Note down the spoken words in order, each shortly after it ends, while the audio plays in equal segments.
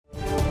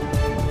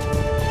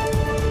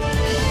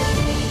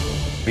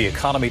the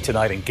economy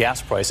tonight and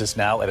gas prices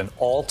now at an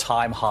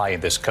all-time high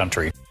in this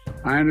country.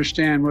 I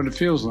understand what it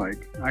feels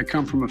like. I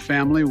come from a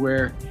family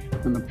where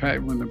when the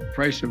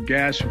price of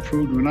gas and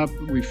food went up,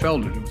 we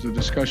felt it. It was a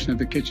discussion at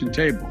the kitchen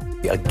table.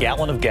 A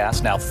gallon of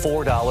gas now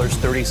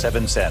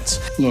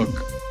 $4.37. Look,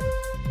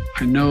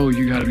 I know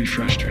you got to be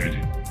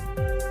frustrated.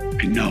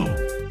 I know.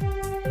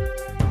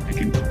 I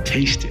can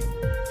taste it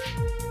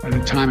by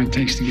the time it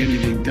takes to get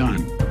anything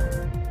done.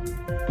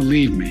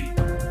 Believe me,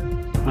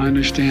 I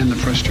understand the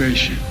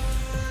frustration.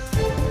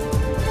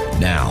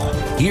 Now,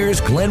 here's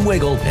Glenn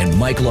Wiggle and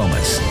Mike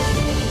Lomas.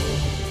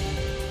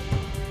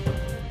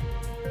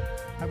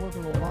 I worked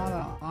with a lot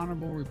of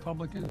honorable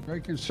Republicans, very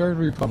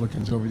conservative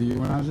Republicans over the years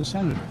when I was a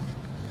senator.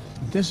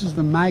 This is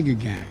the MAGA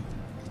gang.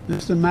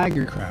 This is the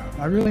MAGA crowd.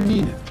 I really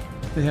mean it.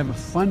 They have a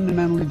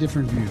fundamentally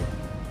different view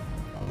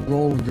of the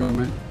role of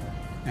government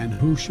and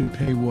who should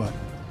pay what.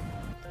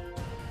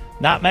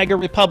 Not MAGA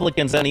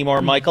Republicans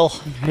anymore, Michael.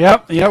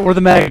 Yep, we're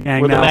the MAGA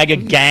gang. We're now. the MAGA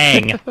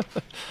gang.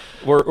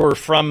 we're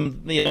from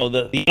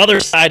the other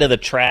side of the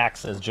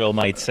tracks, as Joe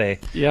might say.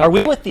 Yeah. Are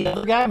we with the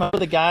other guy? Remember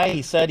the guy?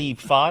 He said he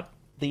fought.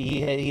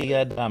 He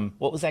had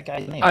what was that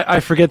guy's name?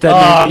 I forget that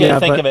name. I'm gonna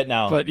think of it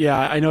now. But yeah,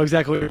 I know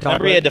exactly what you're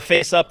talking Remember about. he had to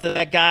face up to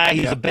that guy.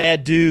 He's a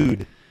bad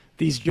dude.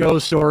 These Joe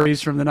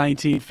stories from the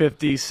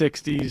 1950s,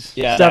 60s,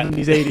 Yeah.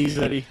 70s, 80s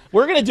that he.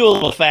 We're going to do a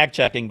little fact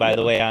checking, by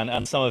the way,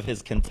 on some of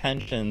his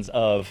contentions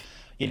of,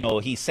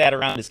 he sat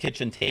around his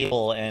kitchen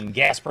table and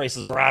gas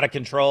prices were out of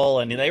control,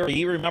 and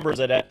he remembers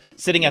it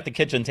sitting at the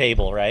kitchen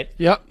table, right?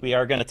 Yep. We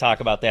are going to talk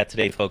about that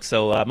today, folks.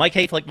 So Mike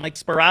Hayflick, Mike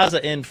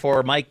Sparaza in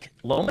for Mike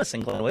Lomas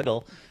and Glenn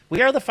Wiggle.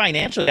 We are the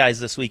financial guys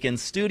this week in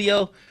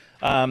studio.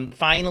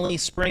 Finally,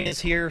 spring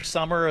is here,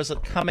 summer is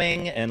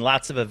coming, and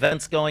lots of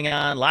events going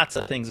on, lots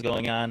of things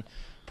going on.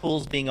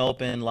 Pools being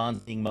open, lawns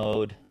being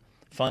mowed,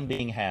 fun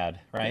being had,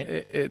 right?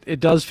 It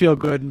does feel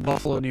good in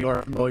Buffalo, New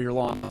York, and mow your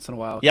lawn once in a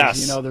while.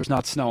 Yes. There's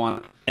not snow on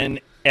it.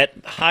 And at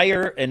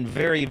higher and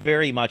very,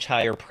 very much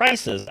higher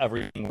prices,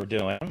 everything we're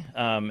doing,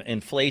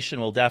 inflation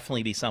will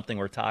definitely be something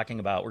we're talking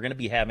about. We're going to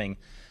be having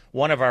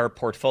one of our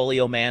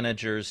portfolio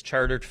managers,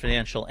 chartered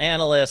financial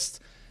analyst,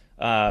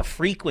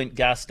 frequent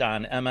guest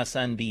on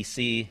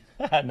MSNBC,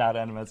 not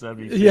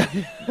MSNBC. Yeah.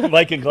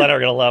 Mike and Glenn are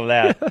going to love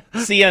that.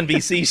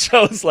 CNBC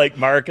shows like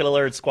Market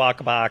Alert,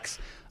 Squawk Box,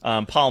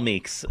 Paul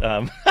Meeks,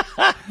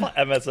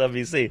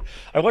 MSNBC.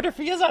 I wonder if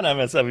he is on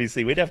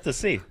MSNBC. We'd have to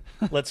see.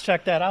 Let's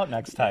check that out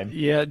next time.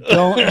 Yeah,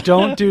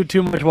 don't do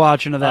too much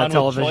watching of that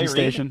television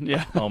station.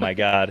 Yeah. Oh my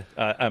God,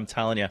 I'm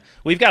telling you,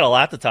 we've got a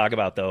lot to talk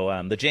about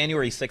though. The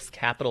January 6th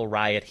Capitol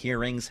riot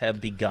hearings have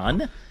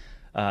begun.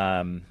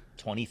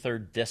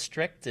 23rd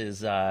District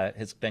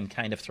has been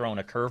kind of thrown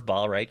a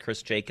curveball, right?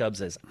 Chris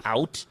Jacobs is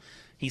out.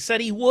 He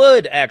said he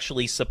would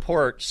actually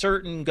support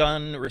certain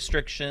gun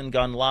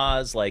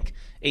laws like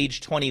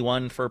age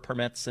 21 for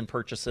permits and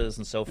purchases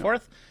and so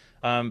forth.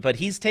 But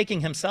he's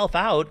taking himself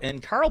out,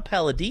 and Carl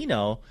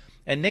Palladino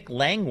and Nick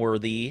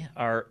Langworthy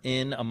are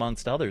in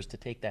amongst others to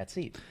take that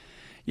seat.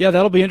 Yeah,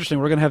 that'll be interesting.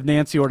 We're going to have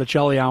Nancy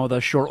Orticelli on with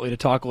us shortly to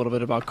talk a little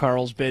bit about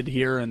Carl's bid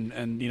here and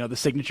the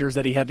signatures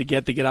that he had to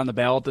get on the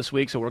ballot this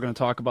week. So we're going to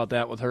talk about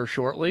that with her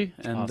shortly.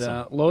 And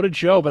awesome. Loaded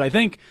show. But I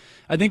think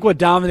what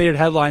dominated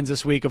headlines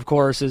this week, of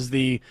course, is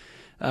the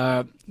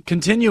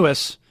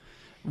continuous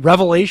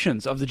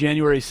revelations of the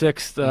January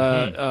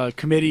 6th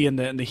committee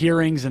and the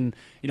hearings and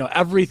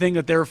everything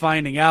that they're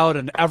finding out,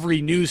 and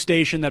every news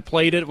station that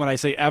played it. When I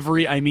say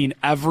every, I mean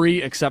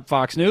every except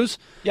Fox News.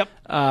 Yep.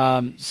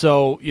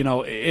 So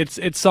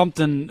it's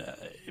something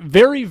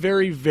very,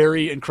 very,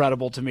 very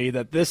incredible to me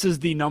that this is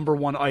the number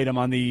one item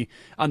on the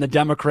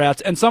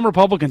Democrats and some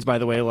Republicans, by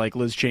the way, like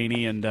Liz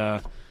Cheney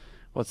and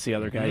what's the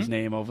other guy's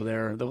name over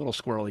there? The little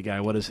squirrely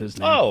guy. What is his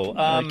name?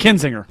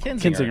 Kinzinger.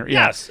 Kinzinger.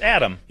 Yeah. Yes,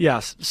 Adam.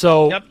 Yes.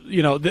 So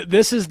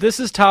this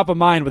is top of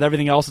mind with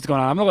everything else that's going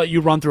on. I'm going to let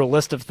you run through a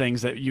list of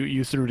things that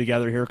you threw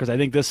together here because I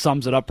think this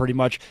sums it up pretty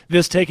much.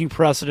 This taking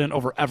precedent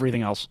over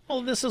everything else.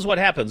 Well, this is what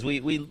happens.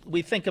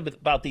 We think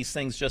about these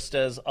things just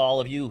as all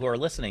of you who are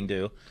listening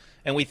do.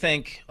 And we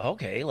think,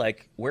 okay,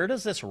 like, where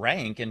does this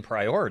rank in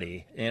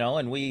priority?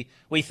 And we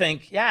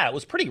think, yeah, it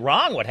was pretty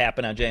wrong what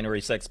happened on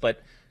January 6th,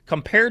 but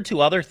compared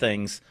to other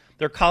things,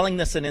 they're calling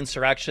this an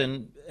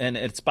insurrection, and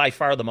it's by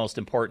far the most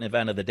important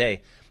event of the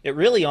day. It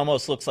really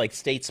almost looks like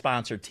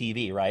state-sponsored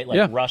TV, right?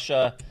 Like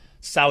Russia,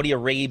 Saudi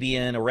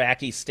Arabian,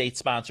 Iraqi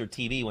state-sponsored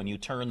TV when you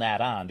turn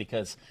that on,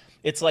 because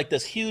it's like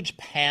this huge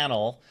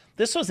panel.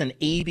 This was an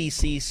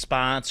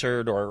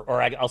ABC-sponsored,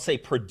 or I'll say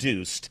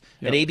produced,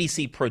 an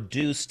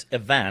ABC-produced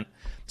event.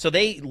 So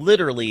they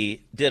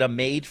literally did a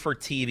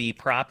made-for-TV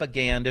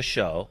propaganda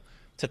show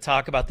to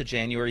talk about the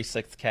January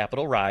 6th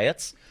Capitol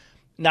riots.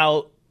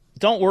 Now,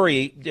 don't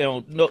worry,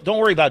 don't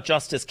worry about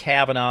Justice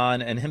Kavanaugh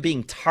and him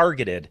being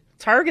targeted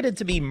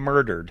to be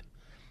murdered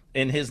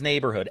in his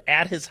neighborhood,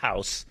 at his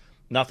house.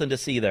 Nothing to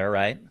see there,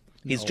 right? No.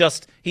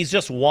 He's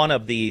just one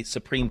of the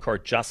Supreme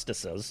Court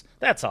justices.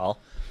 That's all.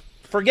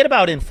 Forget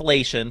about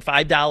inflation,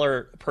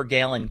 $5 per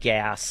gallon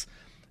gas.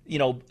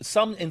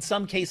 in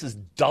some cases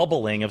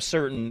doubling of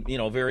certain,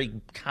 very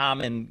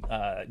common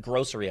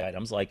grocery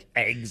items like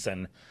eggs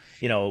and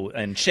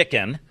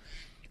chicken.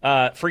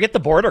 Forget the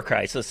border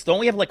crisis. Don't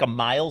we have like a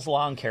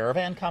miles-long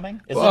caravan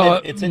coming?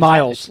 It's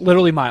miles,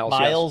 literally miles.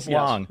 Miles yes,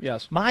 long.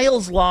 Yes.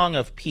 Miles long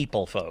of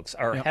people, folks,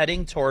 are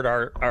heading toward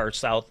our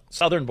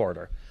southern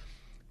border.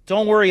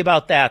 Don't worry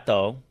about that,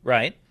 though,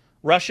 right?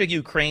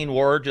 Russia-Ukraine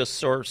war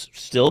just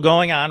still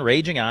going on,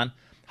 raging on.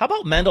 How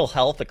about mental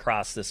health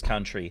across this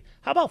country?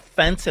 How about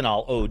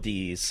fentanyl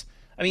ODs?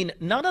 I mean,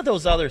 none of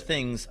those other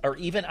things are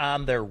even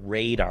on their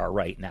radar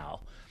right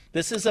now.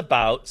 This is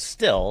about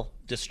still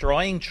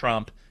destroying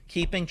Trump,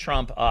 keeping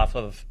Trump off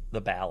of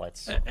the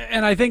ballots.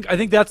 And I think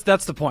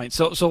that's the point.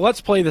 So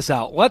let's play this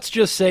out. Let's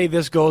just say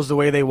this goes the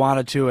way they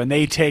wanted to, and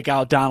they take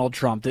out Donald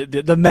Trump,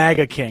 the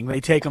MAGA king. They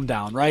take him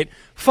down, right?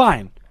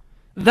 Fine.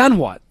 Then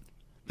what?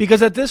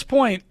 Because at this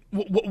point,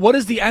 what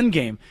is the end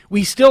game?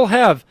 We still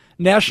have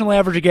national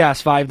average of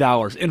gas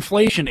 $5,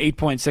 inflation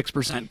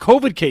 8.6%,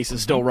 COVID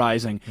cases still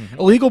rising,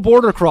 illegal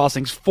border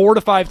crossings 4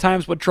 to 5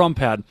 times what Trump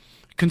had,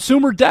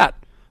 consumer debt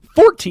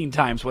 14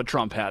 times what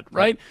Trump had,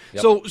 right?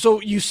 Yep.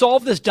 So you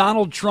solve this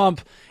Donald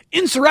Trump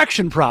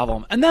insurrection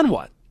problem, and then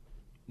what?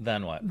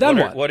 Then what?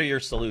 What? What are your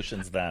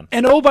solutions then?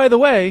 And oh, by the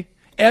way,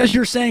 as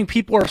you're saying,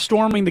 people are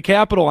storming the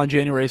Capitol on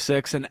January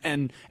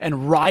 6th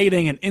and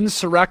rioting and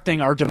insurrecting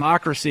our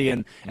democracy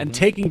and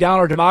taking down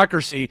our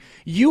democracy.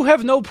 You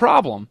have no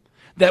problem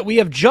that we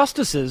have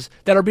justices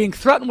that are being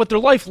threatened with their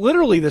life.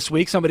 Literally this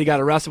week, somebody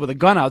got arrested with a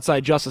gun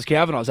outside Justice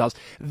Kavanaugh's house.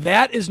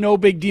 That is no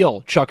big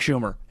deal, Chuck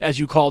Schumer, as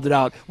you called it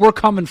out. We're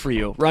coming for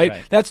you,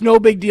 right? That's no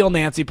big deal,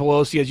 Nancy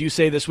Pelosi, as you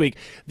say this week.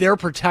 They're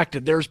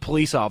protected. There's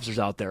police officers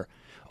out there.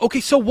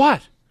 Okay, so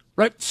what?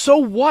 Right? So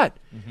what?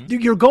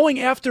 You're going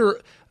after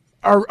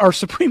our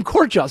Supreme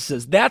Court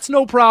justices. That's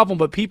no problem,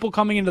 but people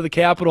coming into the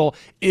Capitol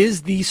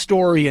is the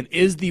story and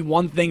is the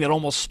one thing that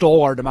almost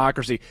stole our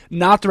democracy,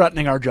 not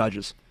threatening our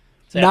judges.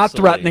 Not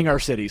threatening our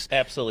cities.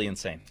 Absolutely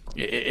insane.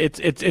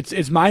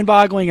 It's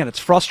mind-boggling and it's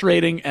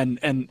frustrating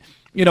and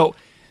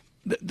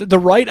the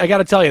right. I got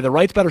to tell you, the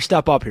right's better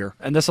step up here,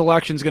 and this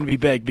election is going to be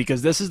big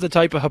because this is the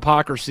type of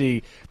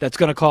hypocrisy that's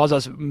going to cause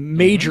us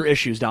major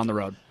issues down the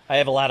road. I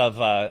have a lot of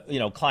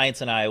clients,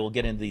 and I will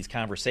get into these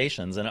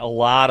conversations, and a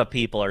lot of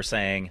people are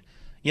saying,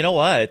 you know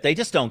what, they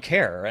just don't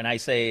care. And I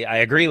say, I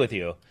agree with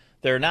you.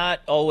 They're not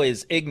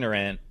always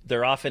ignorant.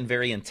 They're often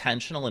very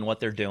intentional in what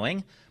they're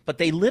doing. But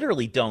they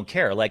literally don't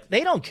care. Like,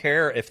 they don't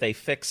care if they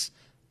fix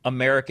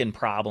American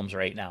problems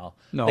right now.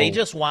 No. They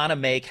just want to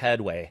make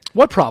headway.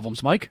 What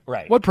problems, Mike?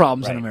 Right. What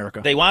problems in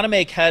America? They want to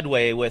make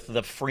headway with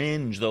the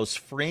fringe, those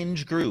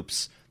fringe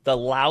groups, the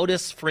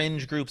loudest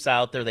fringe groups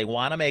out there. They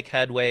want to make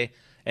headway.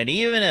 And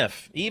even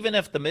if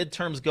the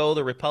midterms go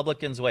the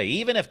Republicans' way,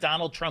 even if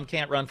Donald Trump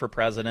can't run for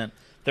president,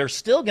 they're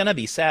still going to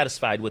be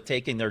satisfied with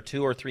taking their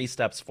 2 or 3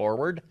 steps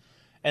forward.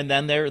 And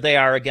then there they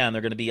are again.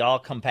 They're going to be all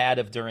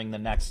combative during the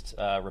next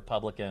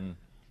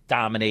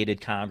Republican-dominated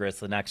Congress,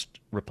 the next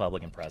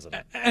Republican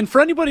president. And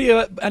for anybody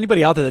out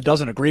there that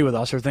doesn't agree with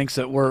us or thinks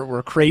that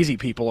we're crazy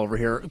people over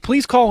here,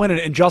 please call in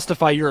and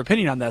justify your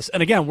opinion on this.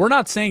 And again, we're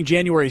not saying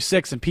January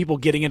 6th and people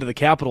getting into the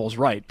Capitol is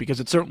right, because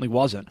it certainly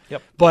wasn't.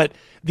 Yep. But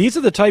these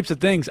are the types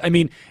of things. I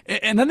mean,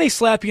 and then they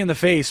slap you in the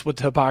face with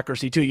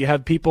hypocrisy too. You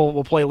have people.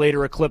 We'll play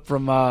later a clip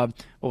from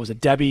what was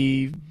it,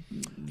 Debbie?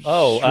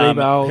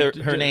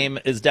 Her name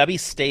is Debbie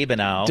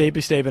Stabenow.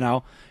 Debbie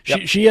Stabenow.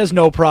 Yep. She has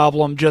no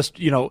problem. Just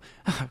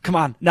come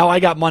on. Now I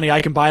got money.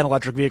 I can buy an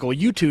electric vehicle.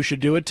 You two should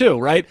do it too,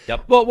 right?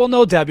 Yep. Well,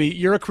 no, Debbie.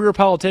 You're a career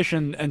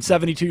politician and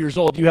 72 years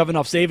old. You have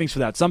enough savings for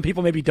that. Some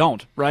people maybe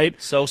don't,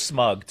 right? So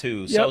smug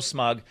too. Yep. So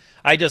smug.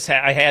 I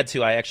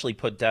actually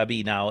put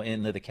Debbie now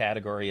into the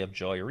category of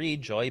Joy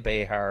Reid, Joy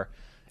Behar,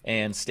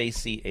 and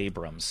Stacey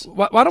Abrams.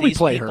 Why don't we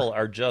play her? These people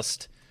are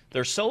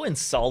they're so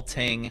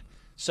insulting,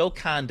 so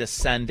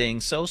condescending,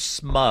 so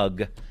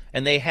smug,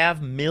 and they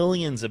have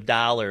millions of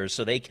dollars,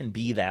 so they can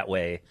be that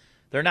way.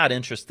 They're not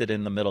interested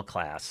in the middle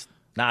class.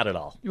 Not at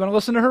all. You want to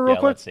listen to her real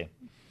quick? Let's see.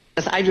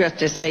 I do have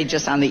to say,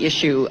 just on the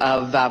issue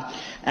of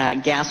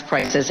gas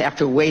prices,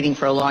 after waiting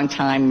for a long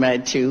time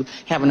to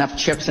have enough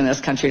chips in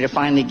this country to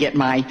finally get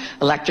my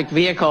electric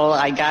vehicle,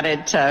 I got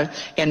it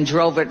and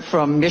drove it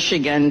from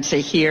Michigan to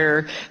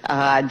here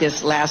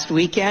this last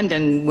weekend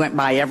and went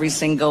by every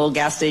single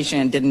gas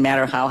station, and didn't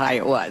matter how high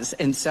it was.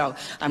 And so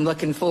I'm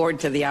looking forward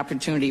to the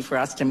opportunity for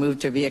us to move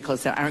to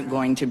vehicles that aren't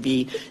going to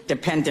be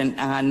dependent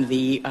on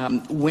the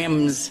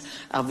whims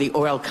of the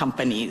oil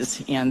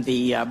companies and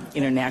the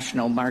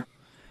international market.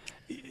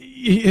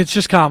 It's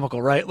just comical,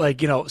 right?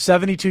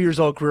 72 years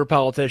old career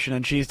politician,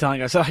 and she's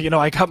telling us,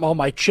 I got all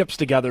my chips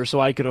together so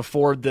I could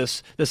afford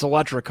this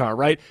electric car,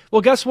 right?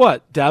 Well, guess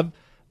what, Deb?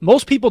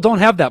 Most people don't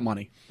have that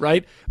money,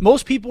 right?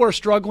 Most people are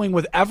struggling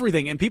with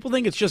everything, and people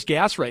think it's just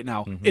gas right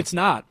now. Mm-hmm. It's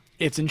not.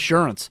 It's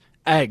insurance,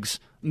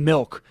 eggs,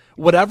 milk,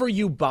 whatever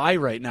you buy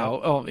right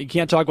now. Oh, you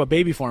can't talk about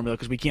baby formula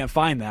because we can't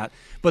find that.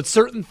 But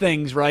certain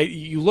things, right?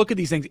 You look at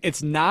these things,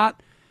 it's not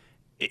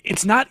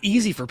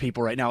easy for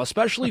people right now,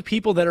 especially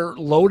people that are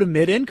low to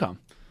mid income.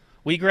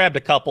 We grabbed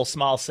a couple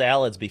small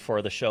salads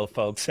before the show,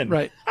 folks, and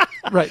Right.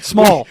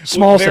 Small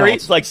very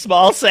salads. like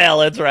small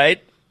salads,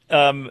 right?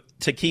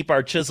 To keep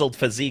our chiseled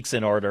physiques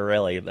in order.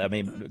 Really, I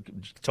mean,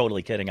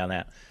 totally kidding on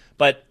that.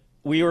 But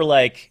we were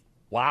like,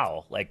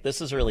 wow, like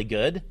this is really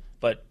good,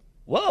 but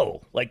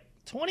whoa, like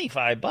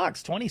 $25,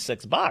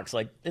 $26,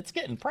 like it's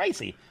getting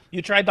pricey.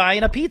 You try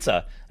buying a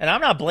pizza, and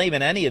I'm not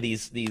blaming any of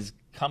these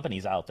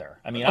companies out there.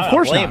 I mean, I'm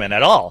not blaming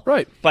at all.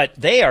 Right. But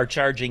they are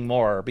charging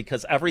more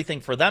because everything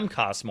for them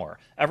costs more.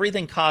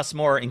 Everything costs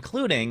more,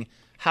 including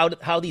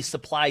how these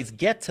supplies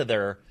get to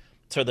their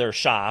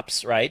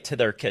shops, right, to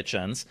their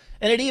kitchens,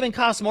 and it even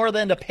costs more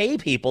than to pay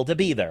people to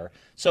be there.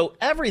 So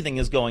everything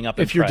is going up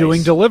in If you're price.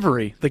 doing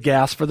delivery, the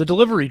gas for the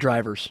delivery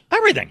drivers.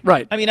 Everything.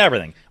 Right. I mean,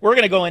 everything. We're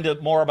going to go into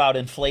more about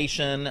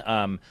inflation.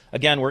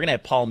 Again, we're going to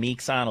have Paul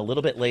Meeks on a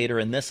little bit later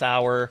in this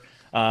hour.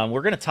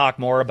 We're going to talk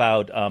more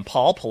about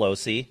Paul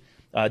Pelosi.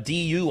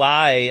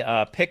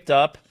 DUI picked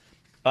up.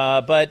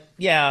 But,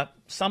 yeah,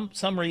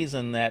 some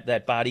reason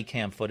that body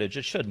cam footage,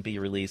 it shouldn't be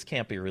released,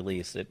 can't be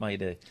released. It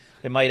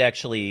might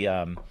actually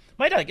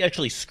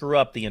screw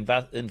up the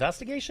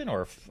investigation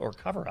or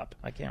cover up.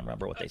 I can't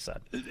remember what they said.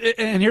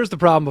 And here's the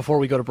problem before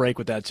we go to break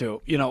with that,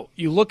 too. You know,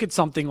 you look at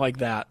something like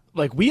that.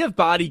 Like, we have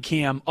body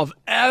cam of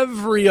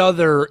every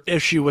other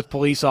issue with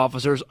police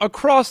officers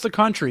across the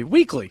country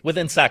weekly.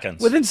 Within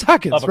seconds. Of a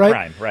right?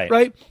 crime, right.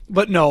 Right?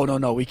 But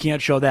no, we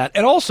can't show that.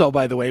 And also,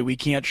 by the way, we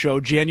can't show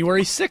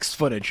January 6th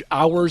footage.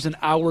 Hours and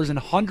hours and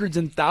hundreds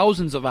and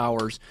thousands of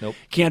hours. Nope.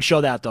 Can't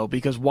show that, though,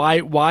 because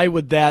why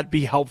would that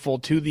be helpful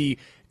to the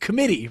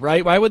committee,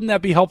 right? Why wouldn't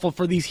that be helpful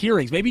for these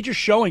hearings? Maybe just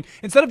showing,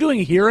 instead of doing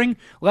a hearing,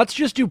 let's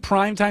just do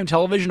primetime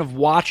television of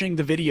watching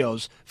the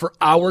videos for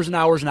hours and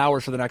hours and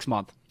hours for the next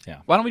month.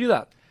 Yeah. Why don't we do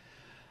that?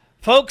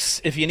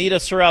 Folks, if you need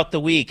us throughout the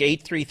week,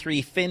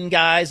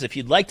 833-FIN-GUYS. If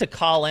you'd like to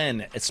call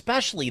in,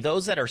 especially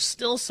those that are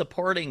still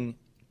supporting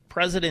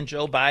President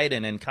Joe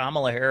Biden and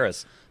Kamala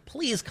Harris,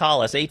 please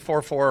call us,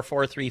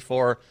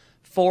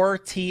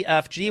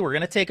 844-434-4TFG. We're going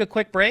to take a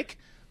quick break.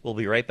 We'll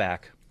be right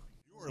back.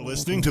 You're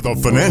listening to the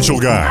Financial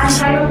Guys.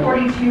 On Title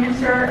 42,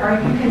 sir,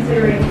 are you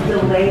considering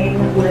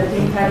delaying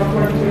lifting Title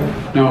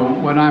 42? No,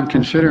 what I'm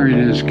considering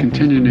is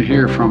continuing to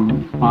hear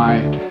from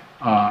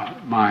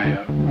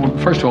well,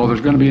 first of all,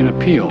 there's going to be an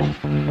appeal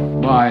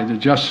by the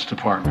Justice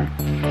Department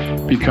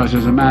because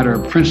as a matter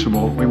of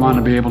principle, we want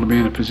to be able to be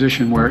in a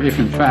position where if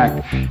in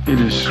fact it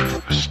is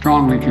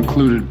strongly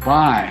concluded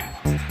by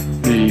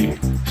the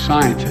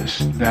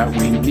scientists that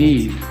we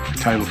need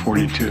Title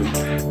 42,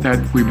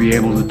 that we be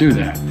able to do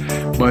that.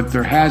 But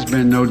there has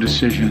been no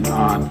decision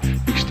on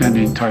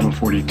extending Title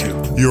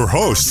 42. Your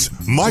hosts,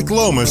 Mike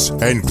Lomas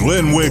and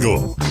Glenn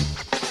Wiggle.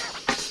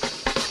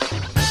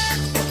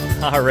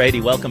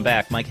 Alrighty, welcome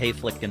back. Mike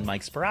Hayflick and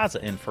Mike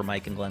Speraza in for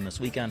Mike and Glenn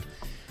this weekend.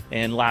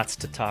 And lots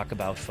to talk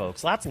about,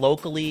 folks. Lots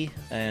locally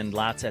and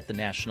lots at the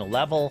national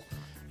level.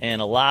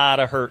 And a lot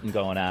of hurting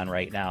going on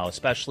right now,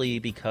 especially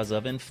because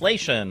of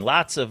inflation.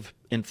 Lots of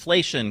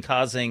inflation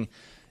causing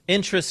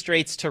interest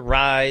rates to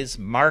rise,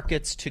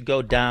 markets to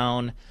go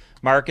down,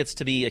 markets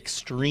to be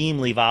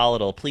extremely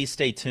volatile. Please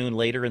stay tuned.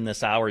 Later in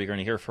this hour, you're going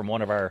to hear from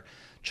one of our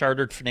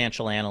chartered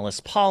financial analysts,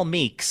 Paul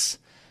Meeks.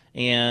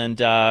 And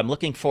I'm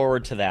looking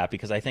forward to that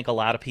because I think a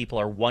lot of people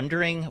are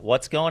wondering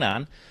what's going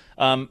on.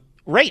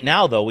 Right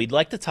now, though, we'd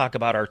like to talk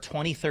about our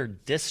 23rd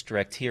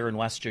district here in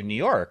Western New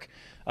York.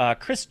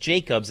 Chris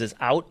Jacobs is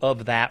out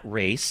of that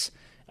race,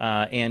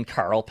 and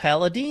Carl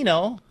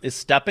Palladino is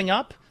stepping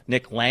up.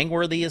 Nick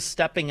Langworthy is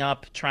stepping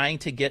up, trying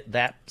to get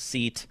that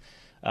seat.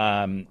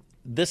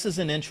 This is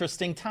an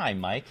interesting time,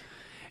 Mike.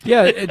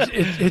 Yeah,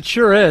 it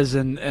sure is,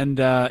 and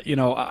you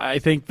know, I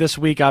think this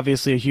week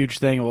obviously a huge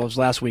thing. Well, it was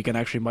last weekend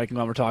actually. Mike and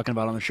I were talking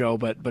about on the show,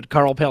 but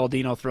Carl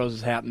Palladino throws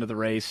his hat into the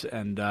race,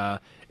 and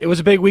it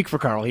was a big week for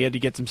Carl. He had to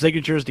get some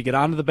signatures to get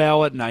onto the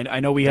ballot, and I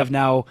know we have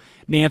now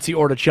Nancy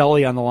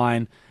Orticelli on the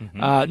line.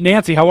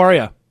 Nancy, how are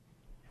you?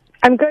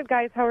 I'm good,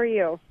 guys. How are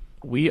you?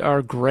 We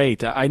are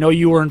great. I know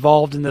you were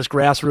involved in this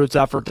grassroots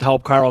effort to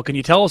help Carl. Can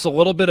you tell us a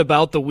little bit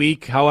about the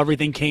week, how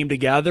everything came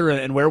together,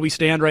 and where we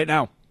stand right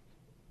now?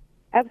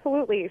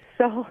 Absolutely.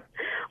 So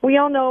we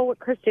all know what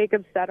Chris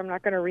Jacobs said. I'm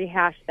not going to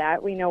rehash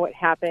that. We know what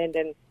happened,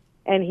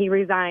 and he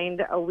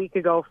resigned a week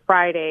ago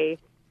Friday,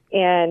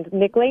 and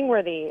Nick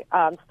Langworthy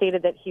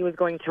stated that he was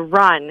going to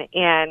run,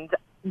 and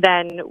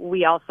then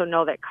we also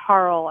know that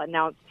Carl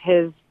announced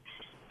his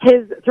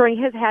throwing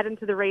his hat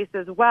into the race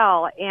as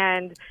well,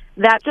 and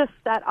that just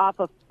set off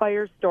a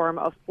firestorm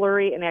of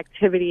flurry and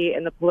activity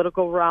in the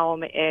political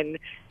realm, in,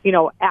 you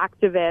know,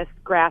 activist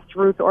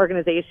grassroots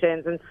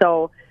organizations. And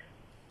so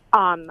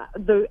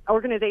the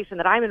organization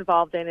that I'm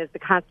involved in is the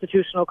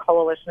Constitutional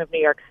Coalition of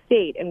New York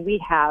State, and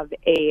we have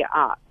a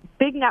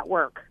big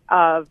network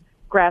of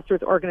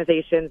grassroots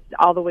organizations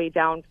all the way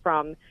down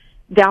from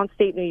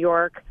downstate New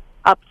York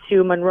up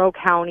to Monroe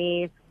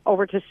County,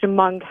 over to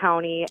Chemung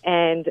County,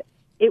 and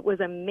it was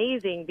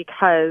amazing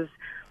because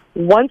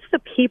once the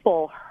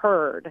people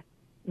heard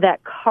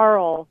that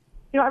Carl,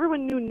 you know,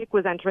 everyone knew Nick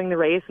was entering the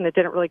race, and it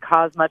didn't really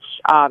cause much,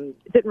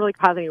 it didn't really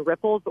cause any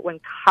ripples, but when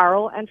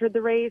Carl entered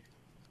the race,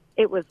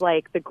 it was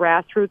like the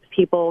grassroots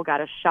people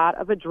got a shot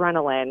of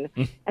adrenaline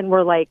and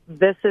were like,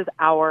 this is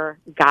our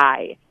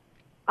guy.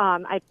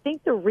 I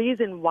think the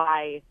reason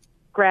why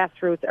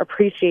grassroots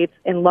appreciates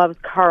and loves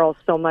Karl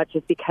so much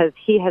is because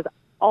he has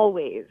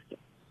always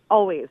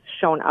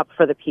shown up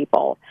for the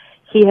people.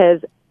 He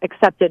has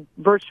accepted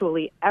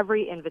virtually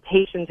every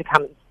invitation to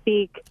come and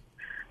speak.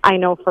 I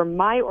know for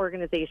my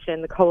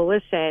organization, the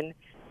Coalition,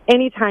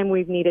 anytime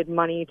we've needed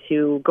money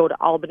to go to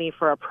Albany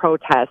for a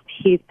protest,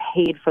 he's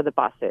paid for the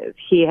buses.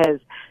 He has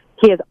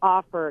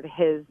offered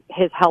his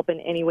help in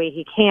any way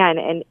he can,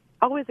 and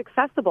always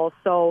accessible.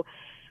 So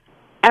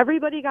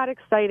everybody got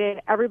excited.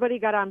 Everybody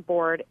got on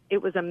board.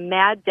 It was a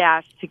mad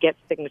dash to get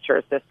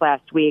signatures this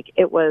last week.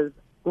 It was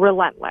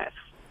relentless.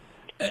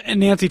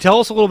 And Nancy, tell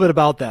us a little bit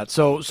about that.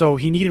 So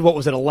he needed, what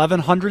was it,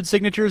 1,100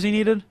 signatures he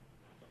needed?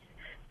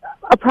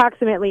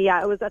 Approximately,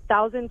 yeah. It was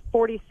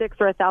 1,046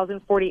 or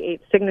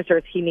 1,048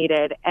 signatures he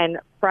needed. And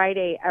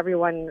Friday,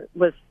 everyone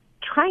was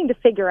trying to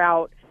figure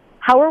out,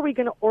 how are we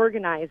going to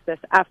organize this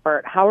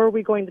effort? How are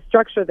we going to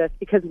structure this?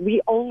 Because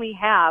we only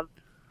have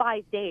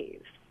 5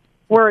 days,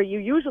 where you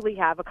usually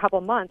have a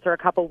couple months or a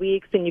couple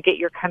weeks, and you get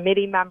your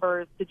committee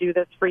members to do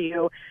this for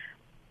you.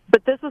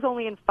 But this was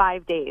only in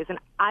 5 days, and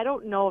I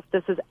don't know if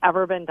this has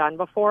ever been done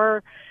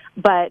before,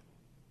 but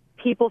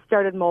people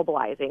started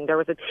mobilizing. There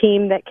was a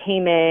team that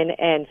came in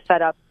and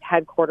set up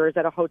headquarters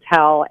at a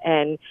hotel,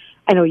 and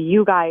I know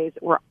you guys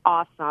were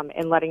awesome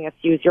in letting us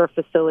use your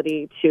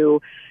facility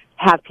to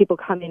have people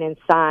come in and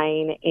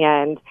sign,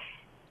 and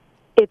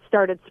it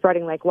started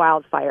spreading like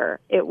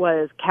wildfire. It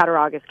was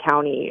Cattaraugus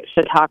County,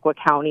 Chautauqua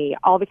County,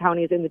 all the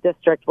counties in the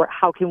district were,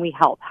 how can we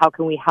help? How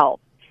can we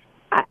help?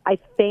 I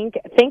thank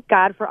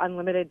God for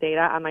unlimited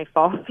data on my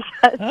phone,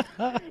 because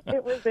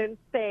it was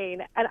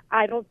insane. And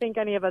I don't think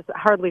any of us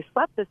hardly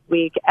slept this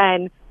week.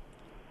 And,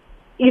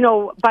 you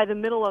know, by the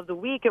middle of the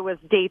week, it was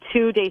day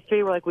 2, day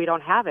 3. We're like, we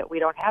don't have it. We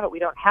don't have it. We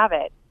don't have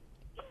it.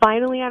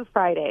 Finally, on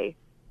Friday,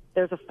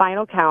 there's a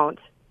final count,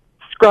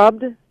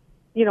 scrubbed.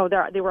 You know,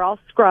 they were all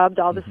scrubbed,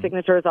 all the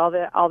signatures, all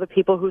the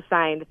people who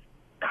signed.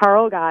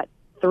 Karl got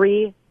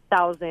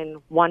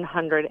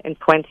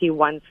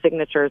 3,121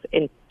 signatures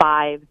in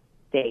 5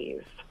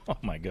 days. Oh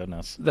my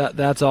goodness.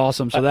 That's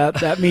awesome. So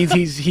that means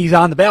he's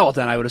on the ballot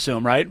then, I would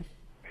assume, right?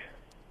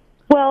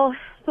 Well,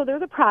 so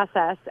there's a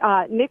process.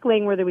 Nick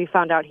Langworthy, we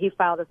found out, he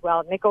filed as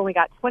well. Nick only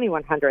got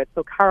 2,100,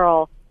 so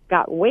Karl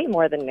got way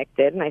more than Nick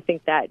did, and I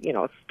think that, you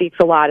know, speaks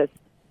a lot as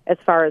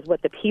far as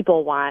what the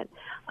people want.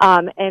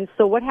 And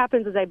so what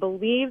happens is, I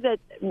believe that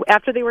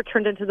after they were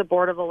turned into the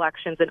Board of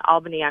Elections in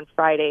Albany on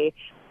Friday,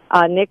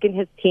 Nick and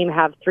his team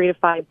have 3 to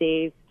 5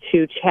 days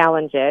to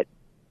challenge it.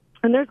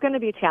 And there's going to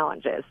be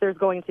challenges. There's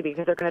going to be,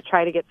 because they're going to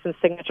try to get some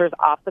signatures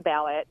off the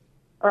ballot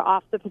or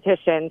off the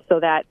petition so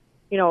that,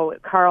 you know,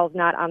 Karl's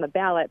not on the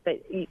ballot.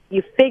 But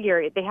you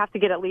figure they have to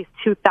get at least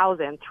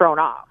 2,000 thrown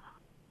off.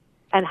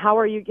 And how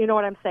are you know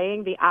what I'm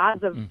saying? The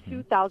odds of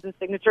 2,000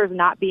 signatures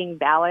not being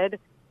valid,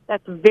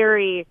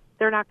 they're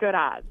not good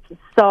odds.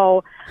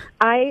 So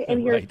I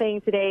am here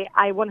saying today,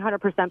 I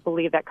 100%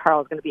 believe that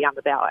Karl is going to be on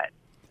the ballot.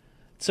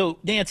 So,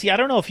 Nancy, I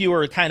don't know if you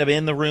were kind of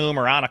in the room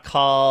or on a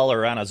call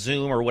or on a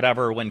Zoom or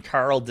whatever when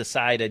Karl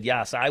decided,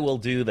 yes, I will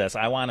do this.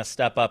 I want to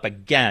step up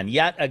again.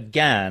 Yet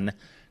again,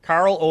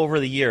 Karl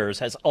over the years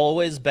has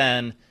always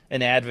been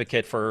an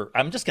advocate for,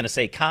 I'm just going to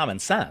say, common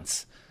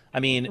sense. I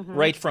mean,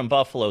 right from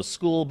Buffalo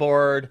School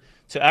Board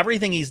to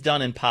everything he's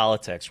done in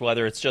politics,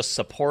 whether it's just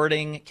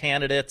supporting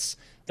candidates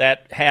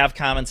that have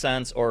common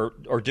sense or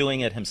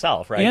doing it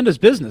himself, right? And his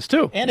business,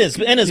 too. And his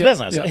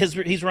business. Yeah.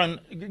 He's run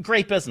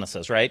great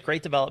businesses, right?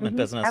 Great development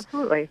business.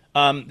 Absolutely.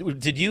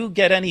 Did you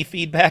get any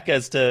feedback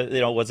as to, you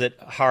know, was it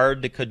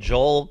hard to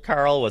cajole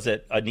Karl? Was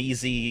it an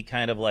easy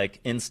kind of like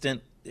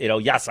instant, you know,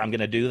 yes, I'm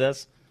going to do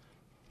this?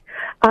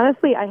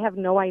 Honestly, I have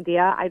no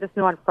idea. I just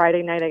know on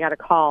Friday night I got a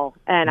call,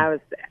 and I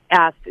was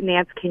asked,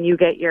 Nance, can you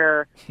get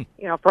your,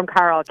 you know, from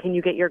Karl, can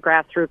you get your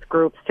grassroots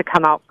groups to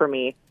come out for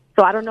me?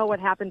 So I don't know what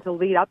happened to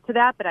lead up to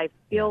that, but I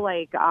feel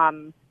like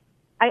I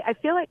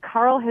feel like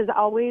Karl has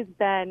always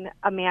been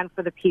a man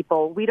for the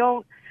people. We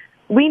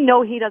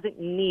know he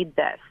doesn't need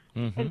this.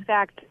 In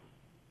fact,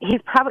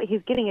 he's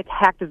getting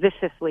attacked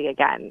viciously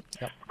again.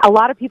 Yep. A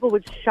lot of people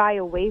would shy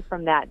away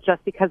from that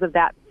just because of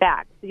that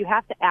fact. So you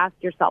have to ask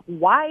yourself,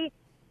 why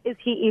is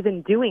he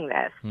even doing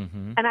this?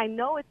 And I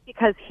know it's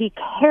because he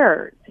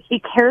cares. He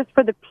cares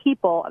for the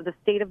people of the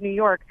state of New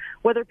York,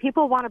 whether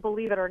people want to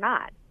believe it or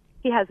not.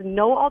 He has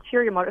no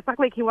ulterior motive. It's not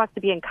like he wants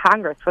to be in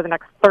Congress for the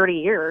next 30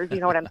 years. You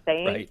know what I'm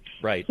saying?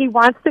 Right. He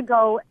wants to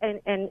go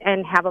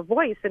and have a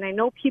voice. And I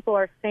know people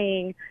are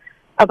saying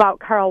about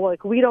Karl,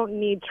 like, we don't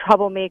need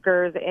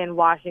troublemakers in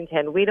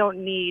Washington. We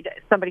don't need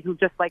somebody who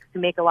just likes to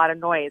make a lot of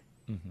noise.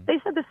 They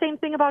said the same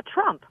thing about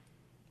Trump.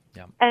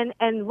 Yeah.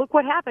 And look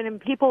what happened.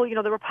 And people, you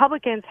know, the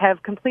Republicans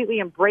have completely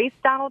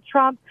embraced Donald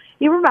Trump.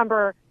 You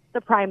remember the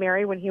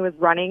primary when he was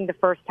running the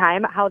first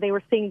time, how they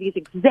were saying these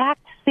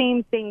exact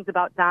same things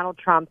about Donald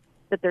Trump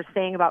that they're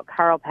saying about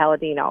Karl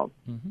Palladino.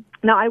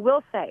 Now, I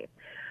will say,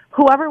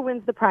 whoever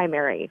wins the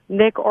primary,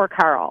 Nick or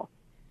Karl,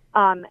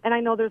 And I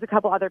know there's a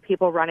couple other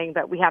people running,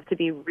 but we have to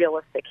be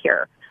realistic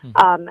here.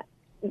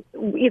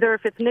 Either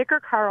if it's Nick or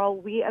Carl,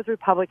 we as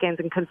Republicans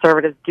and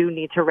conservatives do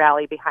need to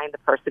rally behind the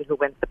person who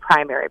wins the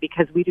primary,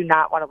 because we do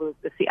not want to lose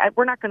the seat.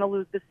 We're not going to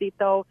lose the seat,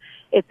 though.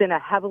 It's in a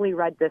heavily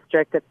red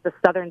district. It's the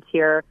southern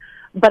tier.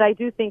 But I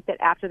do think that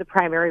after the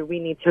primary, we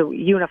need to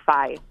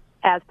unify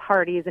as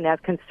parties and as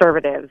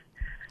conservatives.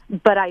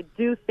 But I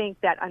do think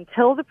that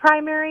until the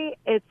primary,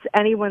 it's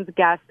anyone's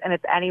guess and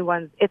it's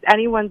anyone's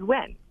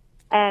win.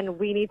 And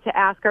we need to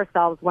ask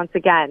ourselves once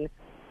again,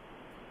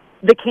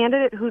 the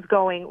candidate who's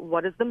going,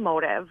 what is the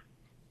motive?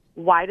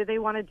 Why do they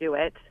want to do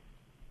it?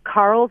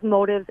 Carl's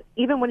motives,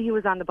 even when he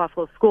was on the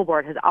Buffalo School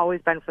Board, has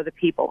always been for the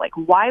people. Like,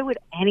 why would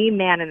any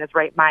man in his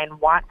right mind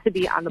want to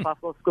be on the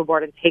Buffalo School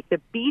Board and take the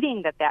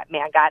beating that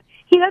man got?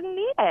 He doesn't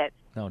need it.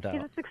 No doubt.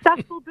 He's a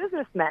successful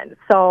businessman.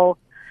 So,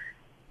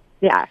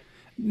 yeah.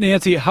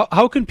 Nancy,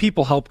 how can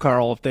people help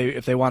Carl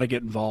if they want to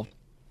get involved?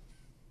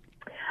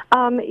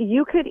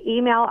 You could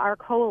email our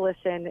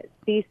coalition,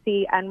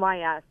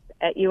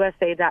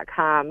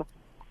 ccnys@usa.com,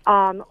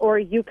 or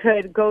you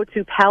could go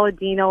to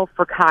Palladino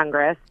for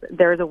Congress.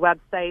 There's a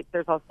website.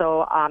 There's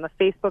also a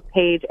Facebook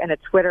page and a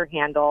Twitter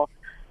handle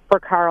for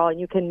Carl, and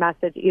you can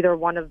message either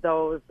one of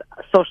those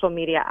social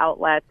media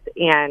outlets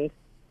and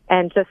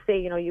just say,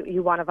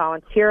 you want to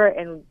volunteer,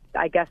 and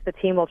I guess the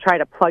team will try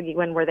to plug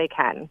you in where they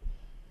can.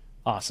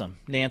 Awesome.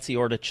 Nancy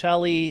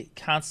Orticelli,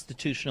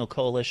 Constitutional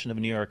Coalition of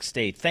New York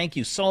State. Thank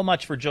you so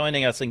much for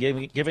joining us and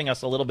giving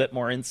us a little bit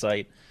more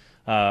insight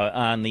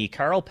on the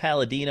Carl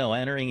Palladino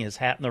entering his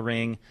hat in the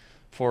ring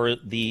for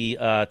the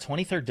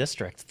 23rd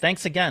District.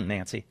 Thanks again,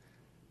 Nancy.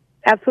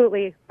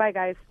 Absolutely. Bye,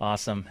 guys.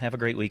 Awesome. Have a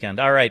great weekend.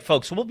 All right,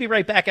 folks, we'll be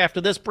right back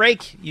after this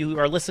break. You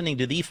are listening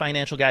to the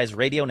Financial Guys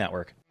Radio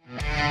Network.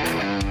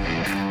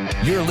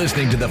 You're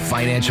listening to the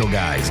Financial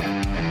Guys.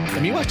 I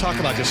mean, you want to talk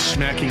about just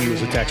smacking you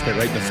as a taxpayer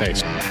right in the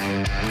face.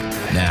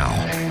 Now,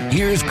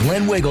 here's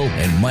Glenn Wiggle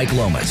and Mike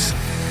Lomas.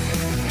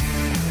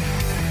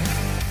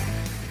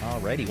 All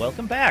righty,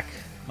 welcome back.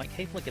 Mike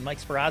Hayflick and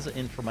Mike Speraza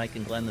in for Mike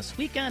and Glenn this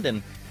weekend,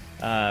 and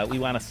we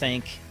want to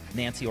thank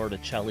Nancy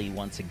Orticelli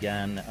once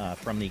again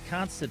from the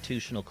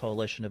Constitutional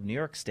Coalition of New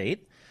York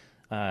State.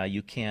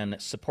 You can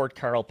support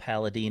Carl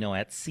Palladino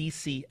at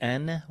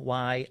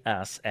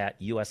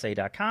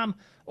ccnys@usa.com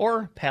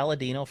or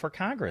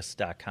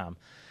palladinoforcongress.com.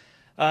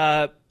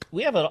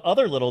 We have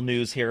other little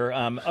news here.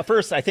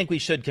 First, I think we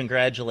should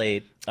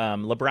congratulate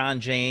LeBron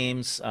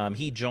James.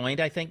 He joined,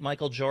 I think,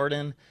 Michael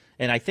Jordan,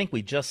 and I think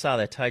we just saw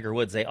that Tiger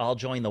Woods. They all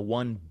joined the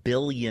 $1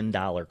 billion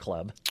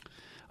club.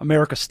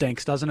 America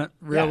stinks, doesn't it?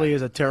 Really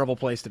is a terrible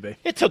place to be.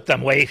 It took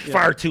them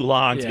far too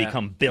long to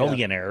become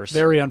billionaires.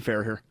 Very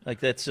unfair here.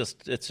 Like it's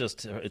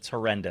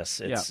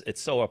horrendous.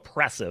 It's so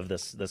oppressive,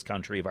 this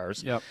country of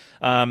ours. Yep.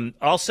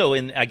 Also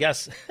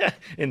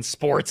in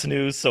sports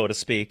news, so to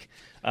speak,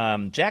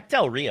 Jack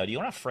Del Rio. Do you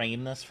want to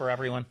frame this for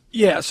everyone?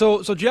 Yeah.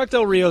 So Jack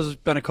Del Rio's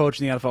been a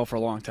coach in the NFL for a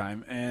long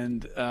time,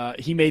 and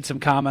he made some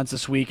comments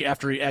this week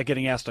after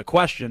getting asked a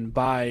question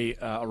by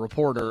a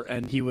reporter,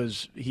 and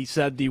he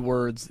said the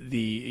words,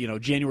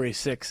 January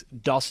 6th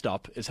dust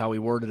up is how he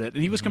worded it,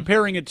 and he was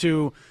comparing it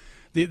to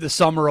the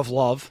summer of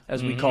love,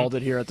 as we called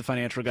it here at the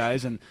Financial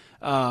Guys, and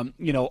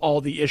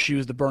all the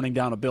issues, the burning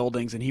down of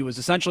buildings, and he was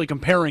essentially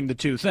comparing the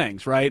two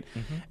things, right?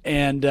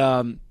 And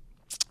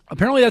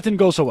apparently that didn't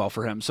go so well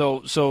for him.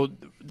 So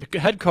the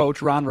head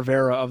coach, Ron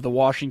Rivera of the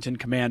Washington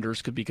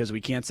Commanders, because we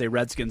can't say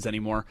Redskins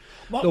anymore.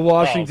 Well, the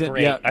Washington,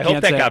 I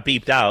hope that got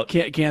beeped out.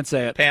 Can't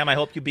say it. Pam, I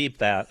hope you beeped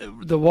that.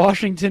 The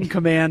Washington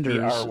Commanders.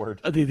 The R word.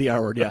 The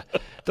R word, yeah.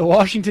 The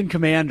Washington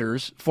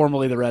Commanders,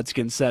 formerly the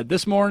Redskins, said,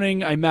 "This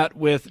morning I met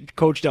with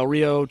Coach Del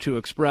Rio to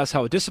express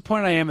how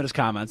disappointed I am in his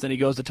comments." And he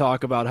goes to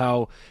talk about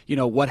how,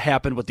 what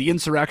happened with the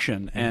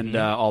insurrection and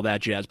all that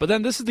jazz. But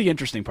then this is the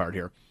interesting part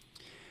here.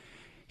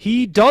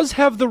 He does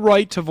have the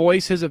right to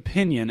voice his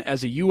opinion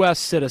as a U.S.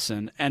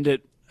 citizen, and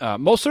it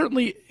most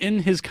certainly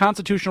in his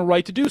constitutional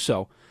right to do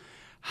so.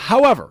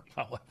 However,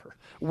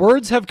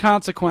 words have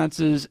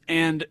consequences,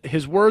 and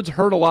his words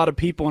hurt a lot of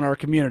people in our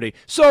community.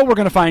 So we're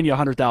going to fine you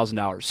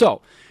 $100,000.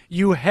 So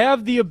you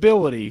have the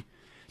ability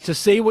to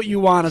say what you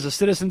want as a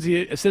citizen of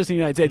the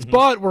United States,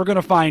 but we're going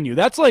to fine you.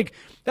 That's like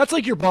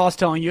your boss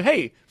telling you,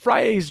 hey,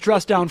 Fridays,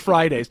 dress down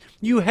Fridays.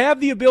 You have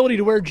the ability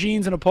to wear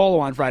jeans and a polo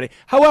on Friday.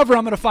 However,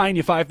 I'm going to fine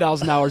you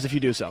 $5,000 if you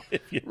do so.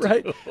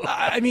 Right?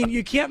 I mean,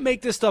 you can't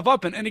make this stuff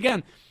up. And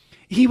again,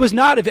 he was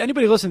not, if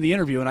anybody listened to the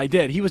interview, and I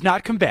did, he was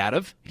not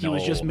combative. He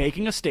was just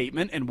making a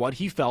statement and what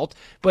he felt.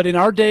 But in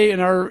our day,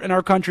 in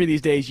our country these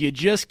days, you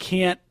just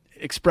can't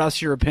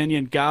express your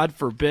opinion. God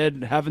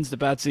forbid, heavens to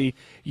Betsy,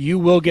 you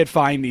will get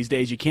fined these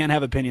days. You can't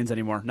have opinions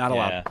anymore. Not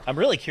allowed. I'm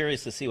really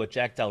curious to see what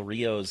Jack Del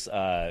Rio's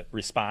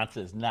response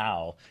is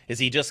now. Is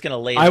he just going to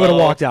lay I would have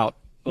low? walked out.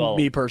 Well,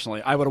 me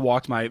personally, I would have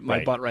walked my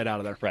butt right out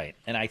of there. Right.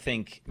 And I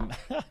think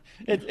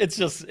it's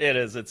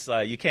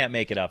you can't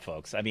make it up,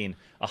 folks. I mean,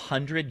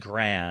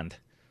 $100,000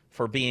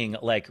 for being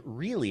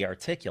really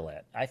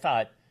articulate. I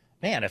thought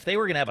man, if they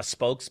were going to have a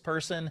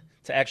spokesperson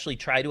to actually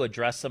try to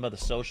address some of the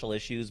social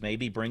issues,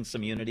 maybe bring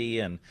some unity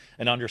and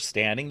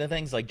understanding to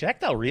things, like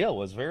Jack Del Rio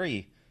was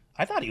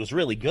I thought he was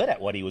really good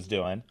at what he was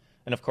doing.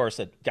 And of course,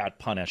 it got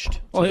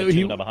punished to the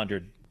tune of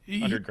 100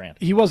 grand.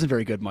 He wasn't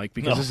very good, Mike,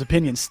 because his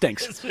opinion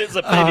stinks. His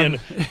opinion,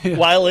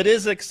 while it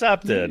is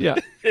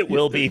accepted, it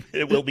will be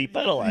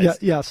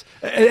penalized. Yes.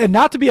 And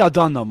not to be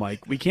outdone, though,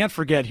 Mike, we can't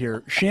forget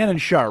here, Shannon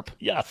Sharp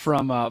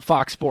from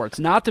Fox Sports,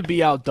 not to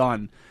be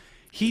outdone.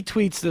 He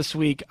tweets this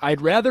week,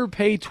 I'd rather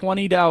pay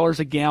 $20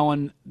 a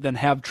gallon than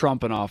have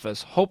Trump in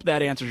office. Hope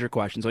that answers your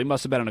question. So he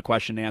must have been on a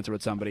question and answer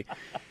with somebody.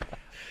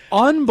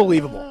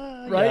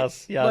 Unbelievable, right?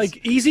 Yes.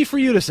 Like, easy for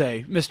you to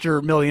say,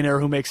 Mr. Millionaire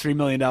who makes $3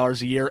 million a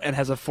year and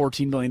has a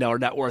 $14 million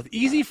net worth.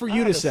 Easy for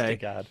you to say,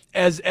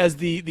 as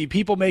the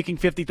people making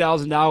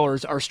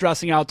 $50,000 are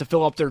stressing out to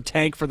fill up their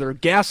tank for their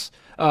gas,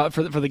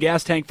 for the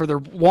gas tank for their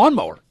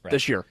lawnmower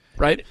this year,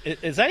 right?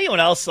 Is anyone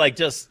else like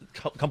just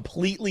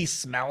completely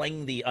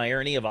smelling the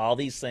irony of all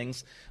these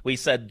things? We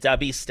said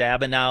Debbie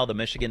Stabenow, the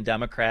Michigan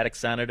Democratic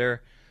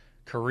senator,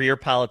 career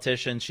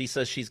politician, she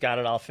says she's got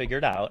it all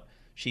figured out.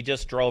 She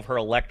just drove her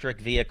electric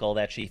vehicle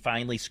that she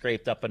finally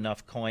scraped up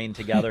enough coin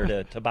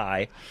together to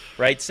buy,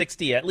 right?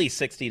 At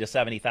least $60,000 to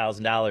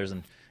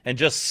 $70,000, and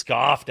just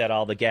scoffed at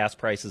all the gas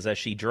prices as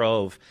she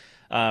drove.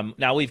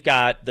 Now we've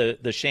got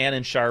the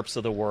Shannon Sharps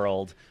of the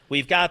world.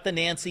 We've got the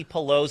Nancy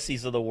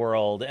Pelosi's of the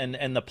world,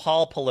 and the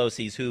Paul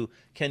Pelosi's who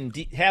can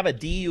have a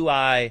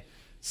DUI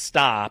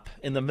stop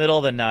in the middle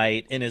of the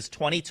night in his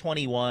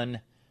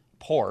 2021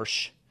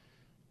 Porsche.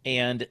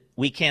 And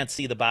we can't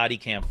see the body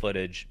cam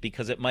footage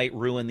because it might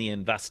ruin the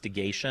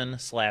investigation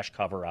 /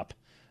 cover up.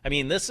 I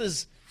mean, this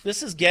is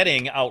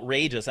getting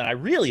outrageous, and I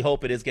really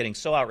hope it is getting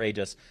so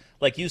outrageous,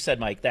 like you said,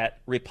 Mike, that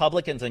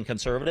Republicans and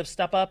conservatives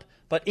step up,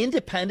 but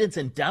independents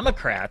and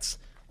Democrats,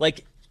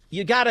 like,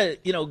 you gotta,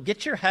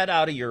 get your head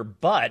out of your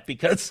butt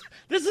because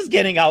this is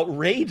getting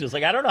outrageous.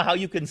 Like, I don't know how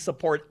you can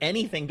support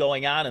anything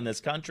going on in this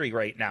country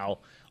right now.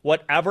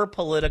 Whatever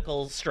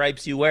political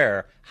stripes you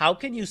wear, how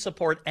can you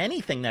support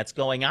anything that's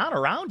going on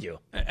around you?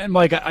 And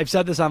Mike, I've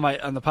said this on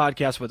the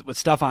podcast with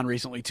Stefan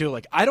recently too.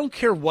 Like, I don't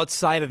care what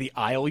side of the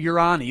aisle you're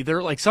on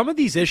either. Like, some of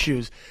these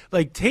issues,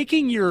 like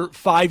taking your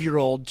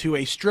 5-year-old to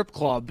a strip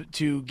club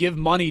to give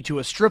money to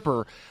a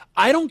stripper,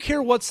 I don't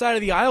care what side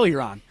of the aisle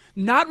you're on.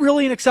 Not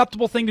really an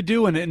acceptable thing to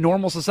do in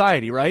normal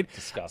society, right?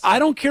 Disgusting. I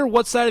don't care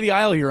what side of the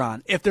aisle you're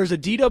on. If there's a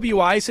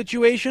DWI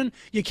situation,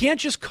 you can't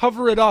just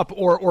cover it up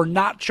or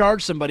not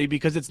charge somebody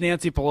because it's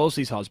Nancy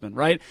Pelosi's husband,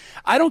 right?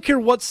 I don't care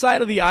what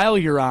side of the aisle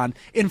you're on.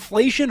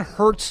 Inflation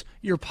hurts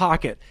your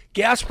pocket.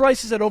 Gas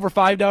prices at over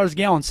 $5 a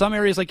gallon. Some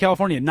areas like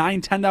California,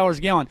 $9, $10 a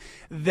gallon.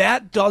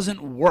 That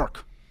doesn't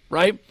work.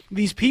 Right?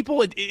 These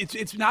people,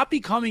 it's not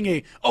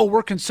becoming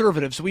we're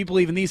conservative, so we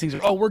believe in these things.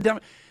 We're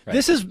Right.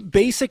 This is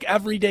basic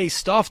everyday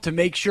stuff to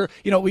make sure,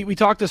 we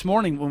talked this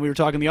morning when we were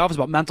talking in the office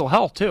about mental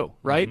health too,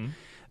 right?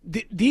 Mm-hmm.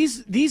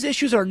 These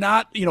issues are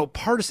not,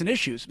 partisan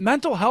issues.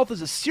 Mental health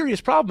is a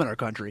serious problem in our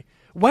country.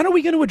 When are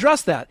we going to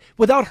address that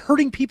without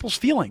hurting people's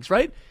feelings,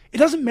 right? It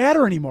doesn't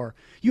matter anymore.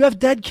 You have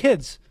dead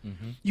kids.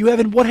 Mm-hmm. You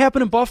have what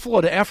happened in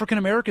Buffalo to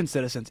African-American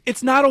citizens.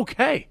 It's not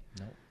okay.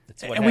 No.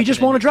 And we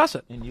just won't address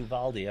it. In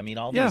Uvalde. I mean,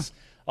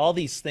 all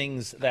these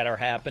things that are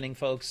happening,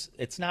 folks,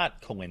 it's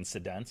not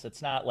coincidence.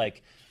 It's not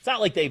like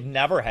they've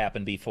never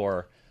happened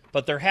before,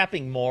 but they're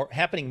happening more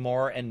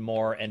and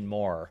more and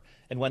more.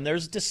 And when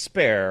there's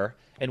despair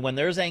and when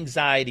there's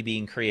anxiety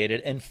being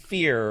created and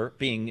fear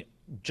being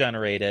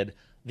generated,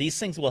 these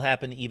things will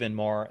happen even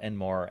more and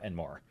more and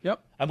more.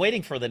 Yep. I'm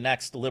waiting for the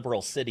next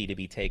liberal city to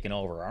be taken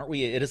over, aren't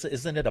we?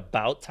 Isn't it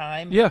about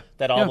time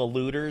that all the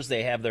looters,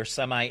 they have their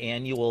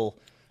semi-annual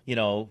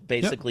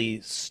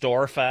basically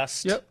store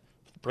fest,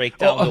 break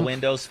down the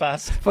windows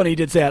fest. Funny you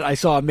did say that. I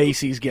saw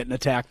Macy's getting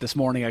attacked this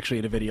morning actually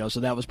in a video, so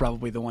that was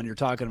probably the one you're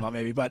talking about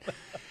maybe. But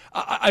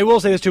I will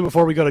say this too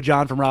before we go to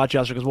John from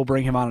Rochester, because we'll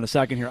bring him on in a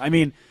second here. I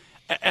mean,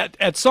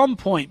 at some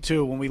point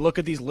too, when we look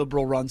at these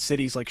liberal-run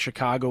cities like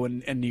Chicago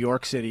and New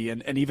York City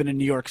and even in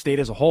New York State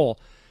as a whole,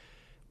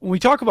 when we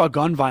talk about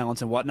gun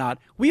violence and whatnot,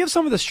 we have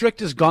some of the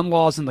strictest gun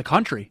laws in the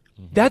country.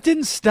 Mm-hmm. That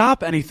didn't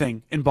stop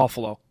anything in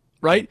Buffalo.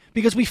 Right?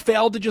 Because we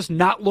failed to just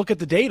not look at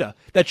the data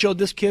that showed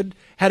this kid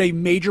had a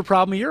major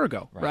problem a year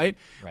ago, right?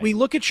 We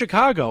look at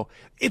Chicago.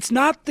 It's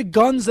not the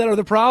guns that are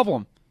the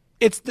problem.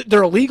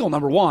 They're illegal,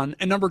 number one.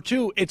 And number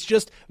two, it's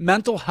just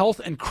mental health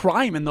and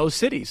crime in those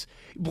cities.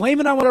 Blame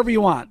it on whatever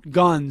you want.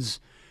 Guns,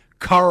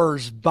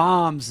 cars,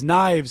 bombs,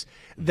 knives.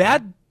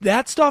 That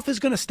stuff is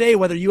going to stay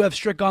whether you have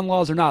strict gun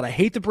laws or not. I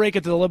hate to break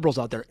it to the liberals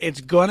out there.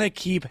 It's going to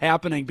keep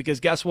happening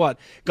because guess what?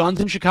 Guns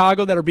in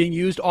Chicago that are being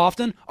used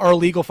often are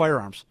illegal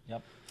firearms.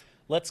 Yep.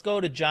 Let's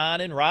go to John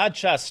in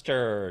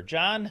Rochester.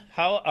 John,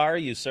 how are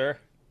you, sir?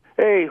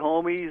 Hey,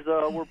 homies.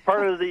 We're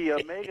part of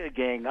the Mega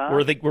Gang, huh?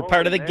 We're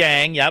part of the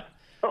gang, yep.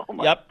 Oh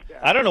my God.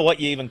 I don't know what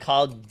you even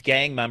call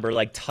gang member,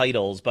 like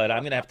titles, but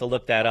I'm going to have to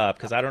look that up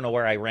because I don't know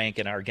where I rank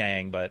in our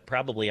gang, but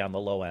probably on the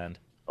low end.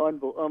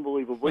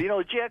 Unbelievable.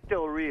 Jack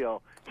Del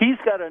Rio, he's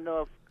got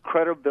enough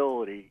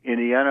credibility in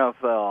the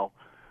NFL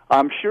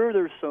I'm sure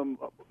there's some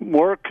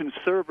more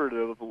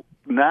conservative,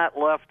 not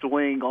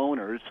left-wing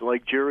owners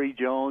like Jerry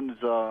Jones,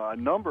 a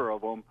number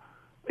of them,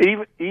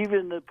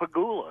 even the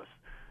Pagulas,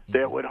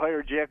 that would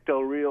hire Jack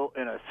Del Rio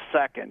in a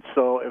second.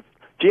 So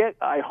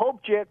I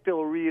hope Jack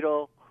Del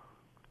Rio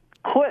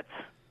quits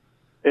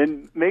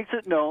and makes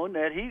it known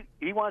that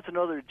he wants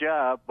another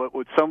job, but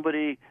with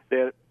somebody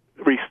that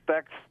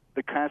respects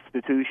the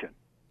Constitution.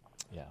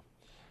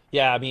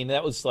 Yeah, I mean,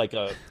 that was like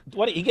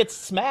he gets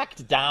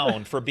smacked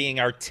down for being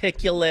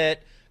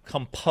articulate,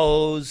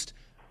 composed,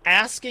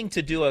 asking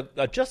to do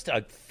just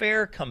a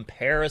fair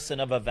comparison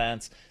of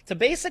events, to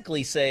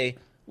basically say,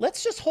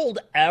 let's just hold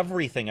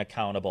everything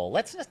accountable.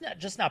 Let's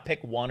just not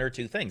pick one or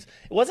two things.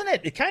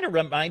 It kind of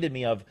reminded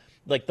me of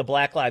like the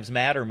Black Lives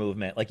Matter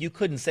movement. Like, you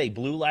couldn't say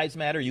Blue Lives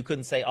Matter, you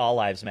couldn't say All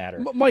Lives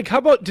Matter. Mike, how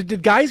about,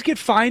 did guys get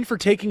fined for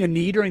taking a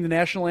knee during the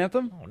national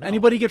anthem? Oh, no.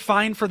 Anybody get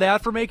fined for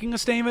that, for making a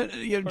statement?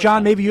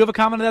 John, maybe you have a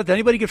comment on that. Did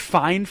anybody get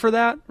fined for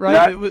that?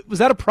 Right? Was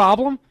that a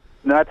problem?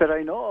 Not that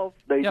I know of.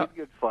 They did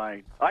get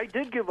fined. I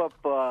did give up.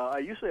 I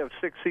usually have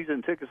 6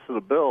 season tickets to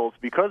the Bills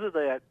because of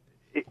that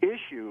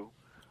issue.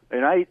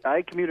 And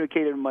I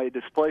communicated my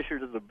displeasure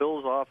to the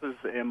Bills office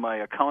and my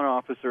account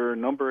officer a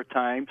number of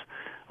times.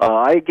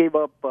 I gave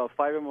up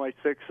 5 of my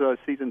 6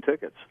 season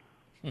tickets.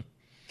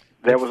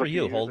 That was for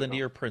you, holding to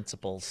your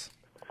principles.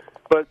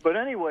 But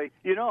anyway,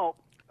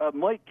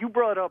 Mike, you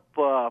brought up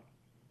the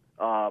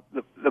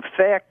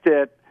fact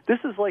that this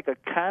is like a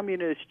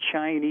communist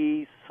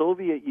Chinese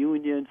Soviet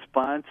Union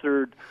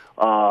sponsored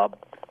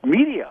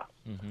media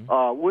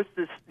with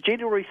this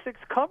January 6th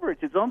coverage.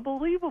 It's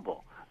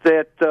unbelievable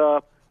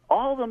that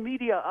all the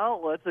media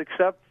outlets,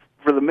 except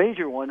for the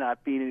major one not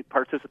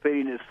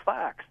participating, is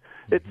Fox.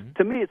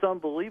 To me, it's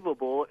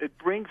unbelievable. It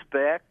brings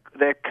back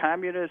that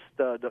communist,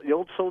 the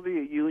old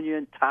Soviet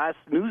Union TASS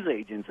news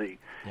agency,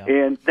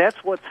 and that's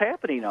what's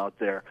happening out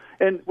there.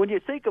 And when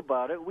you think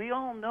about it, we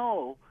all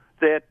know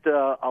that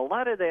a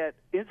lot of that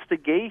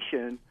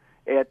instigation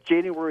at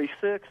January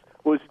 6th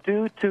was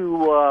due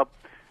to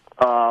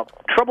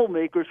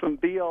troublemakers from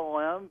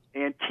BLM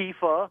and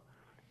Antifa.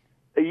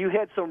 You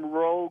had some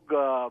rogue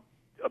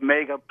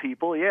MAGA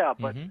people,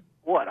 but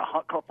what,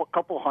 a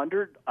couple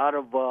hundred out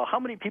of how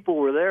many people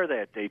were there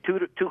that day?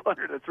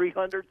 200 to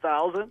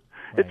 300,000. Right.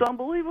 It's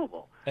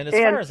unbelievable. And as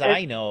far as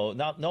I know,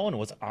 no one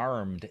was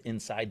armed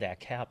inside that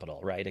Capitol,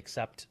 right?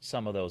 Except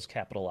some of those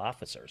Capitol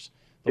officers.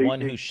 The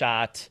one who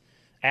shot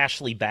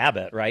Ashley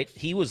Babbitt, right?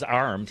 He was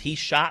armed. He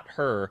shot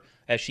her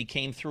as she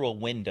came through a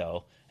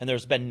window, and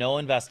there's been no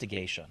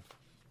investigation.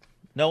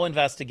 No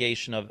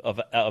investigation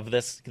of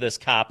this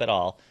cop at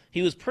all.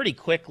 He was pretty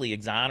quickly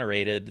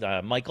exonerated.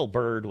 Michael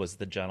Bird was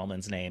the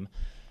gentleman's name.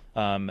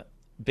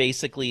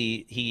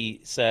 Basically,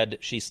 he said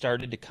she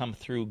started to come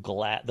through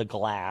the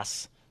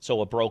glass,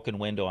 so a broken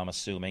window, I'm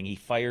assuming. He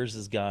fires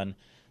his gun,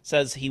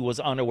 says he was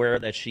unaware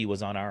that she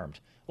was unarmed.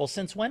 Well,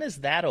 since when is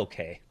that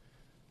okay?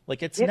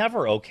 Like, it's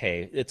never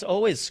okay. It's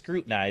always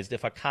scrutinized.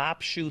 If a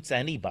cop shoots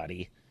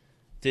anybody,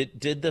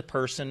 did the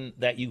person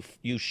that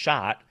you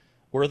shot,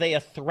 were they a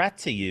threat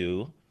to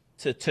you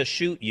to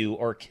shoot you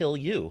or kill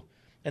you?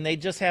 And they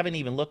just haven't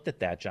even looked at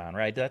that, John,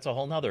 right? That's a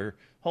whole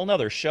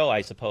nother show,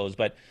 I suppose.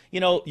 But,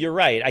 you're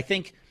right. I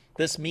think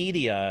this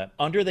media,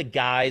 under the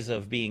guise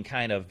of being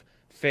kind of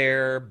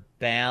fair,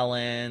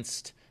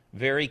 balanced,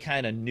 very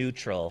kind of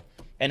neutral,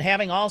 and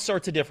having all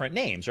sorts of different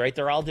names, right?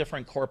 They're all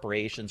different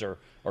corporations or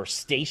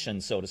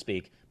stations, so to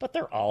speak, but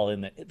they're all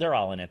in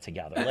it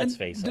together. Let's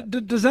face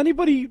it. Does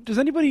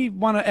anybody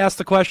want to ask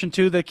the question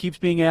too that keeps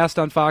being asked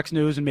on Fox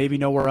News and maybe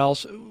nowhere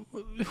else?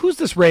 Who's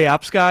this Ray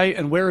Epps guy,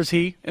 and where is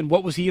he, and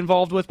what was he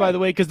involved with, by the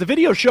way? Because the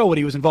videos show what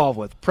he was involved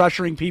with: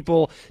 pressuring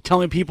people,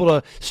 telling people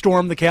to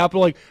storm the Capitol.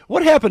 Like,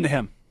 what happened to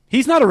him?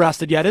 He's not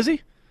arrested yet, is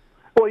he?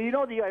 Well,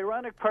 the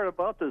ironic part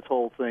about this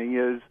whole thing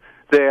is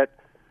that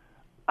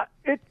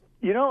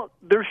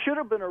there should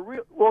have been a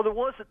real. Well, there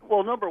wasn't.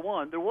 Well, number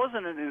one, there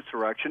wasn't an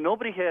insurrection.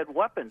 Nobody had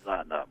weapons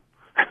on them.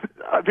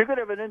 If you're going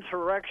to have an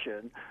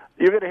insurrection,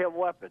 you're going to have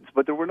weapons,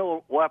 but there were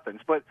no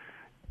weapons. But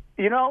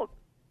an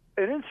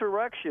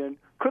insurrection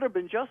could have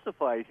been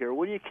justified here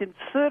when you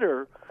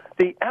consider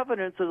the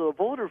evidence of the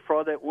voter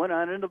fraud that went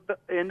on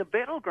in the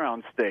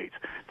battleground states.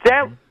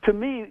 That, to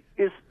me,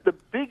 is the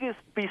biggest,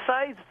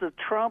 besides the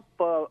Trump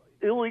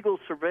illegal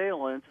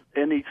surveillance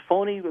and these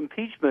phony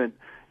impeachment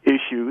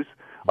issues.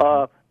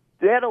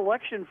 That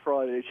election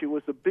fraud issue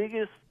was the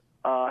biggest,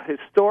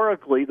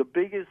 historically, the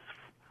biggest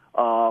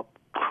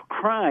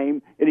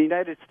crime in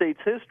United States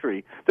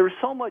history. There's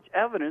so much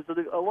evidence of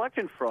the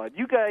election fraud.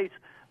 You guys,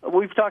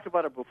 we've talked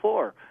about it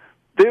before.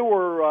 There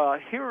were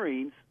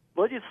hearings,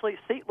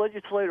 state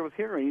legislative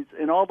hearings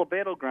in all the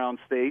battleground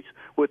states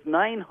with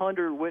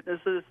 900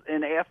 witnesses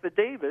and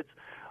affidavits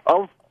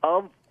of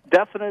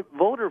definite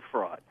voter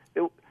fraud.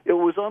 It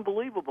was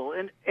unbelievable,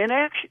 and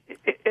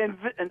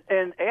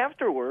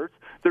afterwards,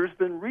 there's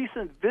been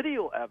recent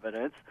video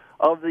evidence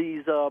of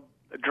these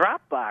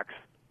Dropbox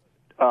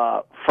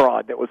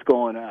fraud that was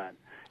going on.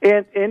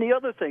 And the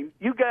other thing,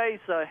 you guys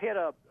had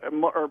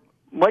or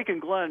Mike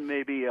and Glenn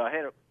maybe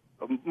had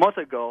a month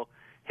ago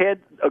had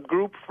a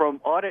group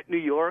from Audit New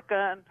York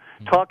on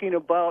talking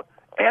about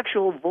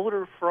actual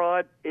voter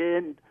fraud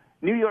in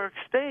New York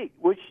State,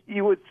 which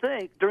you would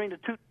think during the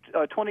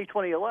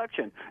 2020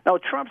 election. Now,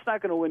 Trump's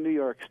not going to win New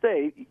York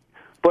State,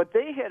 but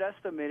they had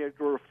estimated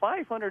there were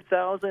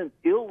 500,000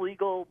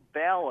 illegal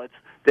ballots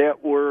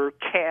that were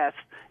cast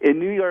in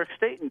New York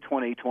State in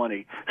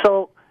 2020.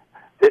 So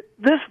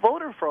this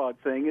voter fraud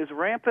thing is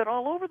rampant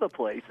all over the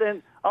place.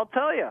 And I'll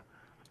tell you,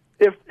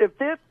 if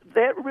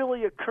that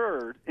really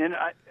occurred, and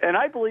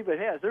I believe it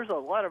has, there's a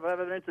lot of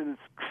evidence, and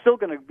it's still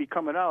going to be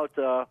coming out.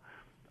 The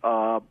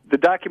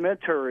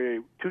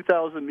documentary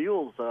 2,000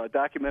 Mules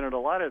documented a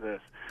lot of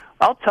this.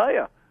 I'll tell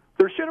you,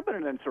 there should have been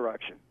an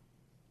insurrection.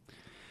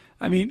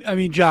 I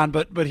mean, John,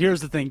 but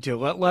here's the thing too.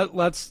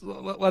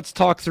 Let's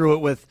talk through it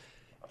with,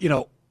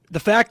 the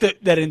fact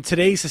that in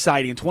today's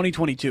society, in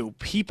 2022,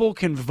 people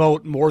can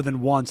vote more than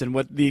once. And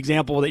what the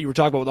example that you were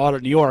talking about with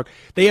Audit New York,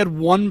 they had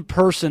one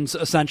person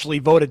essentially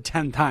voted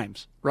 10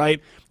 times,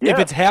 right? Yeah. If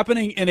it's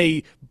happening in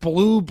a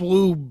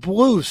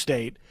blue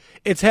state,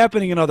 it's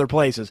happening in other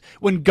places.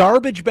 When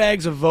garbage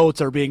bags of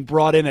votes are being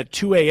brought in at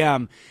 2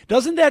 a.m.,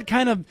 doesn't that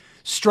kind of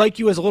strike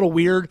you as a little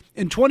weird?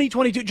 In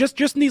 2022,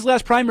 just in these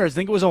last primaries, I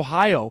think it was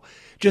Ohio,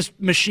 just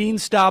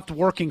machines stopped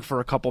working for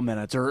a couple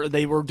minutes, or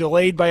they were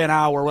delayed by an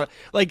hour.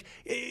 Like,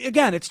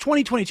 again, it's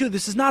 2022.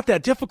 This is not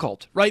that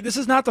difficult, right? This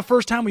is not the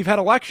first time we've had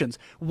elections.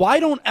 Why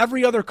don't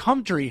every other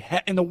country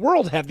in the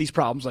world have these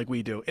problems like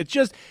we do? It's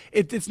just,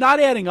 it's not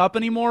adding up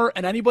anymore.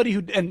 And anybody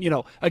who, and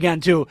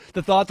again, too,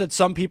 the thought that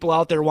some people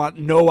out there want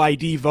no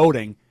ID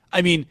voting.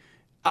 I mean,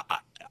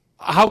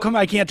 how come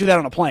I can't do that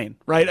on a plane,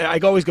 right? I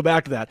always go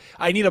back to that.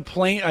 I need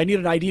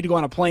an ID to go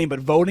on a plane, but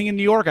voting in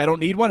New York, I don't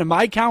need one. In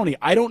my county,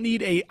 I don't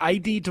need a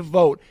ID to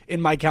vote in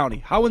my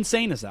county. How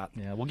insane is that?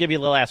 Yeah, we'll give you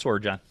the last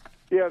word, John.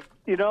 Yeah,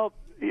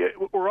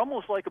 we're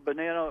almost like a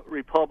banana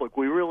republic.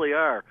 We really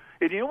are.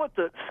 And you know what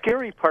the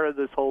scary part of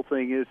this whole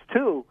thing is,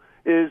 too,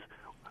 is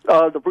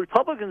the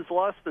Republicans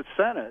lost the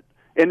Senate,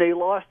 and they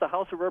lost the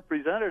House of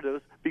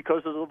Representatives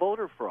because of the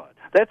voter fraud.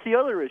 That's the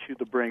other issue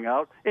to bring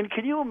out. And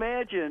can you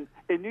imagine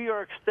in New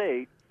York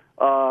State,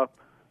 Trump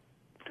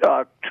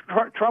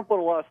would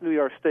have lost New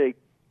York State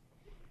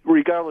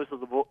regardless of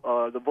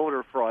the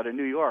voter fraud in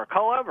New York.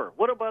 However,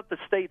 what about the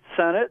state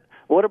Senate?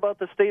 What about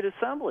the state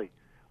Assembly?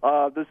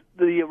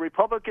 The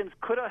Republicans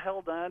could have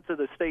held on to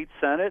the state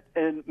Senate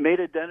and made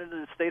a dent in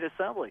the state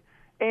Assembly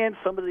and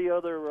some of the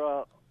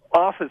other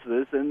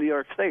offices in New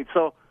York State.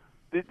 So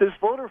this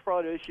voter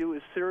fraud issue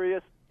is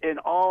serious in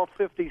all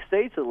 50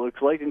 states, it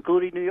looks like,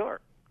 including New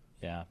York.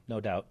 Yeah, no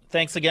doubt.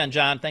 Thanks again,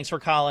 John. Thanks for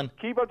calling.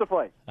 Keep up the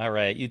fight. All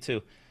right, you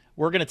too.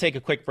 We're going to take a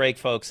quick break,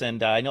 folks,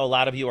 and I know a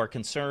lot of you are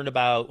concerned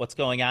about what's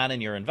going on in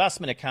your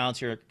investment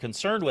accounts. You're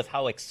concerned with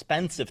how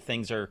expensive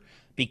things are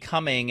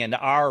becoming and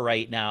are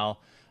right now.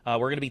 We're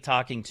going to be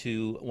talking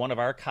to one of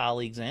our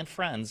colleagues and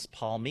friends,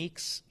 Paul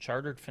Meeks,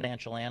 chartered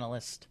financial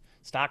analyst,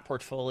 stock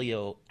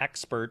portfolio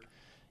expert,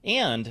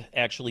 and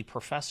actually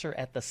professor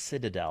at the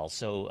Citadel.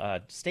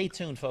 So stay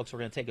tuned, folks. We're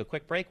going to take a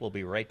quick break. We'll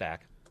be right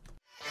back.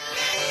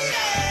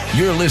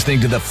 You're listening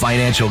to the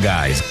Financial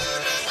Guys.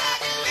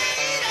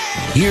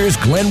 Here's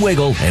Glenn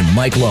Wiggle and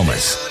Mike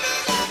Lomas.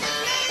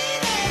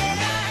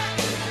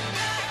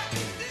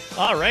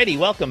 All righty,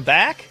 welcome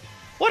back.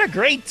 What a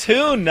great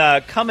tune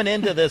coming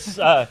into this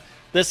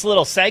this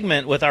little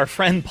segment with our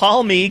friend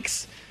Paul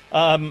Meeks.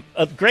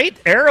 A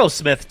great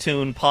Aerosmith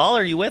tune. Paul,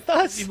 are you with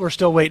us? We're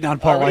still waiting on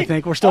Paul. I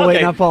think we're still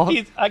waiting on Paul.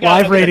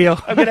 Live radio.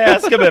 I'm going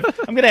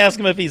to ask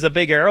him if he's a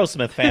big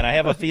Aerosmith fan. I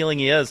have a feeling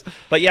he is.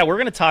 But yeah, we're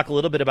going to talk a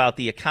little bit about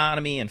the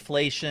economy,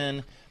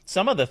 inflation,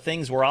 some of the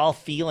things we're all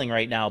feeling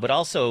right now, but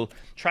also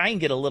try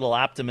and get a little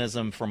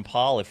optimism from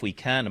Paul if we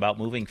can about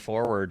moving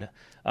forward.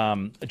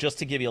 Just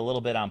to give you a little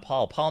bit on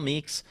Paul. Paul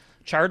Meeks,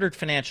 chartered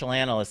financial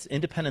analyst,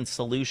 Independent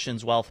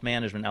Solutions Wealth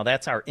Management. Now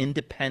that's our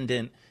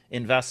independent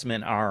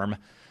investment arm.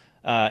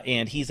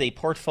 And he's a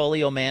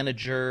portfolio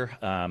manager,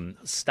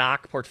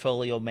 stock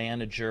portfolio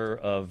manager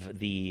of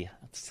the,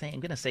 I'm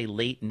going to say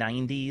late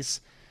 90s,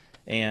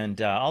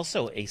 and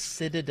also a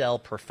Citadel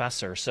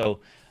professor. So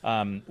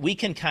we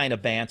can kind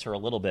of banter a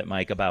little bit,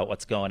 Mike, about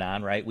what's going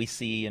on, right? We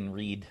see and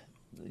read,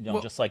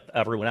 just like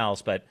everyone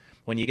else. But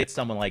when you get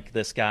someone like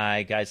this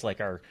guy, guys like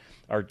our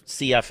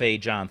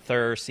CFA John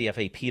Thur,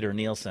 CFA Peter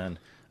Nielsen,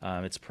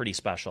 it's pretty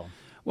special.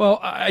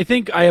 Well, I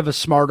think I have a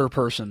smarter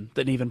person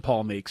than even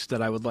Paul Meeks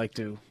that I would like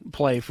to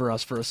play for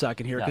us for a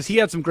second here, because he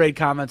had some great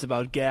comments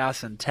about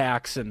gas and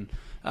tax and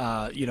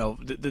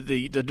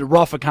the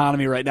rough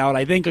economy right now. And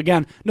I think,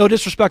 again, no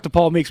disrespect to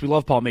Paul Meeks, we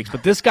love Paul Meeks,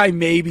 but this guy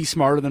may be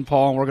smarter than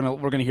Paul, and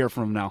we're gonna hear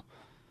from him now.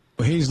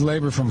 He's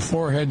labor from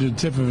forehead to the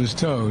tip of his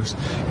toes.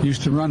 He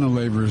used to run the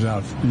laborers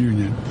out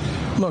union.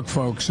 Look,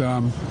 folks,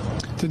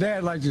 today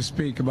I'd like to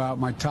speak about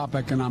my top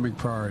economic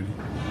priority,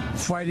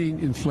 fighting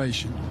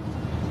inflation.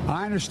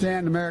 I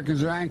understand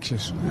Americans are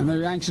anxious, and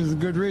they're anxious for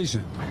good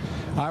reason.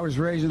 I was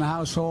raised in a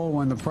household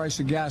when the price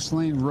of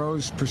gasoline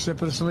rose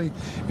precipitously.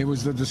 It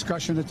was the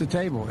discussion at the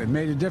table. It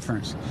made a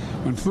difference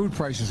when food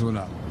prices went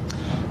up.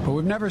 But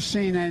we've never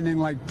seen anything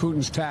like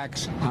Putin's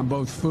tax on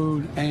both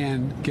food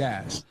and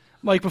gas.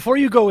 Mike, before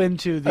you go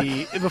into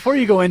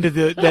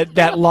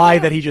that lie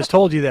that he just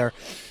told you there,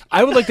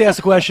 I would like to ask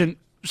the question: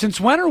 since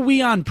when are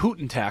we on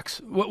Putin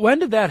tax? When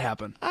did that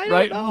happen? I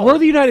don't know. We're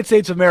the United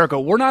States of America.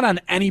 We're not on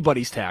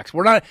anybody's tax.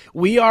 We're not.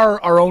 We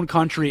are our own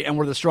country, and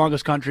we're the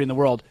strongest country in the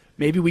world.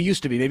 Maybe we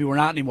used to be. Maybe we're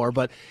not anymore.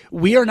 But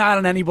we are not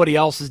on anybody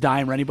else's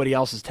dime or anybody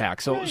else's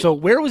tax. So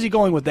where was he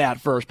going with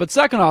that first? But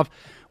second off,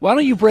 why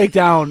don't you break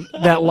down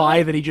that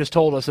lie that he just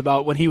told us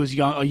about when he was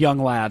a young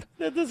lad?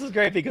 This is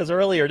great because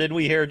earlier, didn't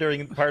we hear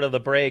during part of the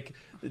break,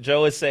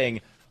 Joe is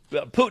saying,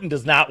 Putin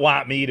does not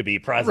want me to be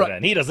president.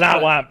 Right. He does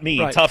not want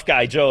me, Right. tough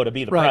guy Joe, to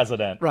be the Right.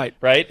 president.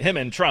 Right. Him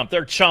and Trump,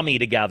 they're chummy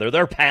together.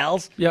 They're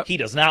pals. Yep. He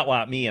does not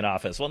want me in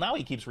office. Well, now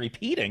he keeps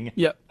repeating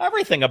Yep.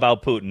 everything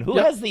about Putin. Who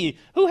Yep. has the,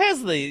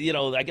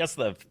 I guess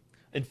the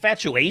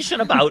infatuation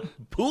about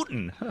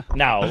Putin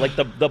now, like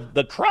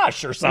the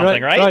crush or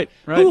something, right?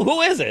 Right.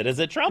 Who is it? Is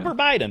it Trump or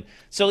Biden?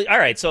 So, all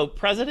right, so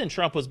President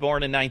Trump was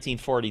born in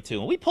 1942,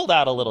 and we pulled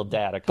out a little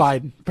data.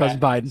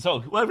 President Biden. So,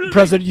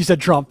 President, you said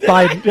Trump.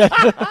 Biden.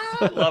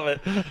 I love it.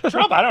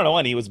 Trump, I don't know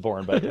when he was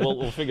born, but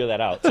we'll figure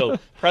that out. So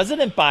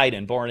President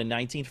Biden, born in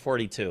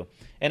 1942,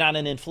 and on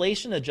an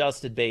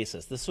inflation-adjusted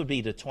basis, this would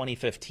be the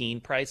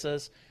 2015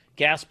 prices,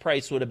 gas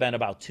price would have been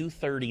about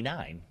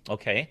 $2.39,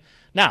 okay?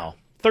 Now,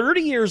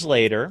 30 years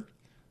later,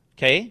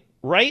 okay,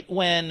 right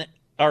when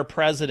our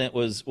president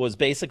was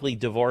basically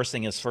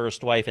divorcing his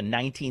first wife in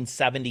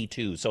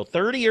 1972, so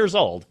 30 years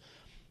old,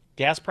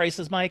 gas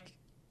prices, Mike,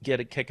 get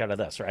a kick out of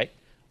this, right?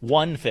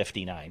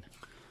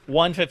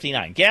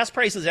 $1.59. Gas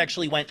prices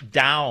actually went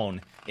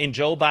down in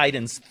Joe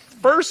Biden's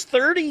first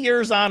 30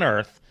 years on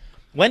Earth.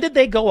 When did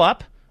they go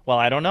up? Well,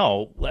 I don't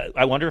know.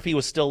 I wonder if he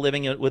was still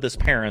living with his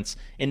parents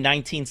in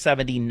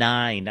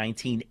 1979,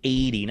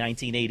 1980,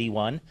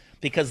 1981,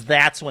 because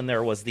that's when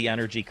there was the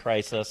energy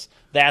crisis.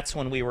 That's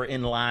when we were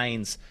in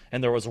lines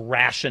and there was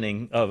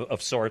rationing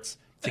of sorts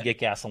to get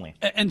gasoline.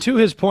 And to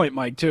his point,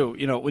 Mike, too,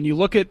 when you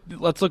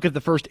let's look at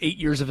the first 8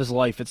 years of his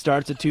life. It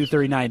starts at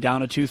 239,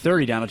 down to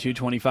 230, down to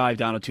 225,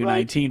 down to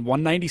 219,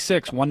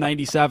 196,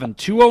 197,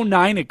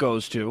 209 it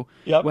goes to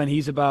when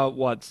he's about,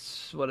 what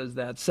is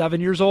that,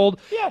 7 years old?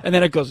 Yeah. And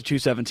then it goes to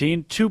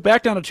 217,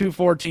 back down to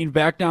 214,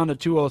 back down to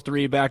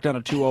 203, back down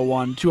to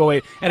 201,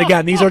 208. And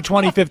again, these are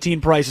 2015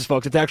 prices,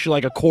 folks. It's actually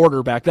like a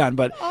quarter back then.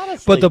 But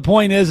the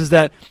point is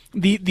that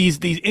these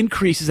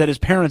increases at his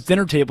parents'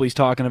 dinner table he's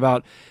talking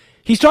about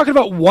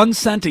 1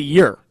 cent a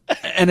year.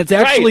 And it's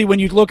actually, when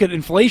you look at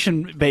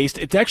inflation-based,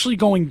 it's actually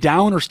going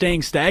down or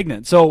staying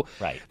stagnant. So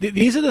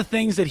these are the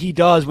things that he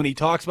does when he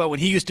talks about when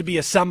he used to be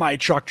a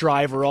semi-truck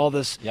driver, all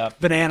this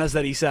bananas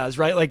that he says,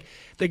 right? Like,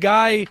 the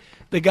guy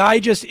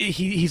just,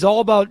 he's all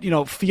about,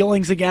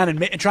 feelings again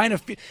and trying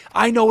to,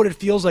 I know what it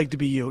feels like to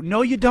be you.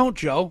 No, you don't,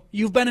 Joe.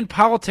 You've been in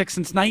politics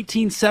since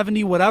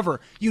 1970,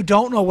 whatever. You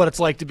don't know what it's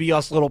like to be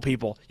us little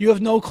people. You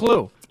have no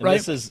clue. Right?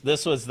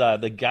 This was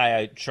the guy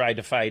I tried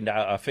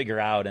to figure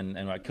out,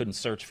 and I couldn't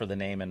search for the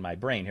name in my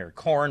brain here.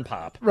 Corn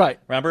Pop. Right.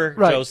 Remember?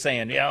 Right. Joe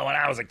saying, when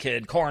I was a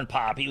kid, Corn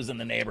Pop, he was in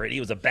the neighborhood. He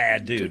was a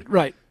bad dude.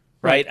 Right.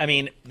 I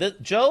mean,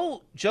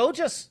 Joe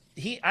just,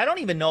 I don't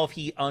even know if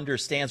he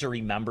understands or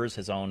remembers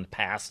his own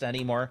past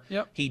anymore.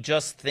 Yep. He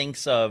just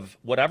thinks of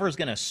whatever's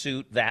going to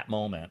suit that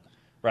moment,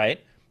 right?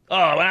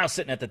 Oh, when I was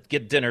sitting at the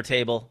dinner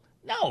table.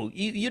 No,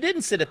 you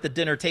didn't sit at the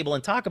dinner table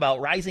and talk about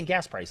rising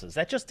gas prices.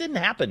 That just didn't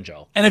happen,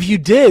 Joe. And if you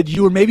did,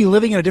 you were maybe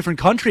living in a different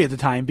country at the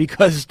time,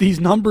 because these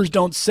numbers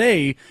don't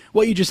say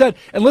what you just said.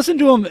 And listen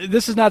to him.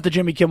 This is not the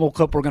Jimmy Kimmel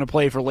clip we're going to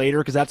play for later,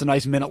 because that's a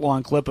nice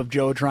minute-long clip of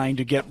Joe trying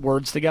to get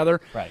words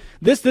together. Right.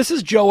 This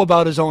is Joe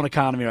about his own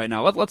economy right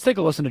now. Let's take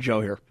a listen to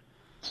Joe here.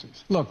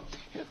 Look,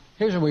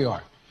 here's where we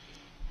are.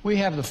 We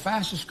have the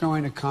fastest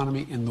growing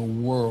economy in the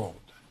world.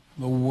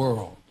 The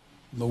world.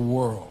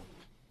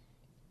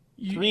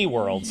 Three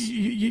worlds.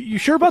 You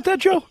sure about that,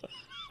 Joe?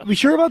 Are we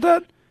sure about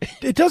that?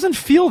 It doesn't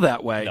feel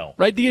that way, no.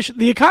 Right?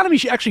 The economy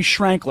actually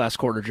shrank last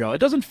quarter, Joe. It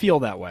doesn't feel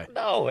that way.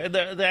 No,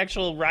 the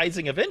actual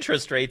rising of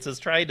interest rates is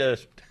trying to.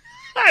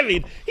 I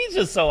mean, he's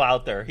just so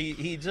out there.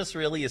 He just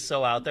really is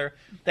so out there.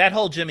 That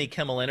whole Jimmy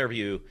Kimmel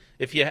interview,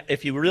 if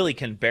you really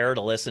can bear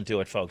to listen to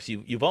it, folks,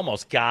 you've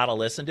almost got to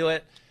listen to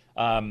it.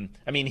 I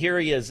mean, here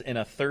he is in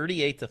a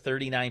 38 to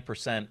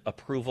 39%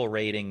 approval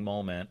rating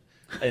moment,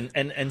 and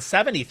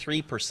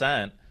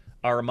 73%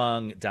 are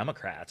among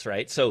Democrats,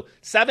 right? So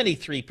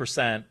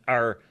 73%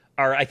 are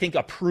I think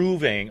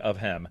approving of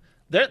him.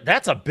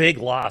 That's a big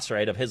loss,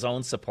 right, of his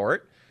own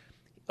support.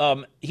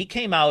 He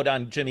came out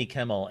on Jimmy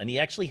Kimmel and he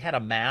actually had a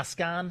mask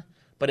on,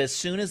 but as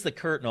soon as the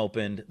curtain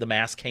opened, the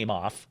mask came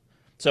off.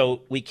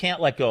 So we can't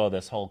let go of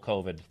this whole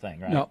COVID thing,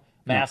 right? No.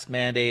 Mask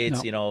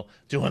mandates,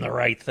 doing the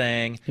right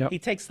thing. Yep. He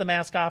takes the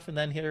mask off, and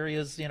then here he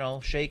is,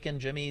 shaking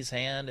Jimmy's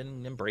hand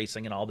and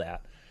embracing and all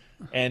that.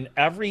 And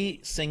every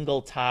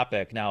single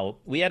topic. Now,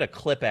 we had a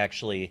clip,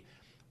 actually.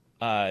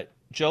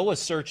 Joe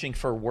was searching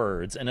for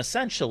words, and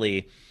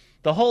essentially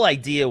the whole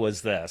idea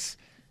was this.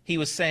 He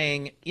was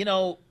saying,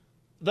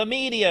 the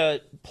media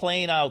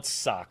plain out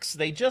sucks.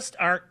 They just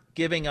aren't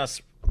giving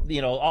us,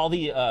 all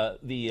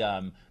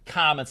the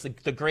comments,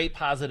 the great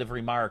positive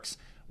remarks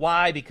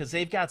Why? Because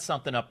they've got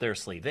something up their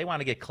sleeve. They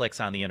want to get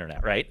clicks on the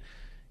internet, right?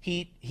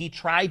 He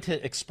tried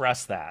to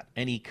express that,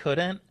 and he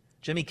couldn't.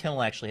 Jimmy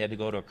Kimmel actually had to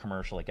go to a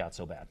commercial. It got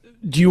so bad.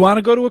 Do you want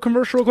to go to a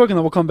commercial real quick, and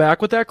then we'll come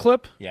back with that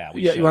clip? Yeah,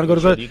 you want to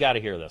go to You got to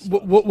hear this.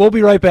 We'll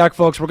be right back,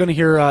 folks. We're going to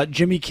hear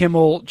Jimmy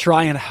Kimmel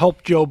try and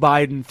help Joe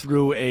Biden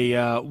through a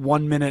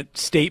 1-minute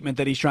statement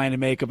that he's trying to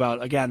make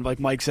about, again, like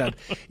Mike said,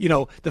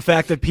 the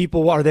fact that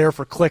people are there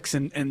for clicks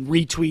and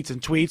retweets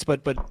and tweets,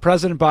 but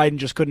President Biden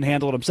just couldn't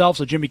handle it himself,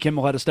 so Jimmy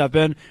Kimmel had to step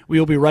in. We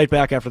will be right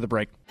back after the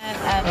break.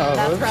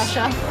 That's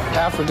Russia.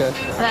 Africa.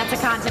 That's a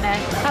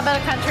continent. How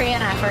about a country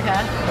in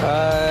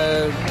Africa?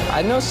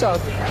 I know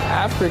South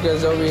Africa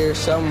is over here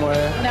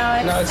somewhere.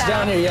 No, it's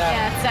down here,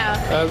 yeah.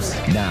 Yeah, it's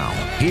south. Now,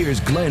 here's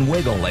Glenn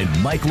Wiggle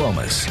and Mike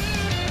Lomas.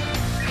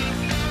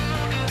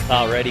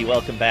 Alrighty,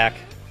 welcome back.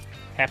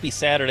 Happy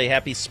Saturday,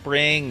 happy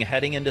spring,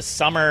 heading into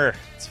summer.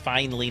 It's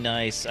finally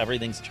nice.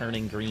 Everything's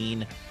turning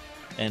green,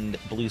 and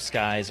blue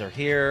skies are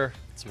here.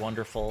 It's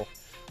wonderful.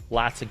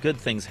 Lots of good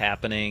things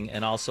happening,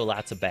 and also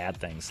lots of bad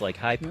things, like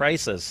high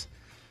prices.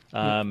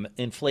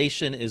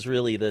 Inflation is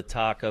really the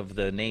talk of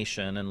the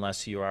nation,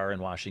 unless you are in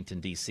Washington,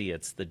 D.C.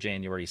 It's the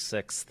January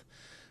 6th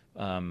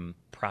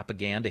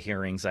propaganda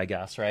hearings, I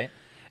guess, right?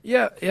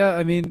 Yeah.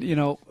 I mean,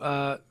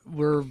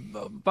 we're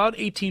about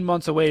 18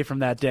 months away from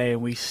that day,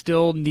 and we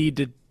still need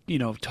to,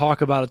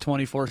 talk about it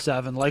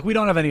 24/7. Like, we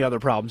don't have any other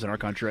problems in our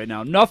country right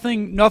now.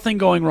 Nothing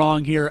going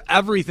wrong here.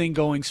 Everything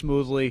going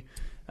smoothly.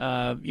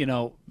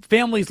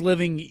 Families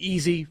living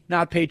easy,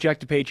 not paycheck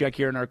to paycheck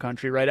here in our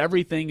country, right?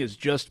 Everything is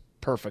just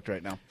perfect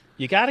right now.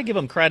 You got to give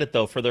them credit,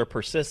 though, for their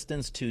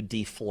persistence to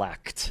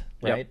deflect,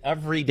 right? Yep.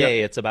 Every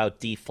day it's about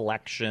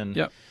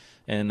deflection,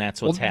 and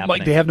that's what's happening.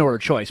 Mike, they have no other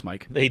choice,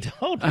 Mike. They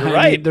don't. You're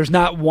right. Mean, there's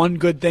not one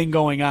good thing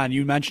going on.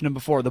 You mentioned it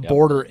before. The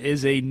border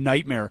is a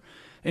nightmare.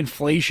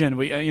 Inflation.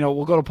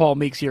 We'll go to Paul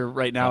Meeks here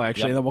right now,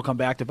 actually, and then we'll come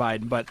back to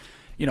Biden. But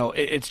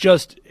it's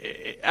just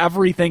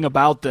everything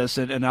about this,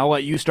 and I'll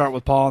let you start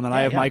with Paul, and then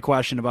I have my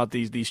question about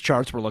these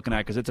charts we're looking at,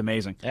 because it's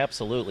amazing.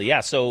 Absolutely,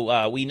 yeah.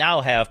 So we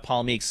now have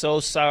Paul Meeks. So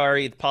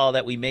sorry, Paul,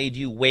 that we made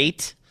you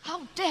wait.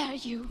 How dare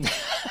you?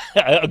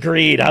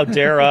 Agreed. How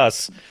dare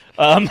us?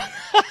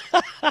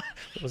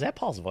 Was that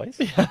Paul's voice?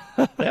 Yeah.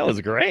 That was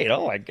great.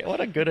 Oh, my God,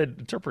 what a good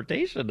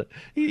interpretation.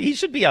 He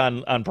should be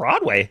on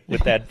Broadway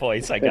with that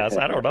voice, I guess.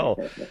 I don't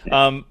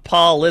know.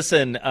 Paul,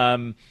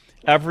 listen.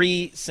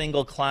 Every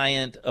single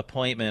client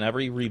appointment,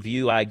 every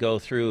review I go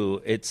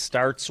through, it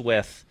starts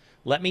with,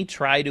 let me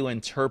try to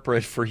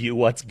interpret for you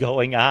what's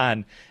going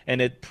on. And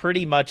it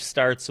pretty much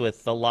starts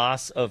with the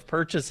loss of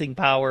purchasing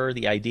power,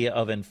 the idea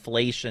of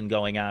inflation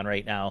going on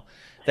right now.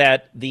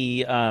 That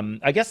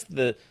I guess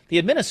the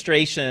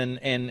administration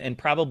and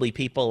probably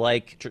people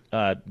like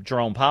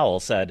Jerome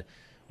Powell said,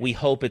 we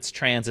hope it's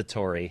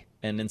transitory.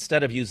 And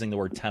instead of using the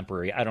word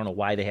temporary, I don't know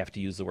why they have to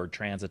use the word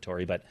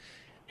transitory, but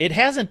it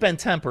hasn't been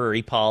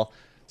temporary, Paul.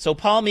 So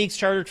Paul Meeks,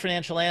 Chartered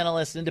Financial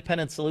Analyst,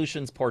 Independent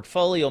Solutions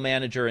Portfolio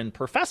Manager, and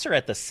Professor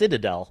at the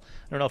Citadel.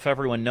 I don't know if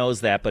everyone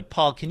knows that, but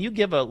Paul, can you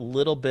give a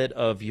little bit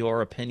of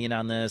your opinion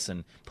on this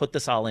and put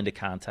this all into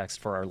context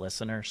for our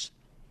listeners?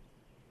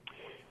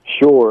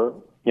 Sure.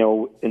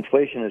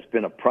 Inflation has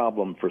been a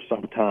problem for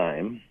some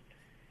time,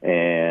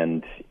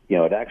 and,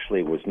 it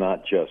actually was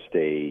not just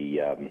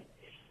a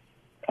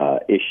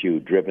issue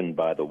driven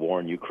by the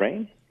war in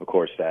Ukraine. Of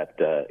course, that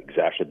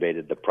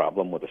exacerbated the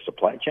problem with the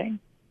supply chain.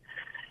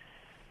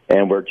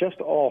 And we're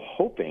just all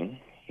hoping,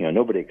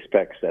 nobody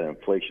expects that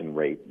inflation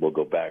rate will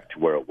go back to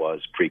where it was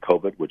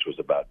pre-COVID, which was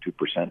about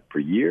 2% per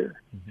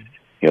year.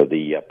 Mm-hmm.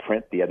 The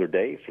print the other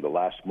day for the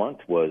last month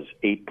was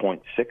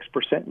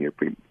 8.6%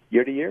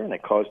 year to year, and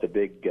it caused a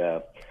big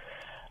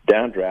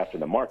downdraft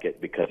in the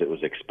market because it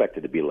was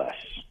expected to be less.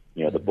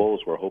 The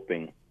bulls were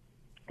hoping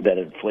that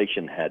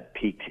inflation had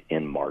peaked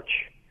in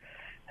March.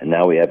 And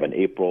now we have an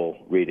April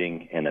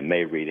reading and a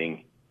May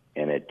reading,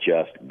 and it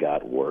just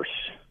got worse.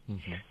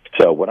 Mm-hmm.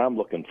 So what I'm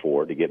looking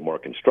for to get more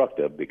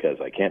constructive, because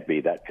I can't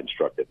be that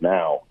constructive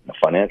now in the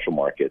financial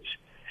markets,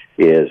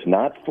 is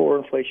not for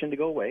inflation to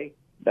go away.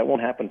 That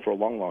won't happen for a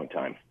long, long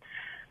time.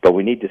 But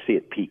we need to see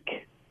it peak.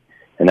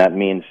 And that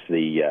means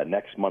the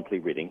next monthly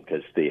reading,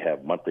 because they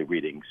have monthly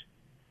readings,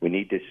 we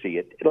need to see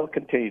it. It'll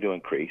continue to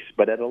increase,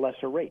 but at a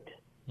lesser rate.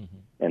 Mm-hmm.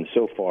 And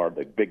so far,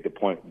 the big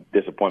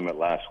disappointment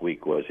last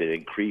week was it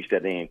increased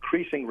at an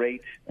increasing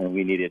rate, and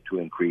we needed to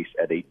increase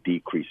at a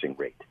decreasing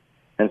rate.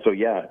 And so,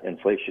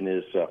 inflation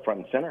is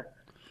front and center.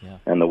 Yeah.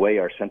 And the way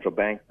our central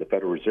bank, the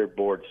Federal Reserve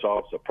Board,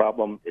 solves the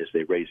problem is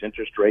they raise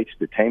interest rates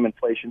to tame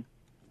inflation.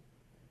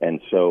 And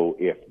so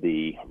if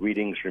the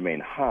readings remain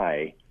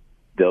high,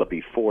 they'll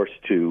be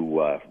forced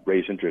to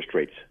raise interest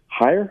rates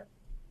higher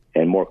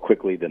and more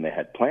quickly than they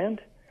had planned.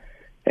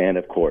 And,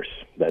 of course,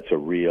 that's a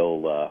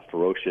real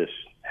ferocious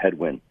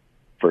headwind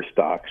for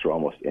stocks or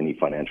almost any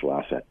financial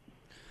asset.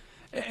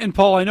 And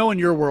Paul, I know in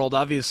your world,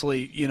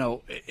 obviously,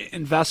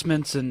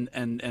 investments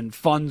and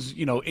funds,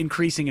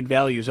 increasing in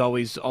value is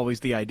always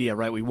the idea,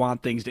 right? We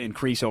want things to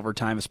increase over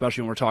time,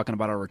 especially when we're talking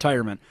about our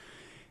retirement.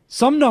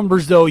 Some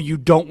numbers, though, you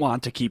don't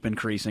want to keep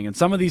increasing. And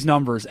some of these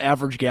numbers,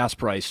 average gas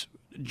price,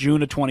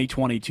 June of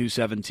 2020,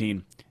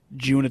 $2.17.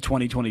 June of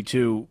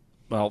 2022,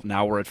 well,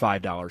 now we're at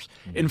 $5.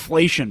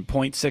 Inflation,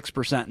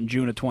 0.6% in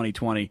June of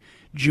 2020.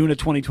 June of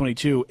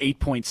 2022,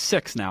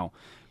 8.6 now.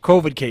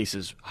 COVID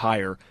cases,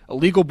 higher.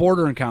 Illegal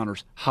border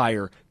encounters,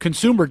 higher.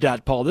 Consumer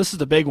debt, Paul, this is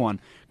the big one.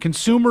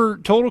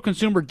 Total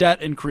consumer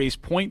debt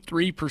increased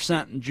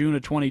 0.3% in June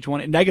of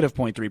 2020, negative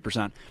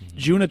 0.3%.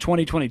 June of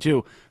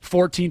 2022,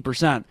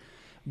 14%.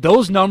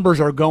 Those numbers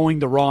are going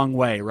the wrong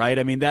way, right?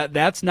 I mean,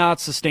 that's not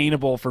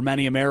sustainable for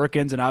many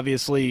Americans, and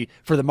obviously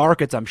for the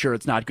markets, I'm sure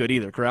it's not good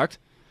either, correct?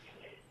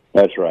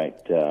 That's right.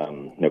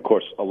 And of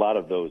course, a lot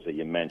of those that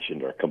you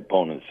mentioned are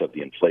components of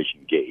the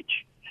inflation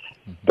gauge.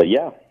 But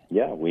yeah,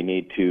 we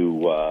need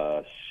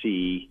to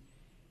see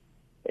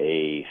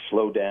a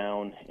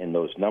slowdown in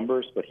those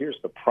numbers. But here's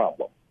the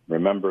problem.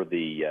 Remember,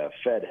 the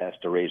Fed has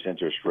to raise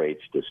interest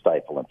rates to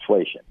stifle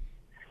inflation.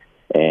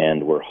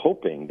 And we're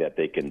hoping that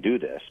they can do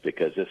this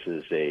because this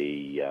is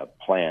a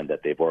plan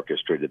that they've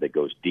orchestrated that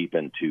goes deep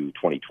into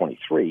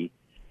 2023.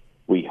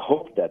 We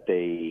hope that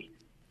they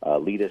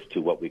lead us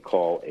to what we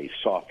call a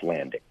soft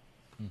landing,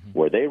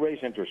 where they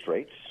raise interest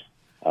rates,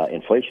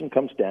 inflation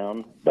comes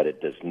down, but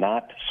it does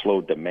not slow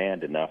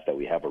demand enough that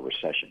we have a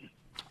recession.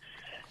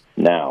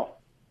 Now,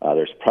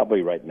 there's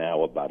probably right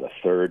now about a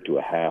third to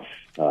a half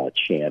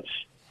chance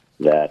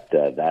that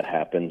that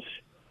happens,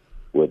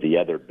 with the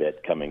other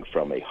bit coming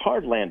from a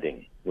hard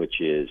landing, which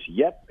is,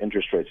 yep,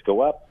 interest rates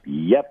go up,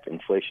 yep,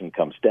 inflation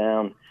comes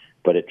down,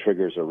 but it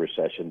triggers a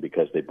recession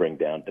because they bring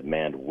down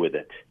demand with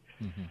it.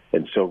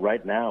 And so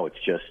right now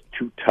it's just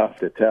too tough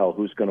to tell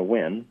who's going to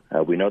win.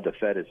 We know the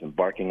Fed is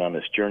embarking on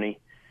this journey.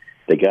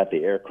 They got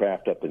the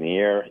aircraft up in the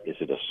air. Is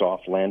it a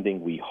soft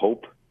landing? We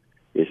hope.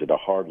 Is it a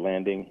hard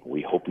landing?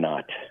 We hope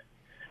not.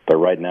 But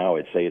right now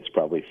I'd say it's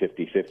probably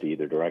 50-50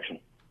 either direction.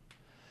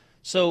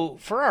 So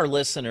for our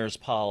listeners,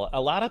 Paul,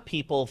 a lot of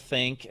people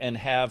think and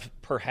have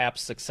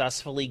perhaps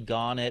successfully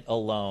gone it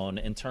alone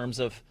in terms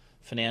of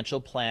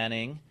financial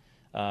planning,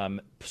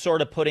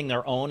 sort of putting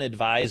their own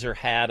advisor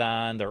hat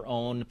on, their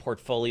own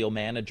portfolio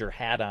manager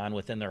hat on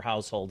within their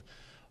household.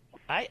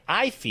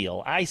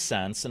 I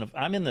sense, and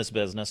I'm in this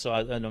business,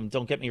 so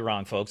don't get me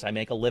wrong, folks, I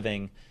make a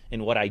living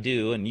in what I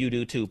do, and you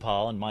do too,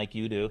 Paul, and Mike,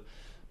 you do.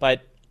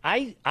 But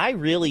I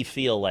really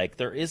feel like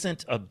there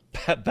isn't a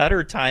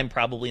better time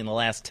probably in the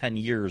last 10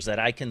 years that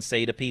I can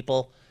say to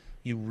people,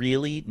 you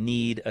really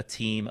need a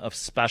team of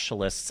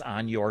specialists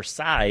on your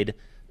side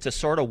to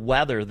sort of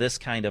weather this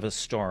kind of a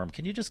storm.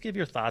 Can you just give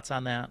your thoughts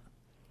on that?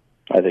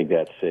 I think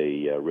that's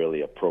a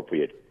really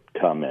appropriate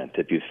comment.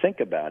 If you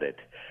think about it,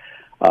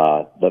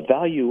 the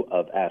value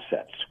of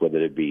assets, whether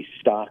it be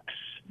stocks,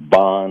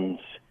 bonds,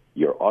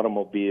 your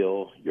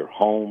automobile, your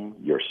home,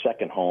 your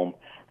second home,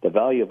 the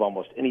value of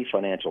almost any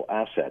financial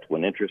asset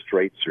when interest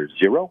rates are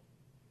zero,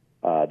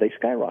 they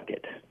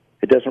skyrocket.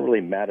 It doesn't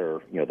really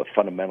matter, the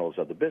fundamentals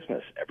of the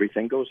business.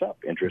 Everything goes up.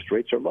 Interest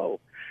rates are low.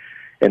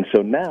 And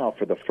so now,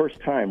 for the first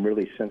time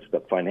really since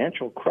the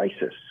financial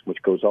crisis, which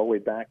goes all the way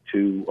back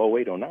to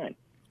 08, 09,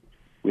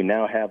 we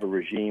now have a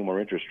regime where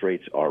interest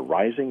rates are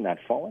rising, not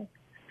falling.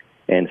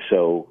 And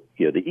so,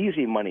 the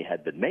easy money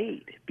had been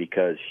made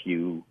because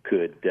you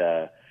could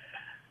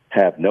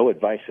have no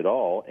advice at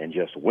all and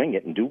just wing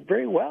it and do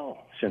very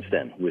well since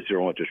then with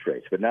zero interest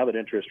rates. But now that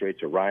interest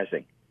rates are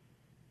rising,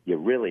 you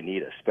really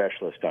need a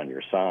specialist on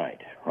your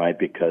side, right?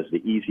 Because the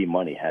easy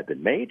money had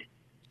been made.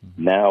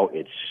 Now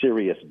it's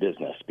serious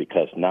business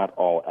because not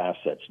all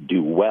assets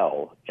do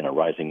well in a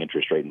rising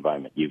interest rate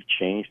environment. You've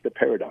changed the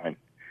paradigm.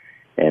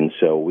 And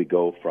so we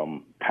go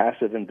from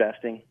passive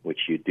investing, which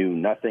you do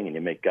nothing and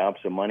you make gobs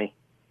of money.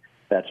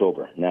 That's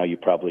over. Now you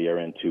probably are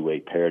into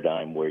a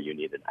paradigm where you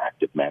need an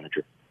active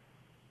manager.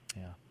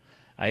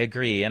 I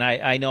agree. And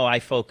I know I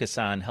focus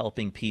on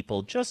helping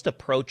people just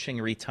approaching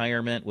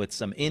retirement with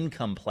some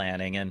income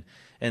planning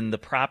and the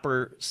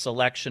proper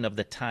selection of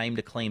the time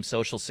to claim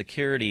Social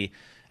Security.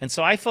 And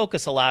so I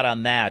focus a lot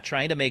on that,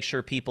 trying to make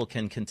sure people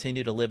can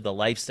continue to live the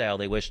lifestyle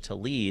they wish to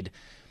lead.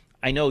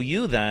 I know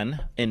you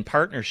then, in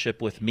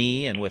partnership with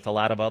me and with a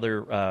lot of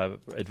other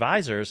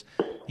advisors,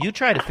 you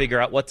try to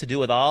figure out what to do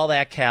with all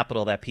that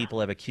capital that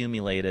people have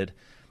accumulated.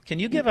 Can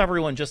you give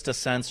everyone just a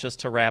sense, just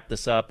to wrap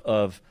this up,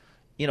 of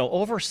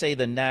over, say,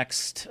 the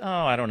next,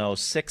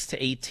 6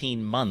 to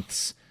 18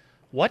 months,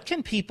 what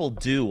can people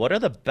do? What are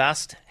the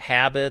best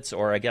habits,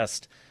 or I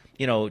guess,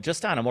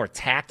 just on a more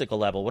tactical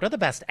level, what are the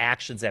best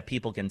actions that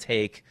people can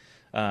take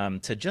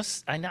to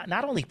just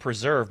not only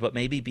preserve, but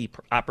maybe be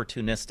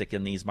opportunistic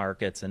in these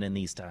markets and in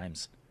these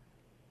times?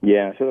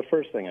 Yeah, so the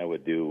first thing I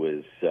would do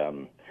is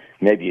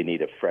maybe you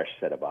need a fresh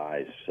set of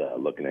eyes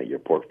looking at your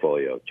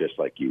portfolio, just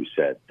like you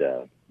said,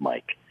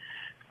 Mike.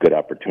 Good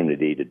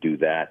opportunity to do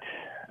that.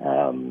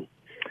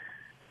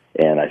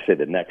 And I say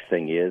the next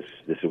thing is,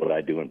 this is what I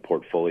do in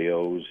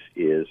portfolios,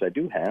 is I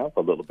do have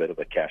a little bit of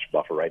a cash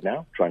buffer right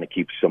now, trying to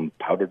keep some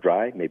powder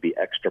dry, maybe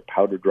extra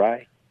powder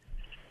dry.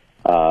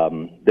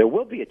 There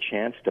will be a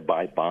chance to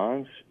buy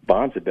bonds.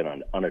 Bonds have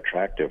been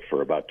unattractive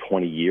for about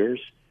 20 years,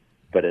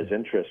 but as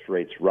interest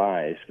rates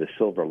rise, the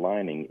silver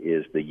lining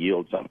is the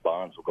yields on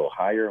bonds will go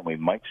higher, and we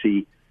might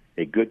see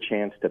a good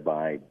chance to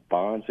buy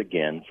bonds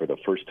again for the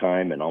first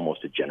time in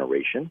almost a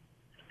generation.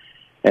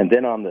 And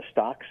then on the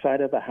stock side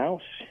of the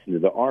house,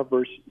 there are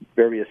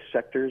various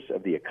sectors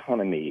of the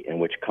economy in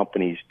which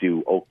companies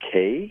do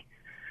okay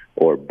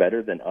or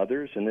better than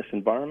others in this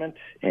environment.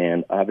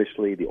 And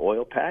obviously the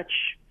oil patch,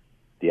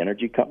 the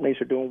energy companies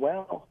are doing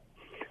well.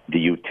 The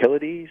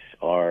utilities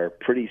are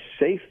pretty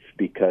safe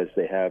because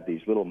they have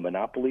these little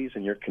monopolies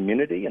in your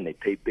community and they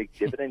pay big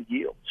dividend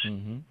yields.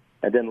 Mm-hmm.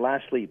 And then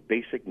lastly,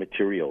 basic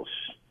materials.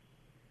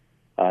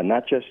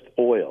 Not just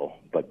oil,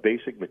 but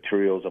basic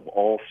materials of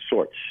all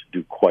sorts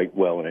do quite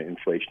well in an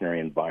inflationary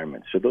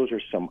environment. So those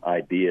are some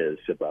ideas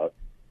about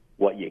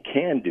what you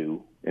can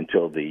do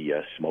until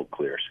the smoke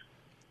clears.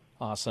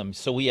 Awesome.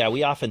 So we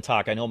often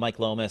talk, I know Mike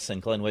Lomas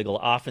and Glenn Wiggle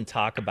often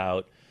talk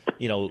about,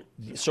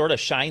 sort of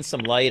shine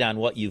some light on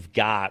what you've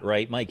got,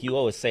 right? Mike, you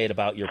always say it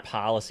about your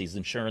policies,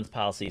 insurance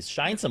policies,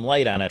 shine some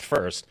light on it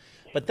first.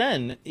 But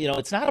then,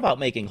 it's not about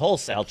making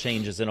wholesale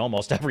changes in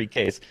almost every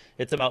case.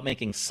 It's about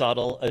making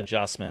subtle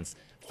adjustments.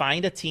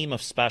 Find a team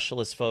of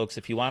specialist folks.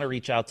 If you want to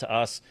reach out to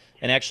us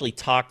and actually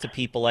talk to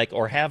people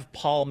or have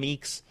Paul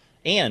Meeks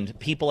and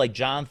people like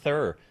John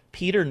Thur,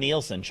 Peter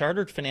Nielsen,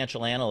 chartered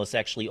financial analysts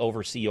actually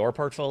oversee your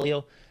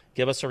portfolio.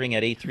 Give us a ring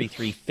at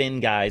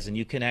 833-FIN-GUYS, and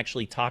you can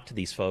actually talk to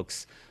these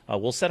folks.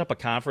 We'll set up a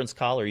conference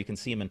call, or you can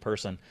see them in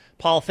person.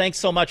 Paul, thanks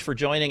so much for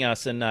joining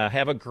us, and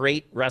have a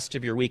great rest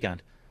of your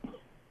weekend.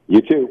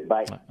 You too.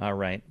 Bye. All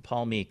right.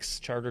 Paul Meeks,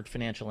 chartered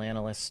financial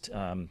analyst.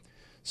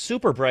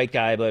 Super bright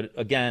guy, but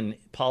again,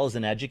 Paul is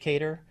an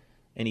educator,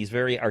 and he's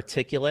very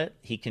articulate.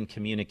 He can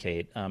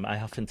communicate. I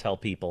often tell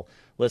people,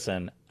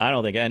 listen, I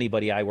don't think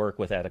anybody I work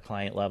with at a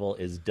client level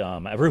is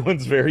dumb.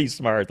 Everyone's very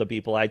smart, the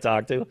people I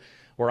talk to.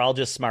 We're all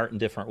just smart in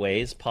different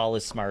ways. Paul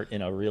is smart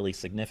in a really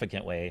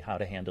significant way, how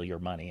to handle your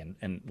money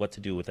and what to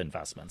do with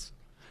investments.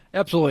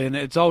 Absolutely, and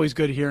it's always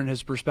good hearing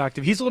his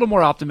perspective. He's a little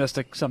more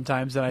optimistic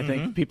sometimes than I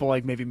think people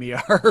like maybe me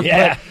are.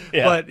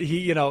 But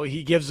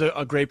he gives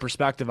a great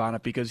perspective on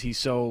it because he's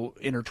so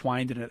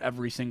intertwined in it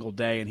every single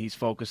day, and he's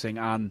focusing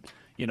on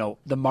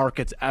the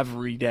markets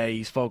every day.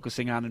 He's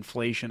focusing on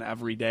inflation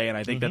every day, and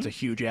I think that's a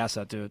huge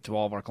asset to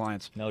all of our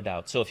clients. No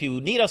doubt. So if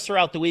you need us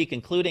throughout the week,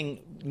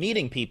 including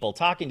meeting people,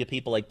 talking to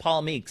people like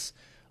Paul Meeks,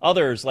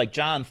 others like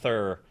John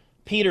Thur,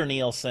 Peter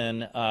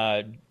Nielsen,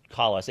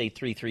 call us,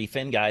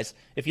 833-FIN-GUYS.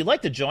 If you'd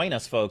like to join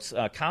us, folks,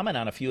 comment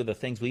on a few of the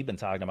things we've been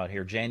talking about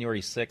here.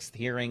 January 6th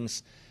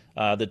hearings.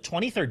 The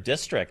 23rd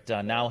District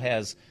now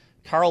has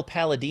Carl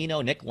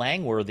Palladino, Nick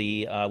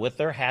Langworthy with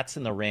their hats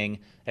in the ring,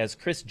 as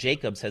Chris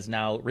Jacobs has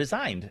now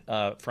resigned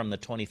from the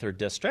 23rd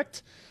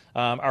District.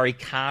 Our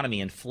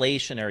economy,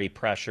 inflationary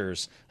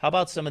pressures. How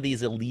about some of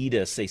these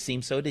elitists? They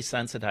seem so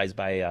desensitized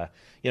by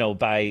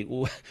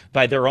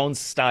their own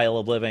style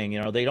of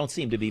living. They don't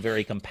seem to be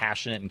very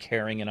compassionate and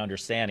caring and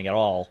understanding at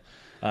all.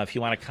 If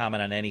you want to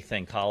comment on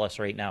anything, call us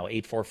right now,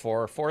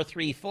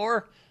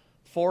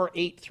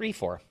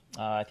 844-434-4834.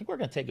 I think we're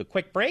going to take a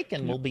quick break,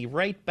 and we'll be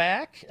right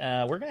back.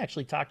 We're going to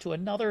actually talk to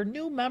another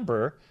new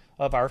member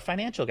of our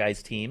Financial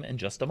Guys team in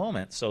just a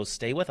moment, so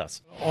stay with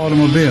us.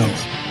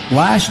 Automobiles.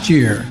 Last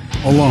year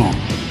alone,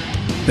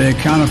 they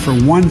accounted for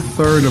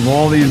 1/3 of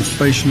all the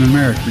inflation in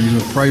America.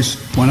 The price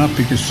went up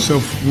because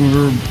so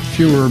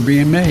fewer are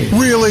being made.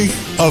 Really?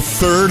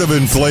 1/3 of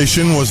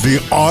inflation was the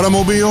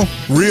automobile?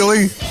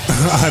 Really?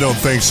 I don't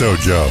think so,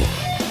 Joe.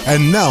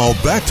 And now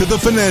back to the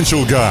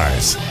Financial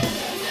Guys.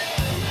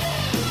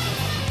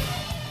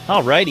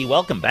 All righty,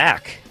 welcome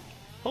back.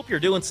 Hope you're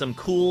doing some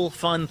cool,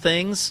 fun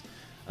things.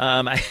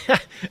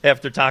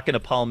 After talking to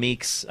Paul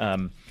Meeks,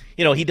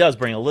 he does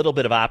bring a little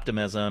bit of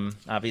optimism.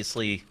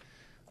 Obviously,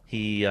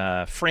 he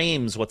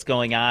frames what's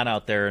going on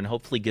out there and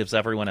hopefully gives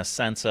everyone a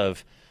sense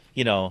of,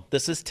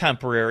 this is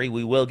temporary.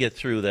 We will get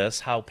through this.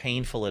 How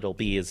painful it'll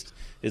be is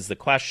the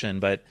question.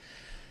 But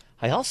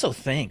I also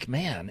think,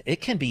 man,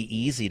 it can be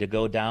easy to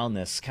go down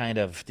this kind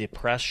of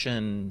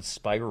depression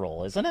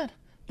spiral, isn't it?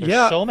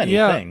 There's so many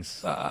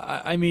things.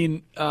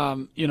 And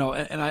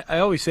I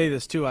always say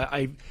this too.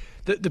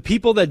 The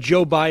people that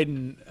Joe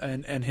Biden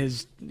and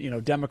his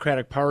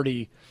Democratic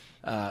Party,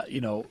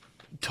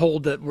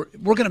 told that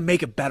we're going to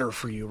make it better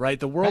for you, right?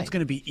 The world's going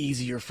to be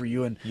easier for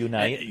you, and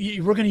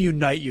unite. We're going to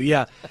unite you.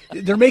 Yeah,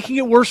 they're making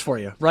it worse for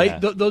you,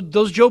 right? Yeah.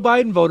 Those Joe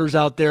Biden voters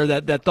out there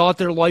that thought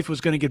their life was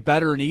going to get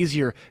better and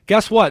easier.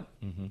 Guess what?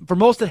 For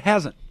most, it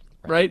hasn't,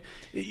 right?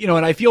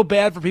 And I feel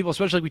bad for people,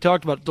 especially like we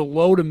talked about the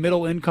low to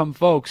middle income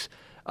folks.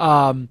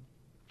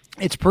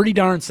 It's pretty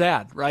darn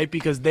sad, right?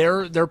 Because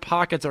their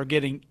pockets are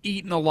getting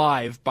eaten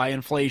alive by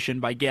inflation,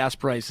 by gas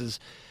prices,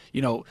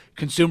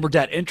 consumer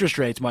debt, interest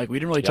rates, Mike. We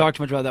didn't really talk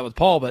too much about that with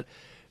Paul, but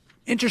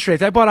interest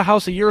rates. I bought a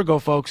house a year ago,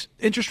 folks.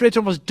 Interest rates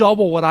almost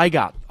double what I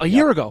got a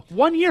year ago.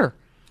 1 year.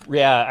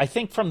 Yeah, I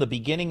think from the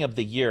beginning of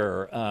the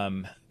year,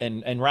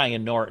 and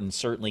Ryan Norton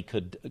certainly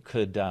could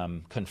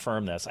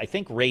confirm this. I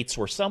think rates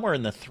were somewhere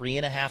in the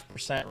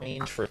 3.5%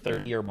 range for a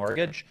 30-year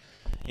mortgage.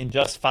 In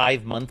just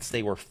 5 months,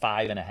 they were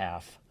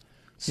 5.5%.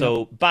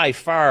 So by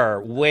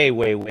far, way,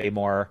 way, way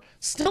more.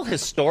 Still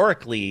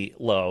historically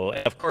low.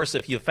 Of course,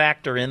 if you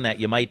factor in that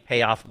you might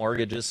pay off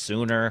mortgages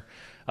sooner,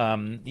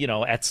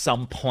 At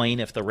some point,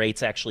 if the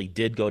rates actually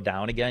did go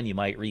down again, you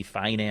might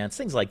refinance.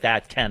 Things like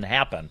that can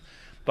happen.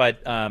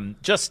 But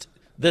just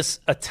this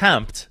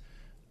attempt,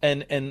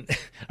 and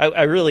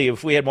I really,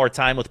 if we had more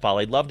time with Paul,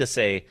 I'd love to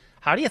say,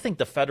 how do you think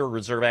the Federal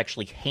Reserve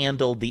actually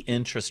handled the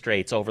interest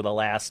rates over the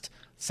last,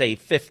 say,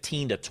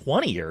 15 to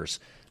 20 years?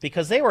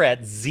 Because they were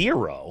at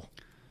zero,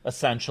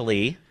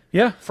 essentially,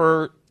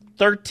 for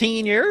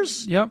 13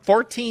 years,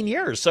 14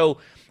 years. So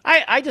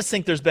I just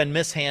think there's been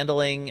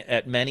mishandling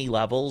at many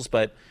levels.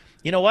 But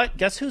you know what?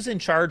 Guess who's in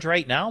charge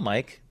right now,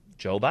 Mike?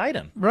 Joe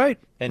Biden. Right.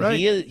 And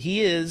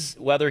he is,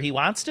 whether he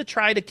wants to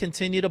try to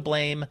continue to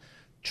blame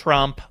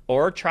Trump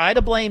or try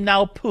to blame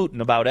now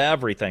Putin about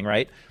everything,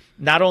 right?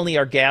 Not only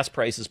are gas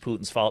prices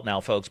Putin's fault now,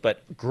 folks,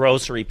 but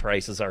grocery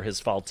prices are his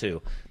fault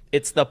too.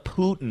 It's the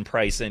Putin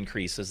price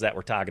increases that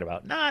we're talking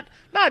about, not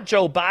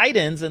Joe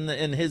Biden's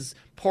and his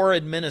poor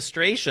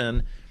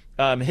administration.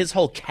 His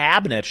whole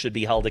cabinet should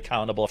be held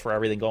accountable for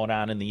everything going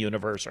on in the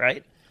universe,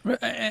 right?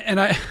 And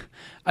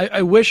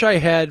I wish I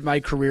had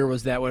my career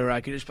was that way where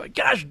I could just be like,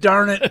 gosh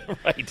darn it,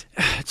 right?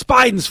 It's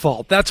Biden's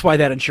fault. That's why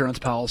that insurance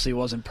policy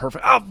wasn't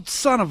perfect. Oh,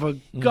 son of a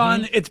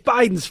gun! It's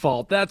Biden's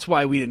fault. That's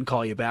why we didn't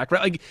call you back,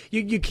 right? Like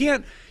you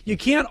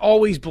can't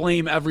always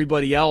blame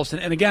everybody else.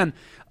 And again,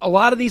 a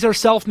lot of these are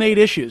self-made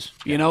issues.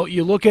 You know,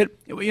 you look at,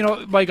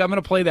 Mike, I'm going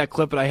to play that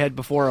clip that I had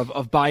before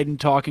of Biden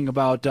talking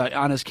about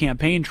on his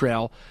campaign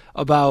trail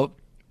about,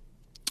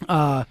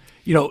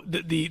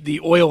 the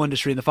oil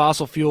industry and the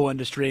fossil fuel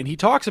industry. And he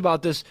talks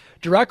about this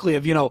directly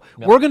of,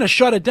 we're going to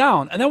shut it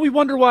down. And then we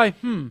wonder why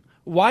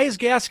is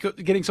gas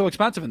getting so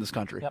expensive in this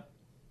country? Yep.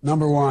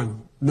 Number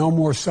one, no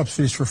more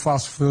subsidies for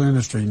fossil fuel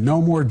industry,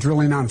 no more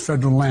drilling on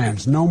federal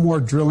lands, no more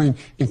drilling,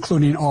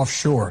 including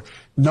offshore,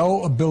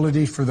 no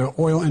ability for the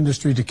oil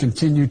industry to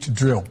continue to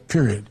drill,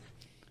 period.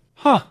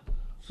 Huh.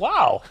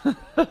 Wow.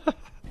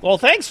 Well,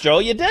 thanks, Joe.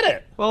 You did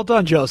it. Well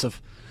done, Joseph.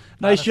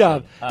 Nice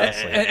job.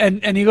 Honestly.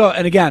 And you go,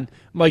 and again,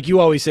 Mike, you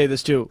always say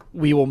this too.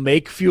 We will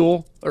make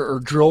fuel or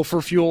drill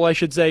for fuel, I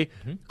should say,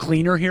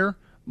 cleaner here,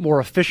 more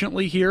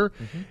efficiently here.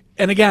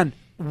 And again,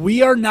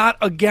 we are not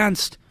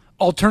against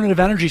alternative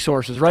energy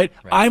sources, right?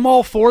 I'm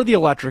all for the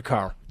electric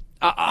car.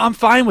 I'm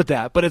fine with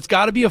that, but it's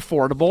got to be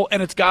affordable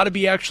and it's got to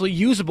be actually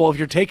usable if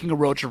you're taking a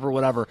road trip or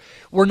whatever.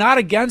 We're not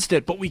against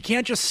it, but we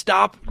can't just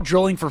stop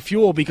drilling for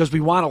fuel because we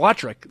want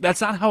electric.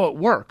 That's not how it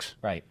works.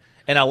 Right.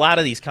 And a lot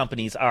of these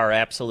companies are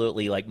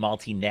absolutely like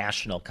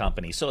multinational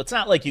companies. So it's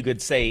not like you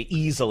could say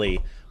easily,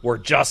 we're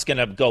just going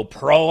to go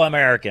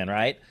pro-American,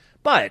 right?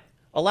 But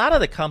a lot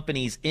of the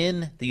companies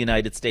in the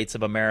United States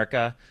of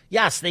America,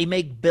 yes, they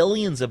make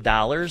billions of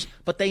dollars,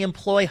 but they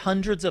employ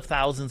hundreds of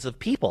thousands of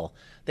people.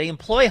 They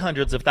employ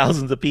hundreds of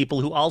thousands of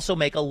people who also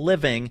make a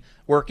living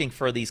working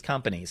for these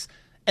companies.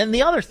 And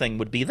the other thing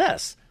would be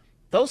this.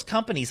 Those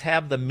companies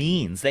have the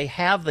means, they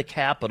have the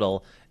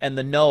capital and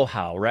the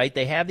know-how, right?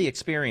 They have the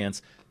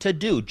experience to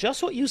do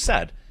just what you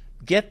said.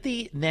 Get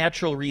the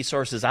natural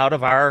resources out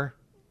of our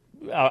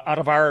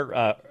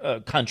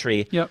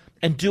country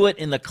and do it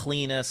in the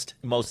cleanest,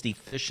 most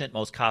efficient,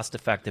 most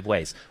cost-effective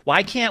ways.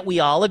 Why can't we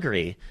all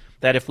agree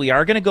that if we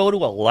are going to go to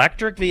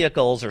electric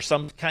vehicles or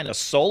some kind of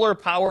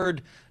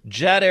solar-powered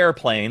jet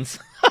airplanes,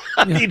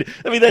 I mean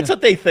that's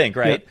what they think,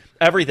 right?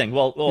 Everything.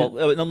 Well,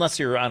 unless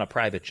you're on a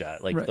private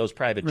jet, like those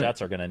private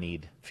jets are going to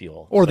need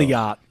fuel, or the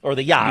yacht, or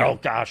the yacht. Oh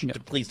gosh,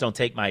 please don't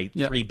take my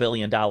 $3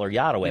 billion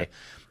yacht away.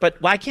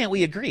 But why can't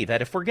we agree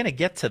that if we're going to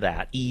get to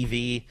that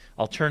EV,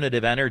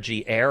 alternative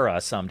energy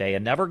era someday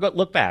and never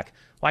look back,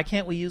 why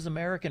can't we use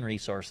American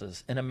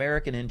resources and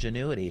American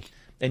ingenuity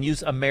and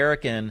use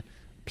American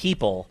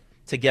people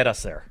to get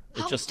us there?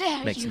 It just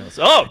makes no sense.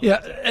 Oh, yeah,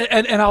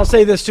 and I'll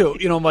say this too.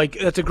 Mike,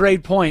 that's a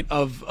great point.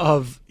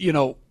 COVID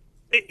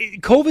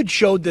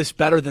showed this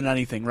better than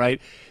anything, right?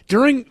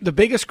 During the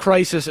biggest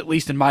crisis, at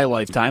least in my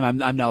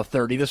lifetime, I'm now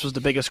 30. This was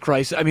the biggest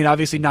crisis. I mean,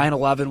 obviously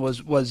 9/11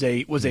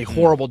 was a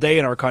horrible day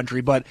in our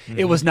country, but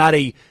it was not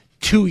a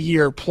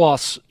 2-year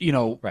plus,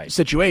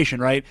 situation,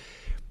 right?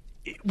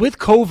 With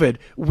COVID,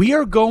 we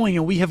are going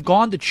and we have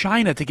gone to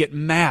China to get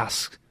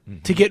masks,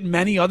 to get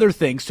many other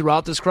things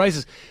throughout this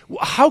crisis.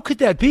 How could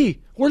that be?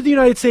 We're the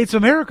United States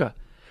of America.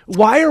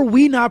 Why are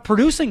we not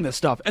producing this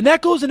stuff? And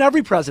that goes in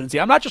every presidency.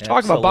 I'm not just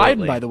talking about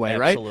Biden, by the way,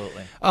 right?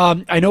 Absolutely.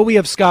 I know we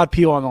have Scott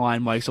Peel on the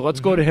line, Mike, so let's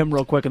go to him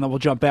real quick, and then we'll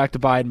jump back to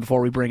Biden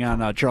before we bring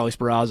on Charlie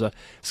Speranza.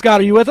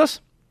 Scott, are you with us?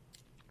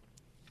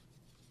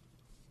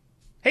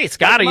 Hey,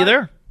 Scott, are you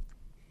there?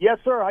 Yes,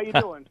 sir. How you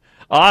doing?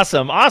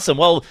 Awesome.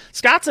 Well,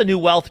 Scott's a new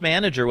wealth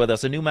manager with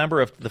us, a new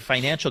member of the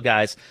Financial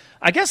Guys.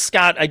 I guess,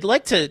 Scott, I'd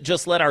like to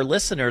just let our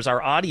listeners,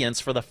 our audience,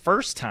 for the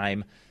first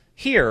time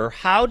hear,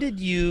 how did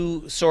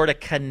you sort of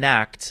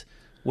connect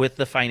with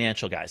the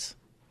Financial Guys?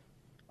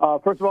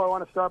 First of all, I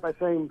want to start by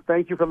saying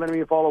thank you for letting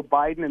me follow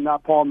Biden and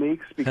not Paul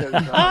Meeks, because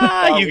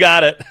you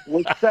got it.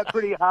 We set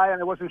pretty high,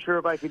 and I wasn't sure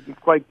if I could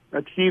quite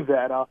achieve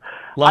that.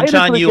 Lunch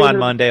on you on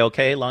Monday,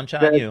 okay? Lunch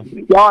on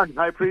you. Done.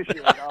 I appreciate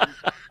it.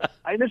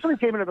 I initially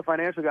came into the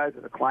Financial Guys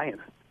as a client.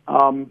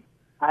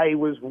 I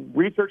was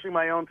researching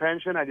my own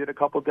pension. I did a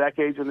couple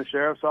decades in the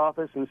sheriff's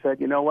office and said,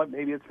 you know what,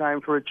 maybe it's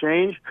time for a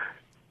change.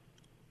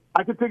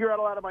 I could figure out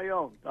a lot on my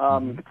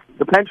own.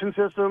 The pension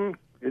system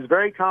is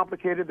very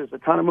complicated. There's a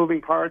ton of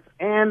moving parts,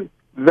 and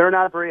they're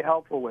not very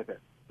helpful with it.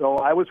 So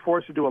I was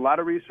forced to do a lot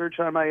of research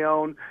on my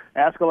own,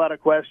 ask a lot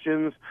of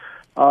questions.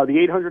 The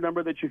 800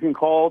 number that you can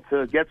call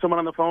to get someone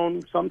on the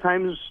phone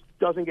sometimes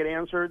doesn't get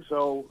answered,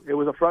 so it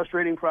was a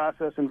frustrating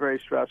process and very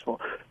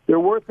stressful. There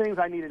were things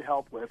I needed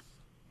help with,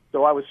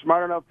 so I was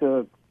smart enough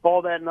to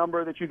call that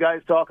number that you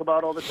guys talk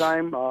about all the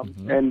time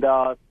and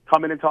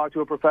come in and talk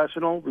to a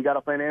professional. We got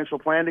a financial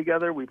plan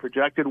together. We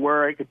projected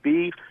where I could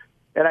be,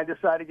 and I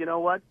decided, you know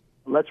what,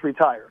 let's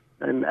retire.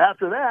 And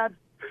after that,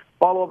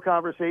 follow-up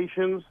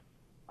conversations,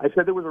 I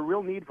said there was a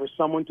real need for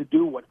someone to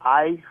do what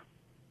I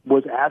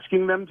was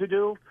asking them to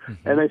do,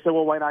 and they said,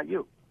 well, why not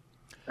you?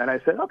 And I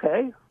said,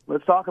 okay,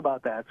 let's talk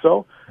about that.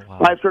 So 5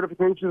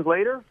 certifications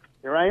later,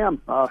 here I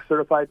am,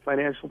 certified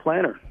financial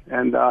planner,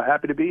 and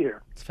happy to be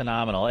here. It's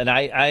phenomenal. And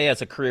I,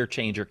 as a career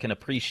changer, can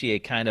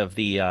appreciate kind of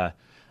the,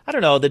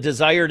 the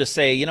desire to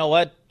say, you know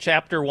what,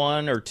 chapter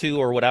 1 or 2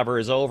 or whatever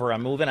is over.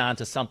 I'm moving on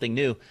to something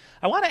new.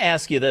 I want to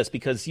ask you this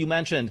because you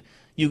mentioned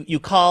you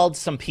called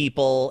some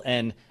people,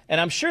 and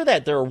I'm sure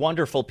that there are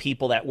wonderful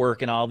people that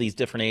work in all these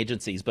different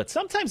agencies, but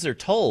sometimes they're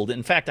told,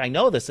 in fact, I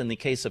know this in the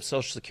case of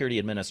Social Security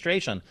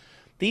Administration,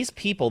 these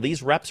people,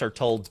 these reps are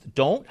told,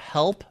 don't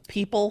help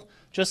people,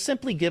 just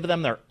simply give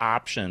them their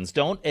options.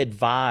 Don't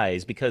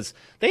advise, because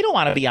they don't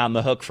want to be on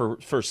the hook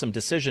for some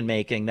decision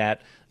making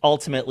that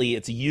ultimately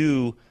it's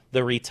you,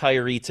 the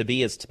retiree to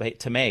be, is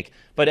to make.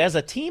 But as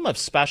a team of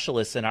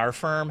specialists in our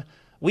firm,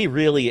 we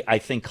really, I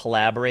think,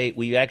 collaborate.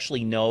 We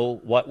actually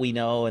know what we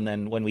know, and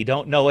then when we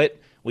don't know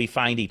it, we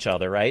find each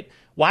other, right?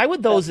 Why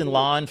would those in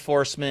law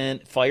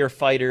enforcement,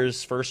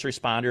 firefighters, first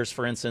responders,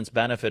 for instance,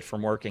 benefit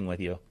from working with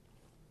you?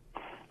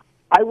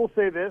 I will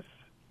say this.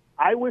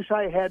 I wish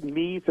I had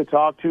me to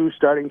talk to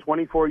starting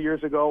 24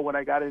 years ago when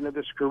I got into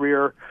this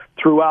career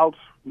throughout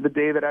the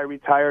day that I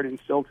retired and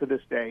still to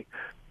this day.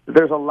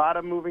 There's a lot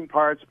of moving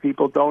parts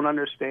people don't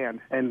understand.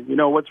 And you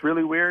know what's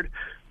really weird?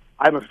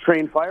 I'm a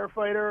trained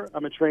firefighter.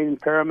 I'm a trained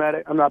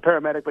paramedic. I'm not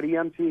paramedic, but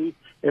EMT,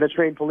 and a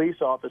trained police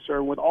officer.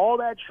 And with all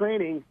that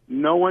training,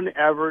 no one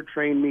ever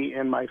trained me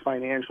in my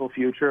financial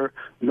future.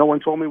 No one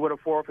told me what a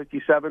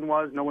 457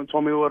 was. No one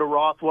told me what a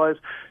Roth was.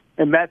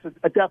 And that's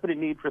a definite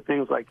need for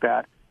things like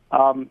that.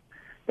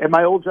 In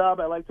my old job,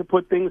 I like to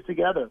put things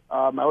together.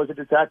 I was a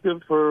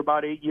detective for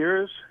about 8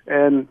 years,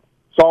 and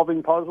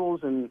solving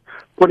puzzles and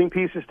putting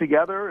pieces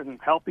together and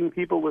helping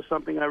people was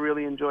something I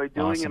really enjoyed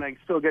doing, Awesome. and I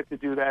still get to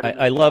do that.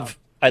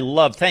 I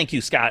love, thank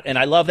you, Scott. And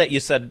I love that you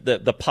said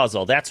the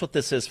puzzle. That's what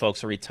this is,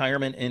 folks, a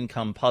retirement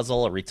income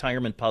puzzle, a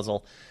retirement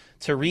puzzle.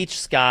 To reach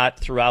Scott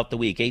throughout the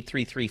week,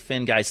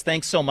 833-FIN, guys.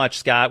 Thanks so much,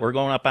 Scott. We're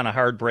going up on a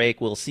hard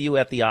break. We'll see you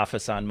at the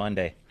office on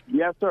Monday.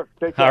 Yes, sir.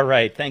 Take care. All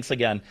right. Thanks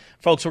again.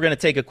 Folks, we're going to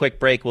take a quick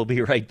break. We'll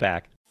be right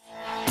back.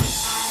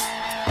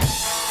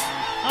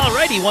 All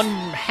righty,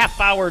 1/2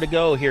 hour to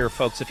go here,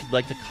 folks. If you'd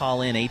like to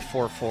call in,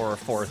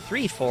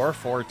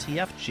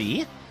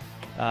 844-434-4TFG.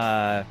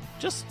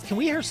 Can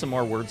we hear some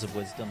more words of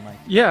wisdom, Mike?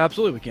 Yeah,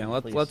 absolutely we can.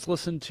 Let's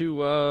listen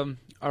to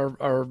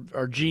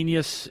our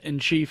genius in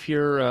chief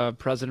here,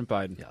 President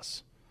Biden.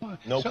 Yes. So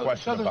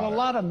there's a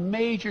lot of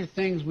major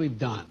things we've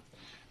done,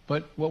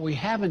 but what we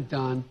haven't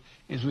done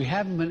is we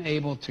haven't been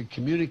able to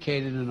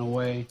communicate it in a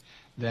way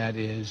that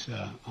is.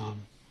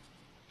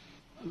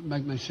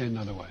 Let me say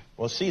another way.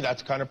 Well, see,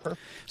 that's kind of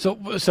perfect.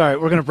 So, sorry,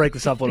 we're going to break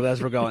this up a little bit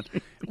as we're going.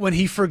 When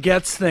he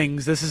forgets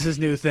things, this is his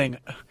new thing.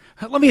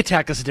 Let me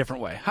attack this a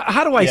different way.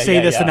 How do I say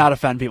this to not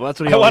offend people? That's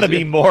what he I want to always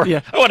be more.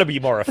 Yeah. I want to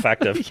be more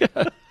effective.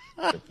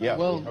 Yeah,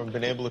 Well, we haven't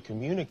been able to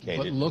communicate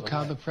But it. look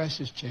how the press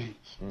has changed.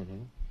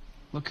 Mm-hmm.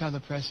 Look how the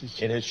press has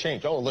changed. It has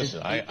changed. Oh,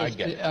 listen, I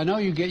get it. I know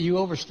you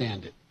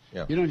overstand it.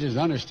 Yeah. You don't just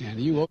understand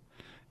it. You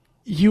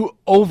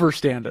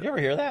overstand it. You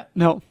ever hear that?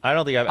 No. I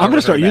don't think I've I'm ever going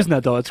to start heard using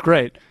that, though. It's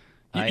great.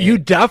 You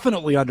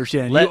definitely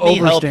understand. Let you me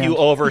help overstand. you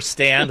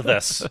overstand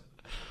this.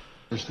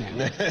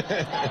 Understand.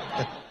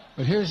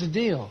 But here's the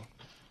deal.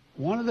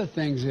 One of the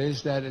things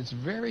is that it's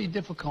very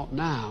difficult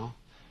now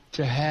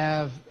to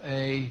have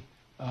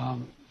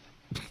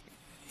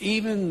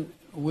even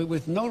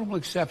with notable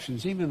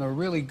exceptions, even the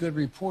really good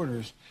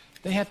reporters,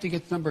 they have to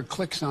get the number of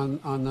clicks on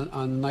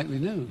the nightly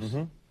news.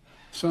 Mm-hmm.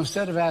 So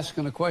instead of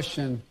asking a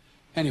question,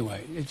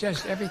 anyway, it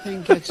just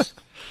everything gets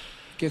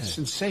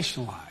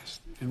sensationalized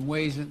in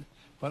ways that.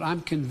 But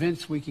I'm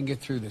convinced we can get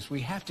through this.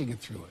 We have to get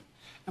through it.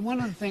 And one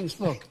of the things,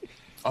 look.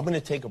 I'm going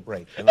to take a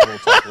break, and then we'll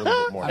talk a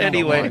little bit more.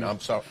 Anyway. I'm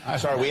sorry.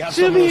 We have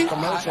some of those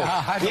commercials.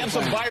 We have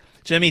some virus.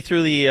 Jimmy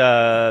threw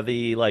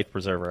the life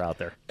preserver out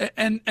there.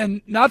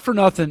 And not for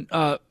nothing,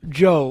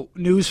 Joe,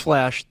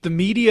 newsflash, the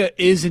media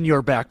is in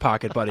your back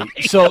pocket, buddy.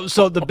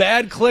 So the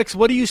bad clicks,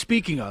 what are you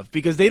speaking of?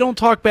 Because they don't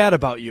talk bad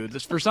about you.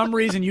 For some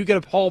reason, you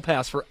get a hall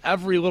pass for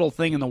every little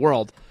thing in the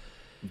world.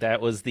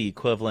 That was the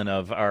equivalent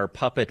of our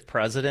puppet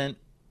president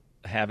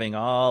having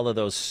all of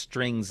those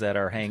strings that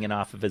are hanging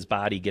off of his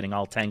body getting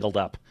all tangled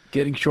up.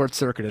 Getting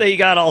short-circuited. They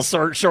got all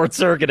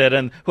short-circuited,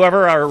 and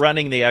whoever are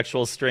running the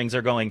actual strings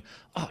are going,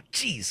 Oh,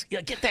 geez. Yeah,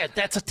 get that.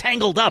 That's a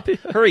tangled up.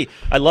 Hurry.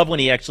 I love when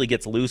he actually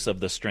gets loose of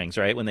the strings,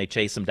 right? When they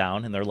chase him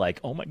down and they're like,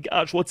 oh, my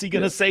gosh, what's he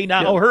going to say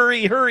now?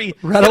 Hurry.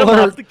 Red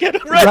alert.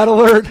 Red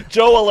alert.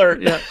 Joe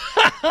alert.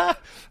 Yeah.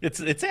 It's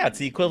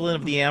the equivalent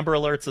of the Amber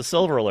Alerts, the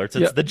Silver Alerts.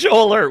 It's the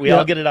Joe alert. We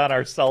all get it on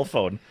our cell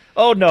phone.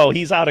 Oh, no,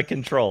 he's out of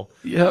control.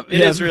 Yep.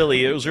 It was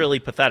really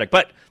pathetic.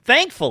 But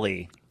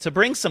thankfully, to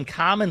bring some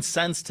common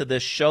sense to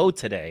this show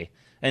today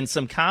and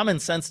some common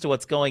sense to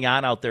what's going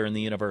on out there in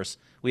the universe,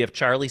 we have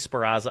Charlie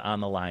Speranza on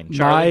the line.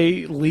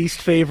 Charlie? My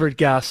least favorite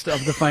guest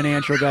of the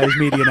Financial Guys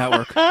Media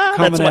Network.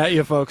 Coming at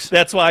you, folks.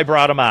 That's why I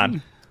brought him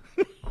on.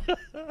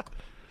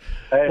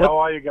 Hey, how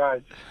are you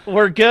guys?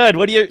 We're good.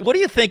 What do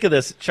you think of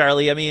this,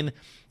 Charlie? I mean,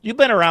 you've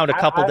been around a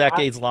couple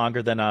decades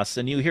longer than us,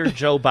 and you hear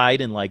Joe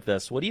Biden like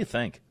this. What do you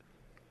think?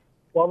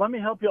 Well, let me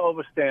help you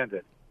overstand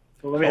it.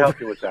 So let me help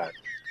you with that.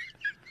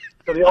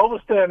 So the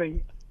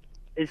overstanding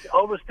is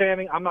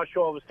overstanding. I'm not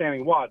sure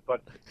overstanding what,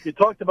 but you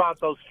talked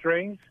about those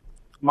strings.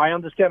 My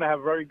understanding, I have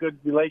a very good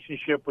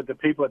relationship with the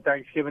people at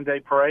Thanksgiving Day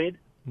Parade.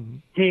 Mm-hmm.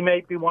 He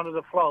may be one of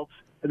the floats,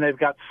 and they've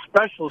got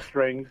special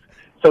strings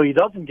so he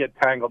doesn't get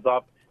tangled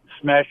up,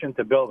 smash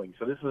into buildings.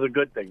 So this is a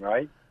good thing,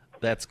 right?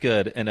 That's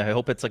good, and I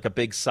hope it's like a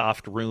big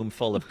soft room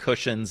full of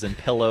cushions and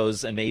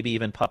pillows and maybe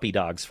even puppy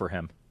dogs for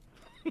him.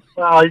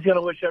 Well, he's going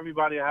to wish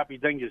everybody a happy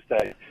Dingus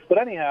Day. But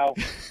anyhow,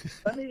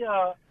 let me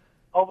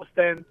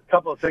overstand a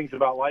couple of things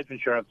about life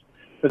insurance,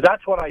 because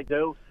that's what I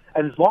do.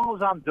 And as long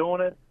as I'm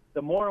doing it,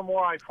 the more and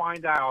more I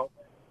find out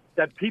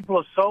that people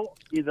are so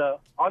either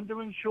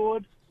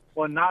underinsured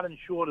or not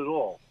insured at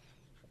all.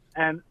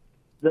 And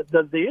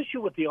the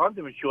issue with the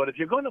underinsured, if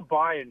you're going to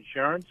buy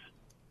insurance,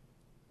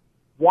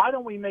 why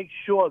don't we make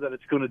sure that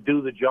it's going to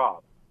do the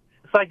job?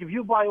 It's like if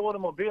you buy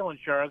automobile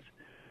insurance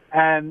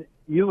and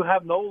you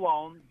have no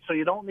loan, so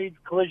you don't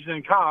need collision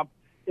and comp,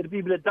 it'd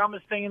be the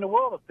dumbest thing in the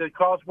world if the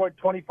car's worth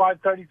 $25,000,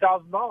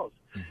 $30,000.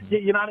 Mm-hmm.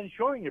 You're not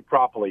insuring it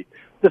properly.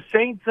 The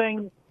same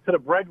thing to the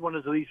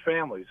breadwinners of these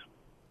families.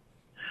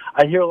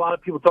 I hear a lot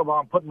of people talk about,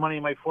 I'm putting money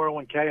in my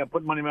 401k, I'm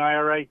putting money in my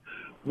IRA.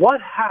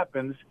 What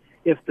happens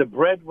if the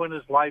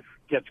breadwinner's life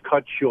gets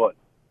cut short?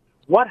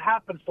 What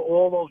happens to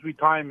all those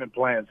retirement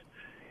plans?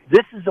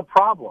 This is a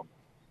problem,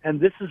 and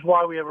this is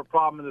why we have a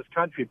problem in this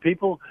country.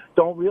 People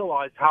don't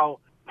realize how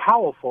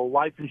powerful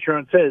life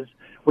insurance is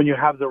when you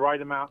have the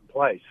right amount in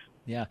place.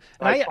 Yeah,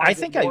 I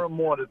think more and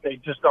more that they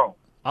just don't.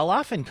 I'll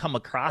often come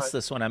across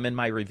this when I'm in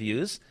my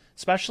reviews,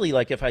 especially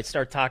like if I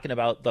start talking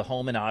about the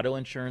home and auto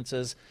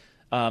insurances.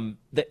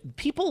 That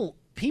people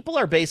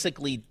are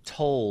basically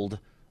told,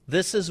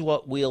 this is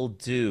what we'll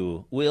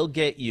do. We'll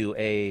get you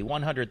a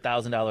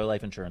 $100,000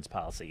 life insurance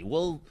policy.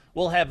 We'll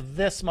have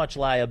this much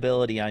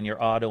liability on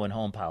your auto and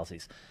home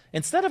policies,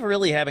 instead of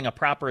really having a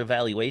proper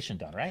evaluation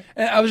done, right?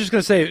 I was just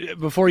going to say,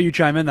 before you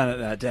chime in on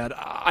that, Dad,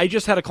 I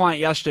just had a client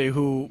yesterday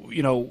who,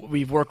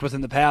 we've worked with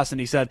in the past, and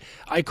he said,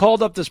 I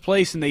called up this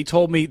place and they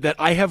told me that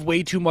I have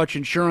way too much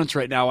insurance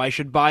right now. I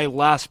should buy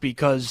less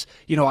because,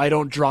 I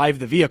don't drive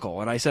the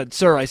vehicle. And I said,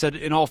 sir,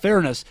 in all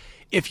fairness,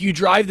 if you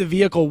drive the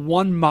vehicle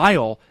 1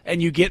 mile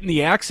and you get in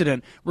the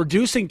accident,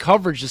 reducing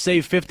coverage to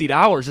save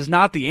 $50 is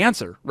not the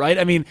answer, right?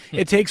 I mean,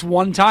 it takes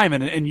one time.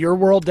 And in your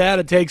world, Dad,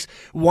 it takes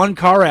one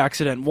car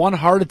accident, one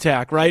heart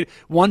attack, right?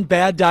 One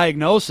bad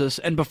diagnosis.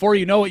 And before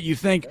you know it, you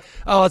think,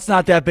 oh, it's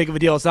not that big of a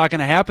deal. It's not going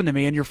to happen to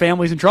me. And your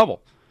family's in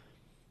trouble.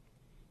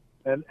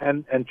 And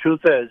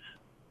truth is,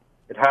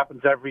 it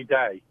happens every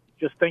day.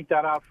 Just think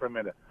that out for a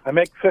minute. I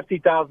make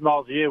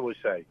 $50,000 a year, we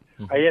say.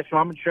 Mm-hmm. I ask you,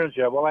 I'm insurance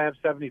here. Well, I have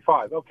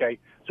 75. Okay,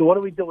 so what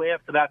do we do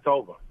after that's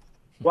over?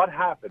 What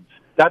happens?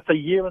 That's a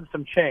year and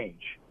some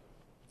change.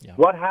 Yeah.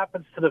 What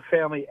happens to the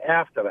family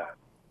after that?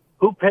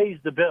 Who pays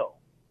the bill?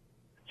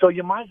 So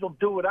you might as well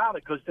do without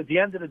it, because at the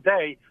end of the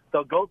day,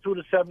 they'll go through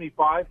the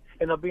 75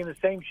 and they'll be in the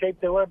same shape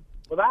they were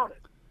without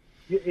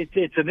it.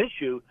 It's an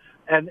issue,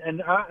 and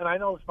I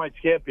know this might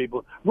scare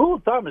people. Rule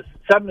of thumb is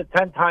 7 to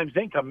 10 times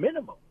income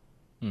minimum.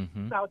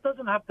 Mm-hmm. Now, it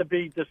doesn't have to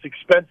be this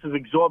expensive,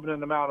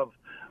 exorbitant amount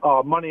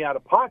of money out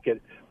of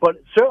pocket, but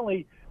it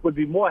certainly would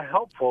be more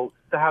helpful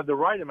to have the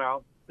right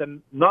amount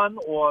than none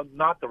or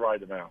not the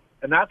right amount.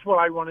 And that's what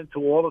I run into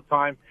all the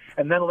time.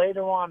 And then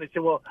later on, they say,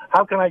 well,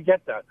 how can I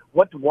get that?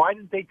 Why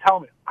didn't they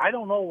tell me? I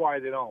don't know why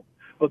they don't.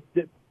 But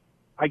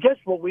I guess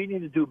what we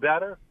need to do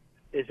better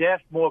is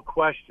ask more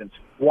questions.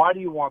 Why do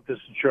you want this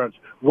insurance?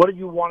 What do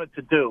you want it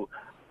to do?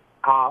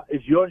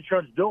 Is your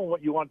insurance doing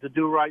what you want to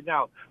do right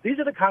now? These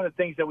are the kind of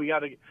things that we got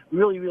to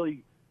really,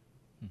 really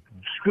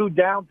screw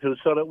down to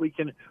so that we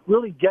can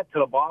really get to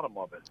the bottom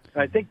of it.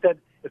 And I think that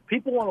if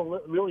people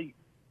want to really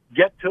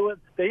get to it,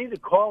 they need to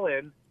call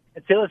in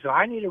and say, listen,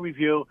 I need a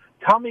review.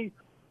 Tell me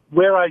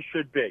where I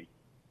should be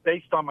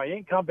based on my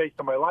income, based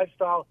on my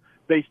lifestyle,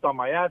 based on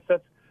my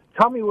assets.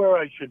 Tell me where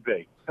I should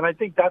be. And I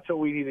think that's what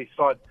we need to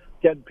start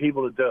getting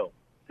people to do,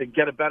 to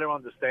get a better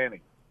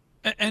understanding.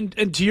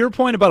 And to your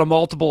point about a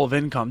multiple of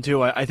income,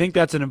 too, I think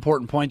that's an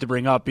important point to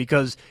bring up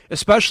because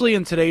especially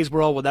in today's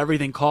world with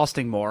everything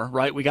costing more,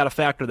 right, we got to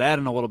factor that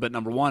in a little bit,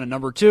 number one. And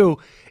number two,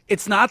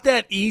 it's not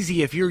that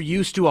easy if you're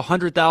used to a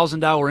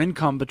 $100,000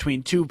 income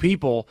between two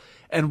people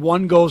and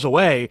one goes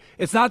away.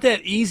 It's not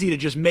that easy to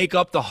just make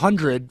up the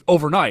 100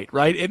 overnight,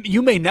 right?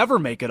 You may never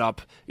make it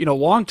up,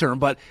 long term,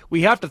 but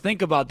we have to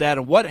think about that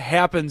and what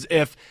happens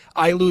if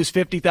I lose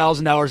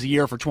 $50,000 a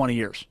year for 20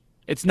 years.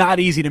 It's not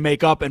easy to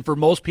make up, and for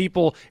most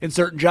people in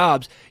certain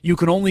jobs, you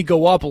can only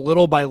go up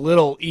little by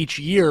little each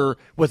year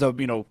with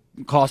a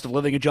cost of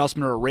living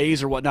adjustment or a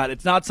raise or whatnot.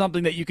 It's not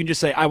something that you can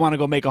just say, I want to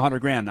go make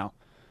 $100,000 now.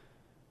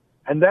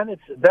 And then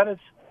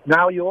it's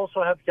now you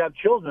also have to have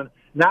children.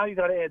 Now you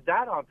got to add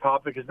that on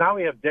top because now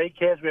we have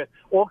daycares. We have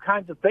all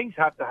kinds of things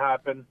have to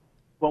happen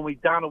when we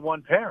down to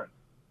one parent.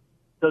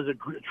 There's a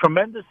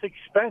tremendous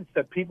expense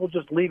that people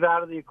just leave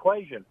out of the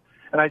equation,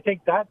 and I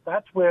think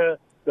that's where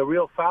the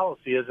real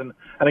fallacy is. And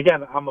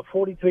again, I'm a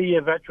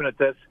 43-year veteran at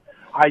this.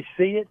 I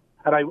see it,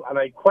 and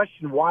I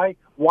question why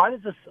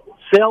does a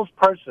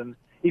salesperson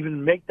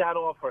even make that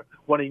offer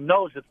when he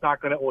knows it's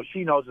not going to, or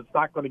she knows it's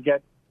not going to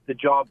get the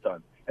job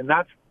done? And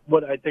that's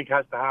what I think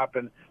has to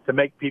happen to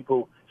make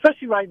people,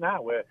 especially right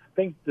now where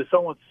there's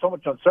so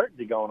much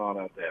uncertainty going on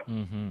out there.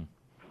 Mm-hmm.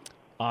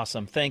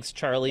 Awesome. Thanks,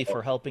 Charlie,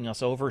 for helping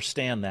us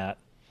overstand that.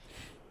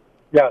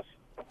 Yes.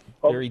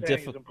 Very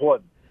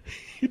difficult.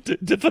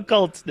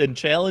 Difficult and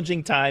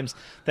challenging times.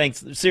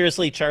 Thanks.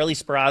 Seriously, Charlie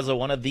Sprazza,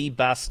 one of the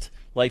best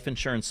life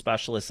insurance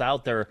specialists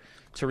out there.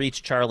 To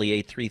reach Charlie,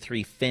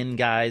 833-FIN,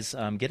 guys.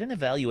 Get an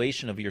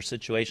evaluation of your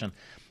situation.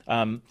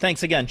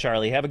 Thanks again,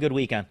 Charlie. Have a good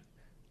weekend.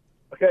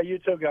 Okay, you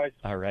too, guys.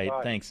 All right,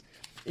 Bye. Thanks.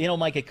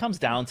 Mike, it comes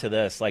down to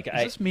this. Is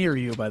this me or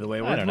you, by the way?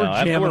 I don't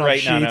know. We're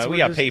right now. We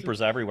got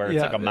papers everywhere.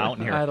 It's like a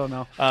mountain here. I don't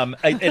know.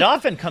 It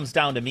often comes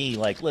down to me,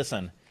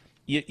 listen,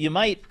 you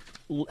might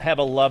have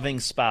a loving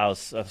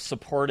spouse, a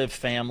supportive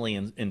family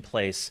in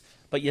place,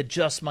 but you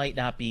just might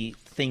not be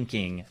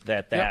thinking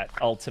that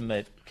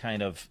ultimate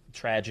kind of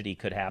tragedy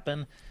could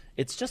happen.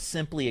 It's just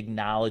simply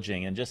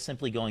acknowledging and just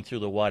simply going through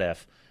the what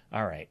if.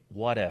 All right,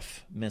 what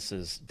if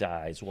Mrs.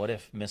 dies? What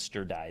if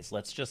Mr. dies?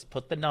 Let's just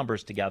put the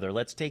numbers together.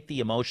 Let's take the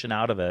emotion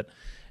out of it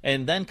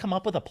and then come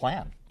up with a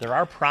plan. There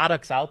are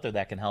products out there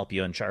that can help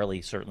you, and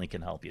Charlie certainly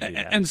can help you do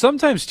that. And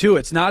sometimes, too,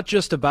 it's not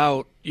just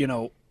about,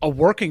 a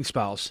working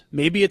spouse.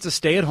 Maybe it's a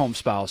stay-at-home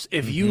spouse.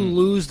 If you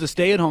lose the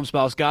stay-at-home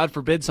spouse, God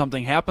forbid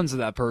something happens to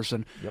that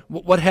person,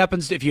 what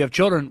happens if you have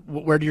children?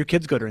 Where do your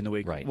kids go during the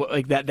week? Right.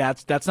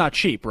 That's not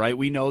cheap, right?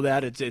 We know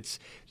that it's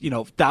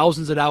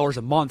thousands of hours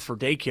a month for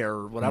daycare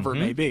or whatever it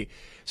may be.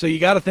 So you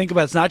got to think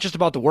about it's not just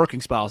about the working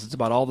spouse, it's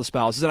about all the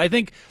spouses. And I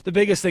think the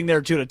biggest thing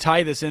there, too, to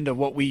tie this into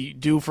what we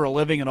do for a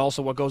living and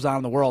also what goes on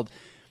in the world,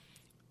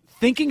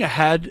 thinking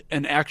ahead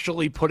and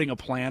actually putting a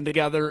plan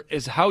together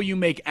is how you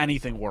make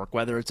anything work,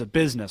 whether it's a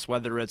business,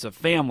 whether it's a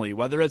family,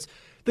 whether it's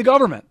the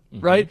government,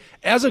 right?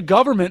 As a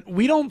government,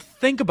 we don't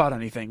think about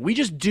anything. We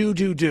just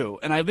do.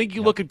 And I think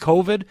you look at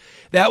COVID,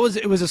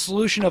 it was a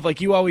solution of,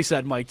 like you always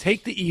said, Mike,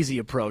 take the easy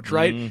approach,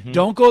 right?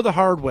 Don't go the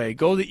hard way,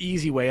 go the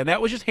easy way. And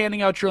that was just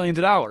handing out trillions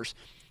of dollars.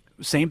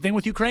 Same thing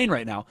with Ukraine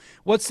right now.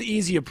 What's the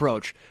easy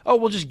approach? Oh,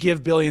 we'll just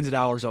give billions of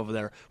dollars over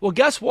there. Well,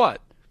 guess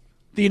what?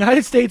 The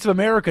United States of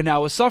America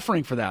now is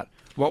suffering for that.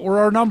 What were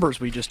our numbers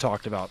we just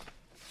talked about?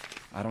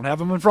 I don't have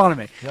them in front of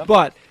me.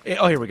 But,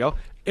 here we go.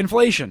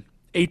 Inflation,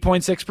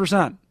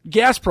 8.6%.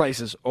 Gas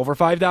prices, over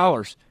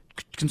 $5.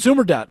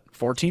 Consumer debt,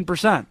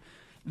 14%.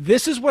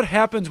 This is what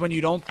happens when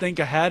you don't think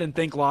ahead and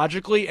think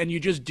logically and you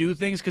just do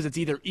things because it's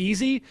either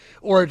easy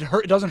or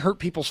it doesn't hurt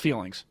people's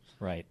feelings.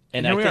 Right.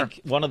 And I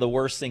think one of the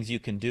worst things you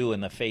can do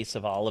in the face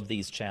of all of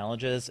these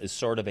challenges is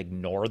sort of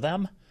ignore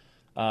them.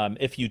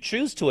 If you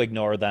choose to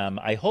ignore them,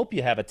 I hope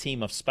you have a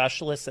team of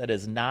specialists that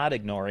is not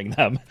ignoring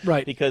them.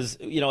 Right. Because,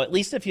 at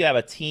least if you have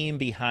a team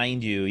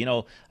behind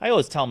you, I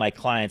always tell my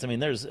clients,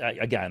 there's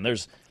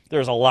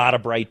a lot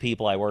of bright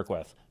people I work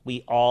with.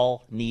 We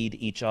all need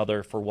each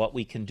other for what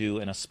we can do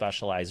in a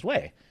specialized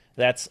way.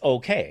 That's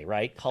okay,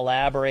 right?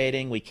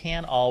 Collaborating, we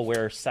can't all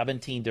wear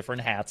 17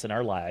 different hats in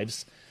our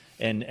lives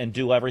and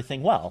do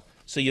everything well.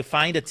 So you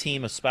find a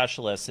team of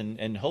specialists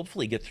and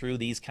hopefully get through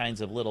these kinds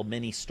of little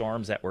mini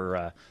storms that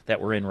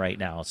we're in right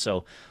now.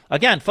 So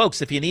again,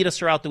 folks, if you need us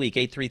throughout the week,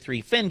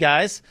 833-FIN,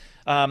 guys.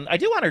 I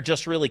do want to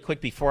just really quick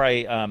before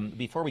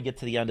we get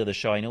to the end of the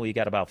show, I know we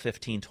got about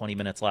 15-20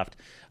 minutes left.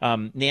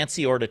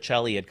 Nancy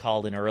Orticelli had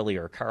called in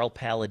earlier. Carl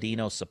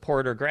Palladino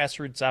supporter,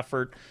 grassroots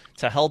effort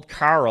to help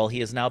Carl.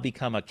 He has now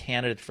become a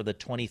candidate for the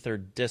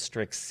 23rd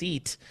district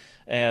seat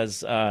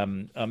as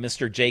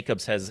Mr.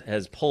 Jacobs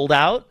has pulled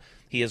out.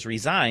 He has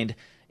resigned.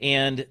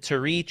 And to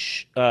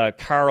reach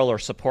Carl or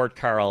support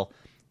Carl,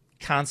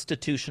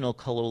 Constitutional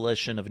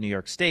Coalition of New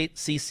York State,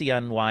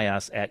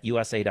 CCNYS at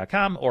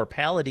USA.com or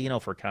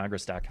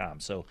PalladinoforCongress.com.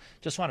 So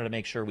just wanted to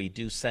make sure we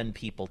do send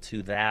people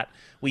to that.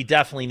 We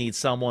definitely need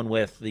someone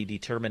with the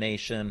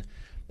determination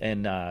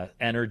and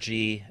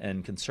energy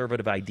and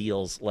conservative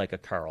ideals like a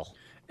Carl.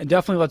 And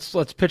definitely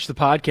let's pitch the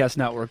podcast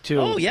network too.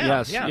 Oh,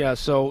 yeah. Yeah.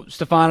 So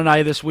Stefan and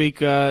I this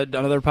week,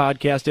 another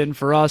podcast in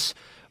for us.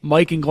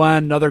 Mike and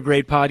Glenn, another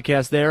great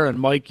podcast there. And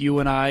Mike, you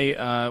and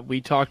I,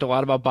 we talked a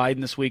lot about Biden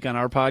this week on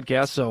our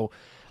podcast. So,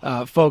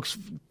 folks,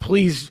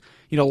 please,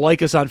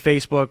 like us on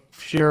Facebook,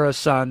 share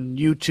us on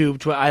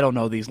YouTube. I don't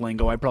know these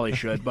lingo. I probably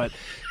should, but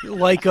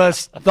like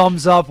us,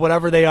 thumbs up,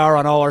 whatever they are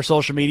on all our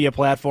social media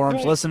platforms.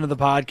 Right. Listen to the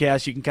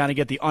podcast. You can kind of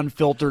get the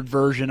unfiltered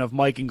version of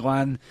Mike and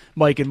Glenn,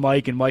 Mike and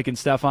Mike, and Mike and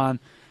Stefan.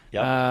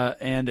 Yep.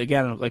 And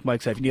again, like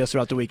Mike said, if you need us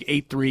throughout the week,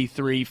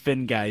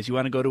 833-FIN, guys. You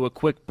want to go to a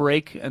quick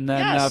break and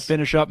then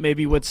finish up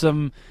maybe with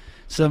some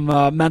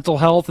mental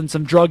health and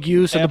some drug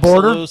use at the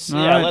border?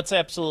 Yeah, right. Let's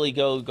absolutely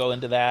go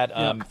into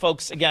that.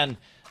 Folks, again,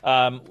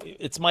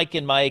 it's Mike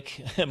and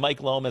Mike,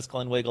 Mike Lomas,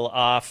 Glenn Wiggle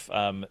off.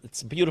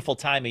 It's a beautiful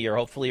time of year.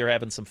 Hopefully you're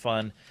having some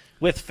fun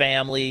with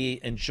family.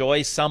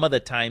 Enjoy some of the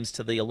times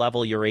to the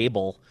level you're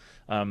able.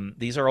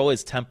 These are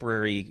always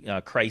temporary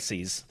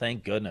crises.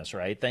 Thank goodness,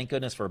 right? Thank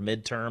goodness for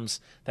midterms.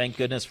 Thank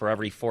goodness for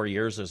every 4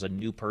 years there's a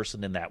new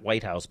person in that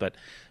White House. But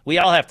we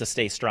all have to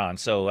stay strong.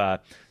 So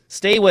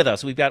stay with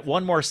us. We've got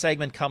one more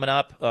segment coming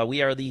up.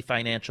 We are the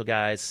Financial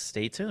Guys.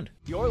 Stay tuned.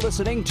 You're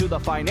listening to the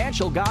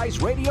Financial Guys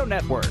Radio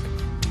Network.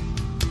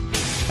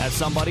 As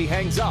somebody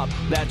hangs up,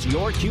 that's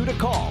your cue to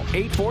call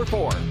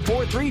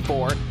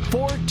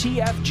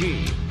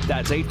 844-434-4TFG.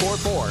 That's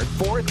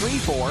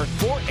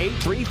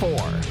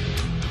 844-434-4834.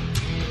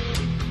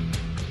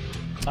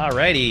 All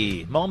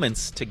righty,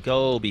 moments to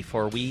go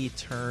before we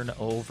turn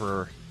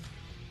over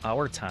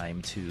our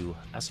time to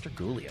Esther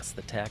Gulias,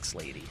 the tax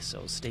lady.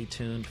 So stay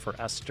tuned for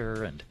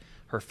Esther and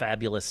her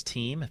fabulous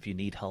team if you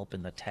need help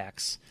in the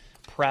tax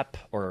prep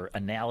or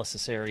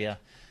analysis area.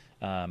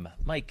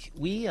 Mike,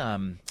 we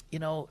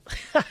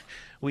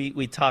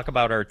we talk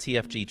about our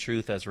TFG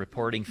truth as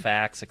reporting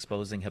facts,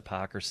 exposing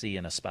hypocrisy,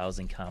 and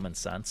espousing common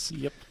sense.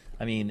 Yep.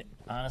 I mean,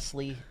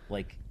 honestly,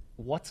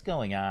 what's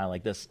going on?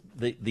 Like this,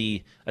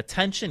 the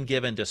attention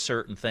given to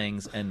certain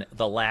things and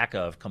the lack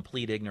of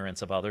complete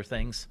ignorance of other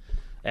things,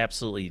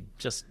 absolutely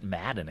just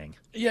maddening.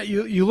 Yeah,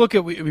 you look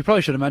at, we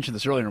probably should have mentioned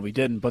this earlier and we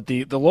didn't, but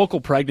the local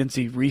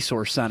pregnancy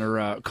resource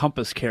center,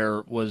 Compass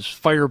Care, was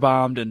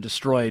firebombed and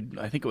destroyed.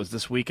 I think it was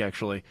this week,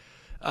 actually.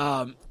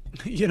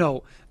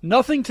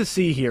 Nothing to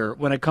see here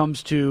when it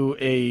comes to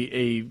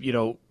a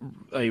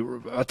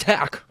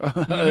attack,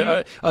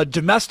 a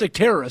domestic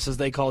terrorist, as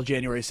they call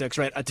January 6th,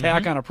 right?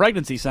 Attack on a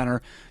pregnancy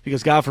center,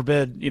 because God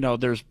forbid,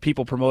 there's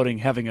people promoting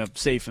having a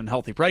safe and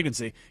healthy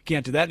pregnancy.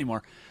 Can't do that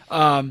anymore.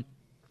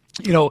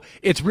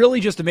 It's really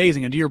just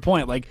amazing. And to your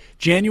point,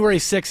 January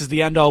 6th is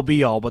the end all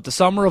be all, but the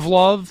summer of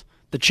love,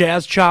 the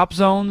Chaz Chop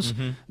zones,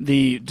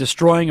 the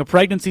destroying a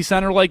pregnancy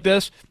center like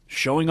this,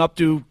 showing up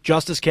to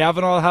Justice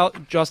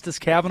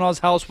Kavanaugh's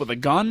house with a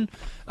gun,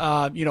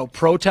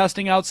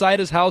 protesting outside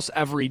his house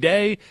every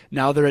day.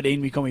 Now they're at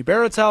Amy Coney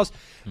Barrett's house.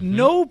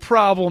 No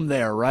problem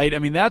there, right? I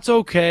mean, that's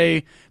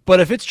okay. But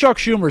if it's Chuck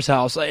Schumer's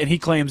house, and he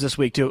claims this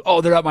week too,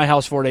 they're at my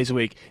house 4 days a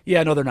week.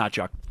 Yeah, no, they're not,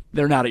 Chuck.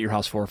 They're not at your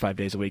house 4 or 5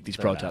 days a week, these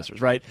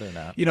protesters, right? They're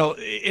not.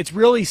 It's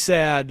really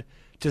sad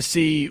to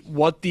see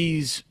what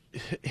these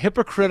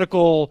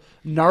hypocritical,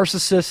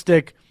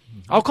 narcissistic,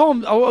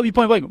 I'll be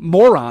point blank,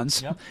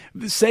 morons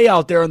say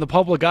out there in the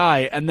public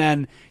eye, and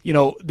then,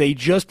 they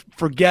just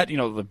forget,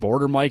 the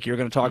border, Mike, you're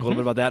going to talk a little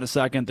bit about that in a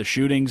second, the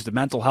shootings, the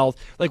mental health.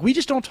 We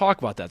just don't talk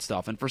about that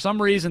stuff, and for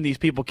some reason, these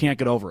people can't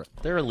get over it.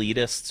 They're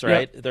elitists,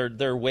 right? Yep.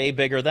 They're way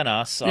bigger than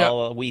us,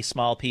 all we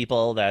small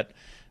people that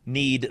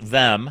need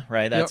them,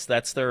 right?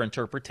 That's their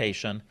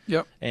interpretation.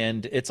 Yep.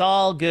 And it's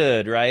all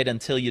good, right?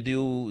 Until you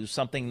do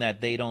something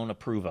that they don't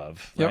approve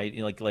of,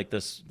 right? Like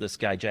this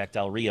guy Jack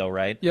Del Rio,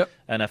 right? Yep.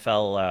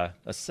 NFL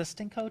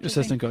assistant coach.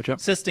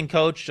 Assistant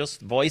coach,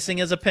 just voicing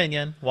his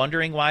opinion,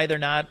 wondering why they're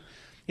not,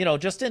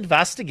 just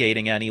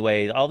investigating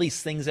anyway. All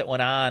these things that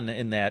went on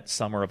in that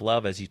summer of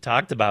love, as you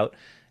talked about,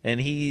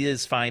 and he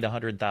is fined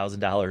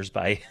 $100,000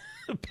 by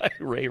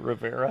Ray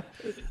Rivera.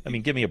 I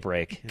mean, give me a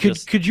break.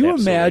 Could you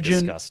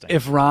imagine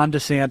if Ron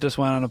DeSantis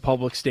went on a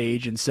public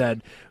stage and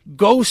said,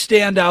 go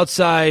stand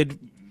outside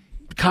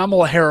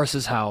Kamala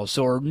Harris's house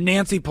or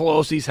Nancy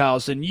Pelosi's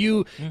house, and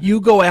you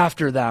go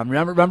after them.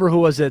 Remember who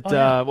was it?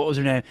 What was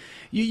her name?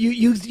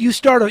 You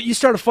start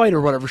a fight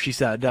or whatever she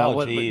said.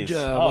 What is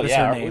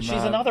her name?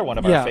 She's another one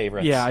of our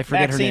favorites. Yeah, I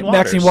forget her name.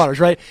 Maxine Waters,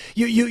 right?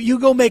 You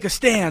go make a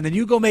stand and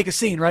you go make a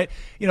scene, right?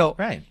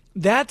 Right.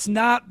 That's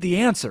not the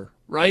answer.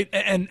 Right.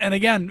 And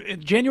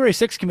again, January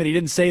 6th committee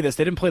didn't say this.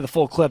 They didn't play the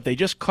full clip. They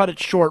just cut it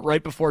short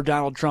right before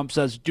Donald Trump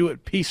says, do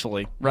it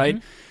peacefully. Right.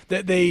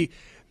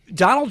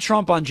 Donald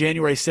Trump on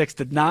January 6th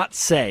did not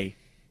say,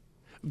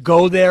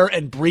 go there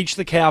and breach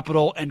the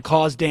Capitol and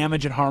cause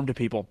damage and harm to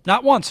people.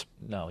 Not once.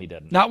 No, he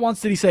didn't. Not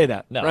once did he say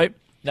that. No. Right.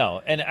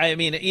 No. And I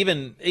mean,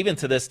 even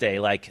to this day,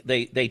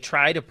 they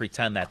try to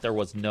pretend that there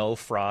was no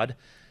fraud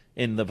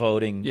in the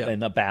voting, in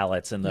the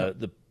ballots, and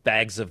the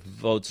bags of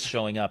votes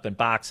showing up in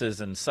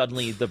boxes, and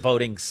suddenly the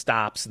voting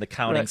stops and the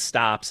counting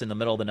stops in the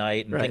middle of the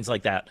night and things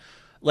like that.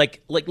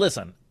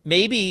 Listen,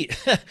 maybe,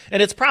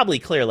 and it's probably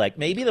clear,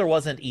 maybe there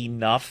wasn't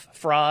enough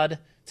fraud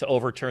to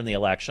overturn the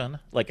election.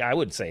 Like, I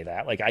would say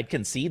that. Like, I'd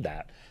concede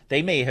that.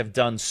 They may have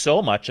done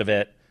so much of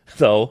it,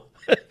 though,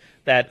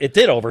 that it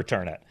did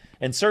overturn it.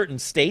 In certain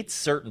states,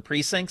 certain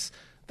precincts,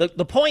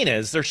 the point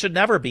is there should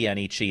never be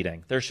any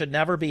cheating. There should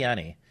never be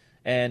any.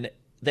 And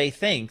they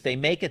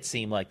make it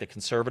seem like the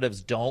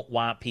conservatives don't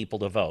want people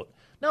to vote.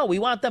 No, we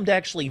want them to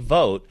actually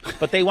vote,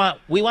 but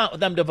we want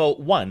them to vote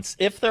once,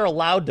 if they're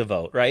allowed to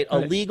vote, right? A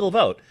legal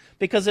vote.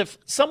 Because if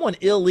someone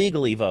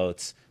illegally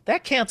votes,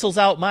 that cancels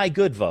out my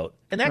good vote.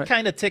 And that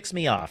kind of ticks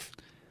me off.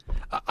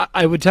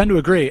 I would tend to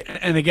agree.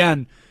 And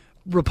again,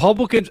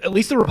 Republicans, at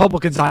least the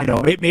Republicans I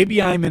know,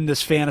 maybe I'm in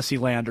this fantasy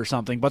land or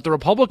something, but the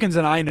Republicans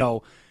that I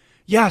know,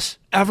 yes,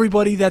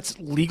 everybody that's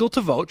legal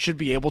to vote should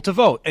be able to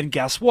vote. And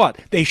guess what?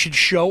 They should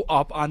show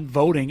up on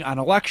voting on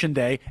Election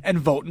Day and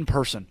vote in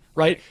person,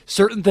 right?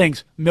 Certain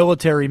things,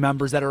 military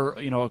members that are,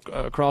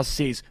 across the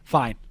seas,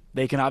 fine.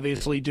 They can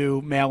obviously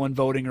do mail-in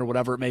voting or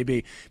whatever it may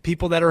be.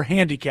 People that are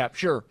handicapped,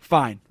 sure,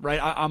 fine,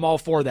 right? I'm all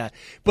for that.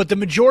 But the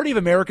majority of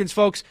Americans,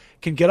 folks,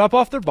 can get up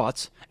off their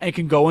butts and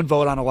can go and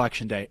vote on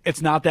Election Day.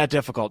 It's not that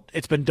difficult.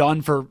 It's been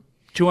done for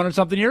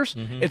 200-something years.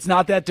 Mm-hmm. It's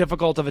not that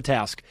difficult of a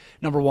task,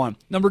 number one.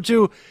 Number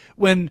two,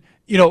 when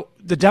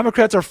the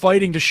Democrats are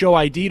fighting to show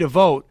ID to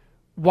vote,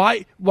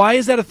 why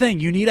is that a thing?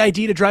 You need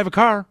ID to drive a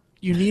car.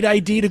 You need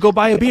ID to go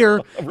buy a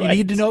beer. Right.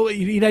 You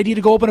need ID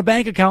to go open a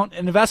bank account,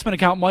 an investment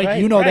account, Mike.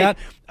 Right, that.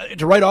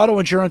 To write auto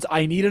insurance,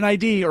 I need an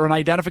ID or an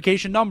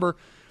identification number.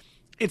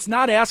 It's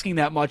not asking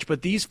that much,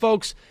 but these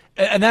folks,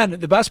 and then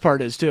the best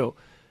part is too,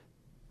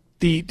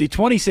 the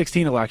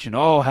 2016 election.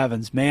 Oh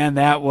heavens, man,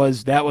 that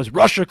was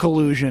Russia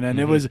collusion, and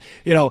it was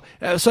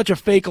such a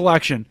fake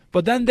election.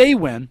 But then they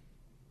win.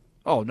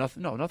 Oh,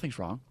 nothing's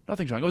wrong.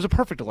 Nothing's wrong. It was a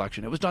perfect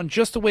election. It was done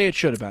just the way it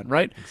should have been,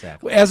 right?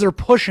 Exactly. As they're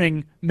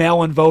pushing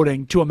mail-in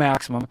voting to a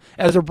maximum,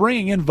 as they're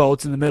bringing in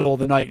votes in the middle of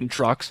the night in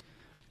trucks,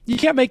 you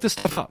can't make this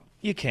stuff up.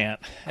 You can't.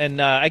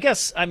 And I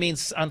guess,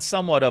 on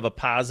somewhat of a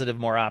positive,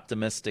 more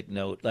optimistic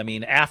note,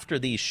 after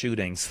these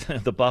shootings,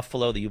 the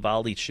Buffalo, the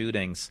Uvalde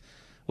shootings,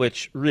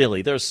 which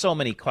really, there's so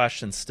many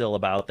questions still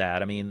about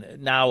that.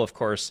 Now, of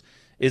course,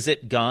 is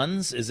it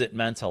guns? Is it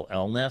mental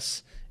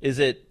illness? Is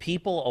it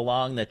people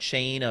along the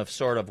chain of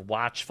sort of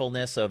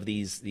watchfulness of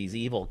these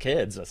evil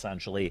kids,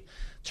 essentially,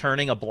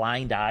 turning a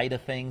blind eye to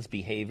things,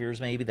 behaviors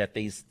maybe that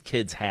these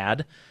kids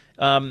had?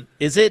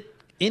 Is it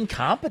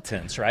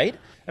incompetence, right?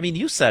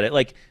 You said it.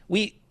 Like,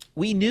 we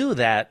knew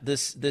that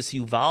this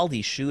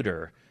Uvalde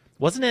shooter,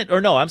 wasn't it?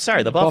 Or no, I'm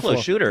sorry, the Buffalo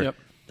shooter. Yep.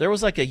 There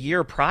was like a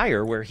year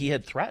prior where he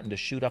had threatened to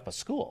shoot up a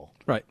school.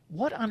 Right.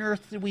 What on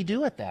earth did we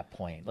do at that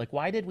point? Like,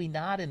 why did we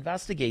not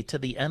investigate to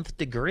the nth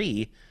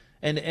degree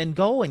and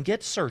go and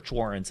get search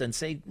warrants and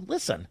say,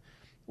 listen,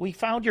 we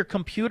found your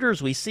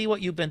computers. We see what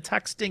you've been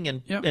texting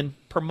and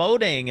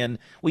promoting, and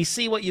we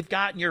see what you've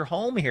got in your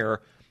home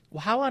here.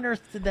 Well, how on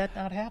earth did that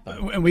not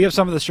happen? And we have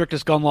some of the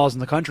strictest gun laws in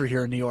the country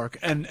here in New York.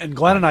 And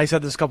Glenn and I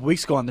said this a couple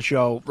weeks ago on the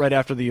show right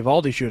after the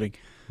Uvalde shooting.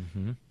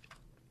 Mm-hmm.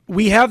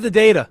 We have the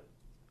data.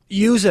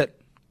 Use it.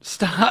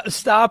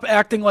 Stop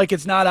acting like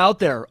it's not out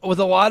there. With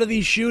a lot of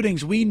these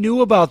shootings, we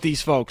knew about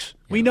these folks.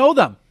 Yeah. We know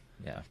them.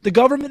 Yeah. The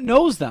government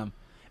knows them.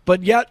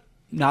 But yet,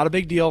 not a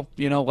big deal.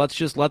 Let's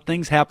just let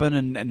things happen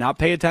and not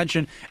pay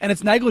attention. And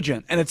it's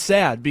negligent. And it's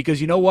sad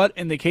because you know what?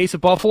 In the case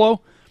of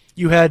Buffalo,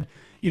 you had,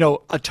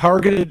 a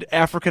targeted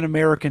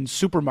African-American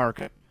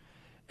supermarket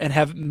and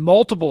have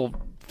multiple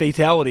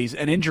fatalities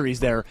and injuries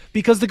there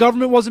because the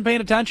government wasn't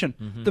paying attention.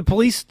 Mm-hmm. The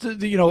police, I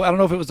don't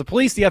know if it was the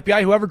police, the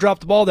FBI, whoever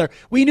dropped the ball there.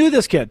 We knew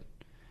this kid.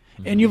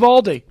 Mm-hmm. In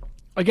Uvalde,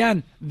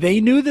 again, they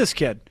knew this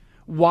kid.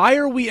 Why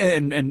are we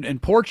and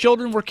poor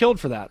children were killed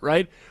for that,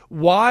 right?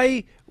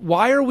 Why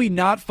are we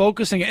not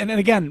focusing? And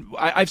again,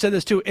 I've said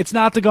this too. It's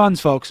not the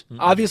guns, folks. Mm-hmm.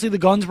 Obviously, the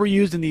guns were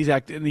used in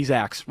these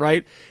acts,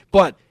 right?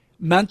 But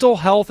mental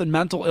health and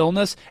mental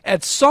illness,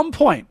 at some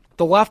point,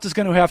 the left is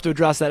going to have to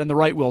address that, and the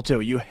right will too.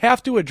 You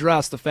have to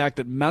address the fact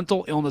that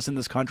mental illness in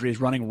this country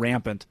is running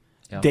rampant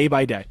day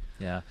by day.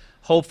 Yeah.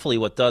 Hopefully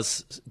what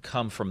does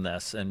come from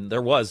this, and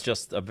there was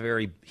just a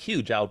very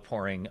huge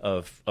outpouring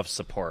of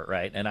support,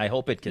 right? And I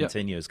hope it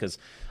continues because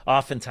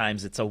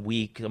oftentimes it's a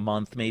week, a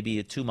month,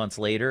 maybe 2 months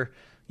later,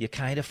 you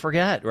kind of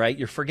forget, right?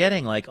 You're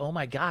forgetting like, oh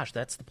my gosh,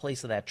 that's the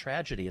place of that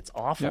tragedy. It's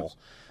awful.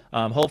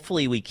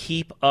 Hopefully we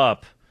keep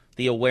up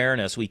the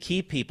awareness. We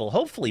keep people,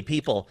 hopefully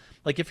people,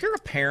 like if you're a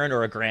parent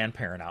or a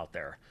grandparent out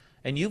there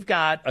and you've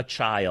got a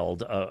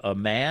child, a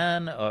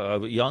man, a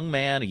young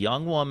man, a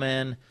young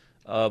woman,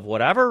 of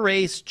whatever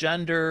race,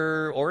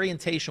 gender,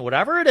 orientation,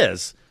 whatever it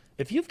is,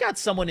 if you've got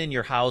someone in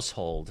your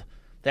household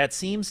that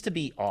seems to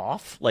be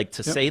off, like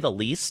to say the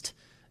least,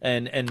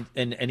 and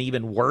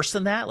even worse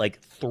than that, like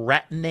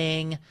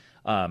threatening,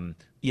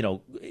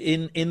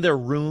 in their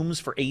rooms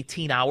for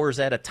 18 hours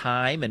at a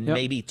time and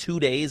maybe 2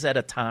 days at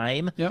a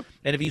time. Yep.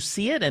 And if you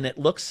see it and it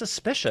looks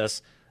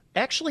suspicious,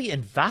 actually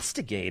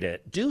investigate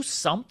it. Do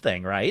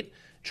something, right?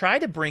 Try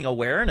to bring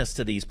awareness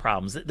to these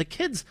problems. The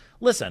kids,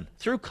 listen,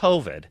 through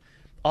COVID,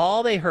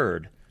 all they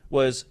heard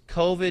was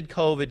COVID,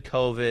 COVID,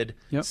 COVID.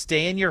 Yep.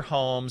 Stay in your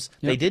homes.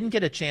 Yep. They didn't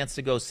get a chance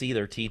to go see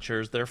their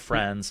teachers, their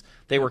friends.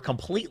 They were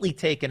completely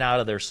taken out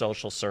of their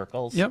social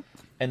circles. Yep.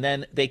 And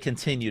then they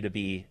continue to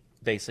be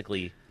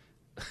basically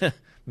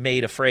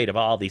made afraid of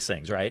all these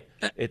things, right?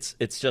 It's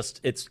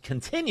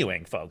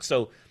continuing, folks.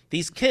 So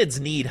these kids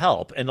need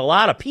help, and a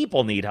lot of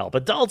people need help.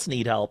 Adults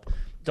need help.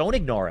 Don't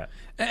ignore it.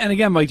 And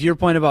again, Mike, to your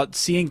point about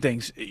seeing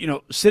things,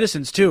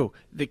 citizens too.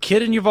 The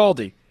kid in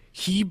Uvalde,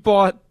 he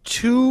bought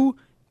 2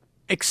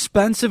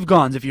 expensive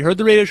guns. If you heard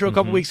the radio show a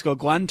couple weeks ago,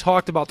 Glenn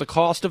talked about the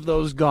cost of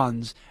those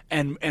guns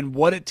and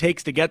what it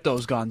takes to get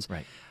those guns.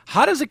 Right.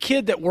 How does a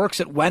kid that works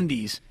at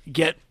Wendy's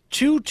get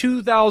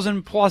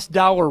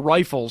 $2,000+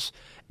 rifles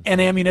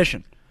and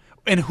ammunition?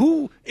 And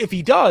who, if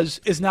he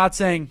does, is not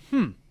saying,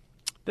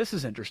 this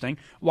is interesting.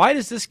 Why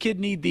does this kid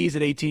need these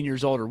at 18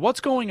 years old? Or what's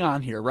going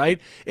on here,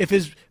 right? If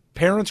his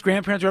parents,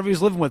 grandparents, whoever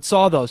he's living with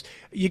saw those,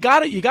 you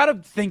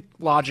gotta think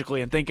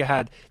logically and think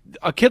ahead.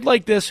 A kid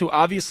like this who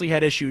obviously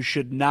had issues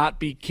should not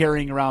be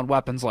carrying around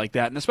weapons like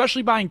that, and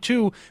especially buying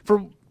 2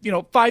 for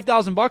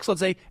 $5,000, let's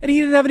say, and he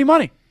didn't have any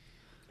money.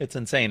 It's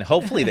insane.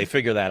 Hopefully they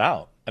figure that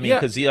out. I mean,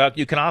 because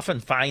you can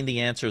often find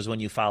the answers when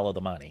you follow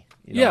the money.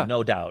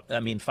 No doubt. I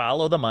mean,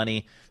 follow the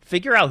money.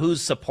 Figure out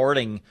who's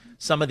supporting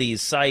some of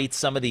these sites,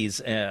 some of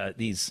these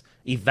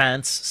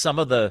events, some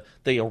of the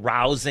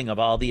arousing of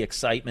all the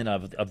excitement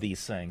of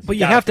these things. But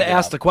you have to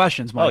ask the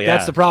questions, Mike.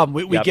 That's the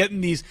problem. We get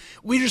in these,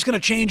 we're just going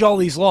to change all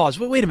these laws.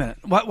 Wait a minute.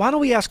 Why don't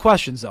we ask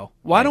questions, though?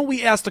 Why don't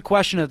we ask the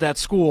question at that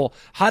school,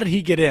 how did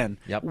he get in?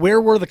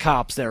 Where were the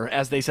cops there,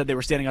 as they said they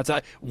were standing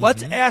outside?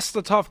 Let's ask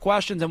the tough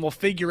questions, and we'll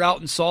figure out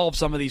and solve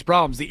some of these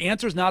problems. The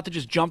answer is not to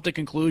just jump to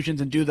conclusions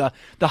and do the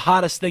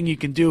hottest thing you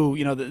can do,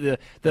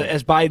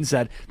 as Biden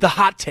said, the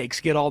hot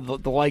takes get all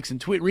the likes and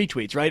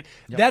retweets, right?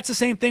 That's the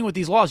same thing with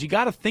these laws. You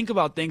got to think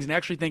about things and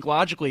actually think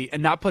logically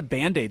and not put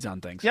Band-Aids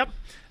on things. Yep.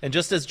 And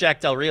just as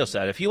Jack Del Rio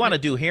said, if you want to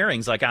do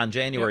hearings like on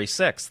January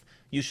 6th,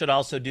 you should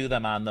also do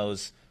them on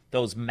those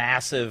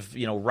massive,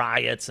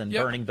 riots and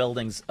burning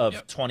buildings of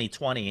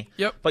 2020.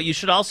 Yep. But you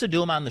should also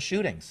do them on the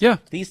shootings. Yeah.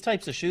 These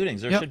types of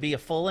shootings, there should be a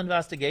full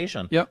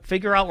investigation. Yep.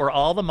 Figure out where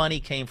all the money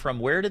came from.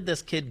 Where did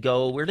this kid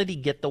go? Where did he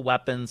get the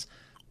weapons?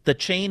 The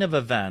chain of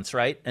events,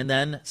 right? And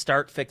then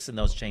start fixing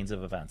those chains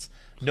of events.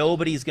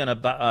 Nobody's going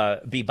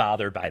to be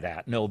bothered by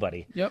that.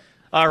 Nobody. Yep.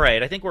 All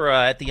right. I think we're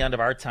at the end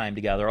of our time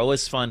together.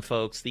 Always fun,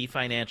 folks. The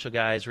Financial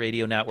Guys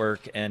Radio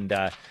Network. And,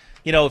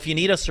 if you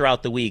need us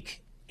throughout the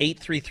week,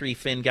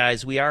 833-FIN,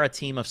 guys. We are a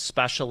team of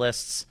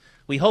specialists.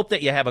 We hope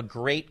that you have a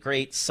great,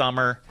 great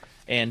summer.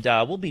 And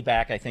we'll be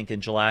back, I think,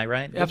 in July,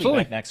 right? We'll Absolutely.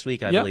 be back next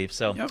week, I believe.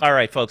 So, all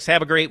right, folks.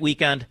 Have a great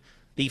weekend.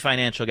 The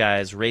Financial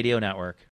Guys Radio Network.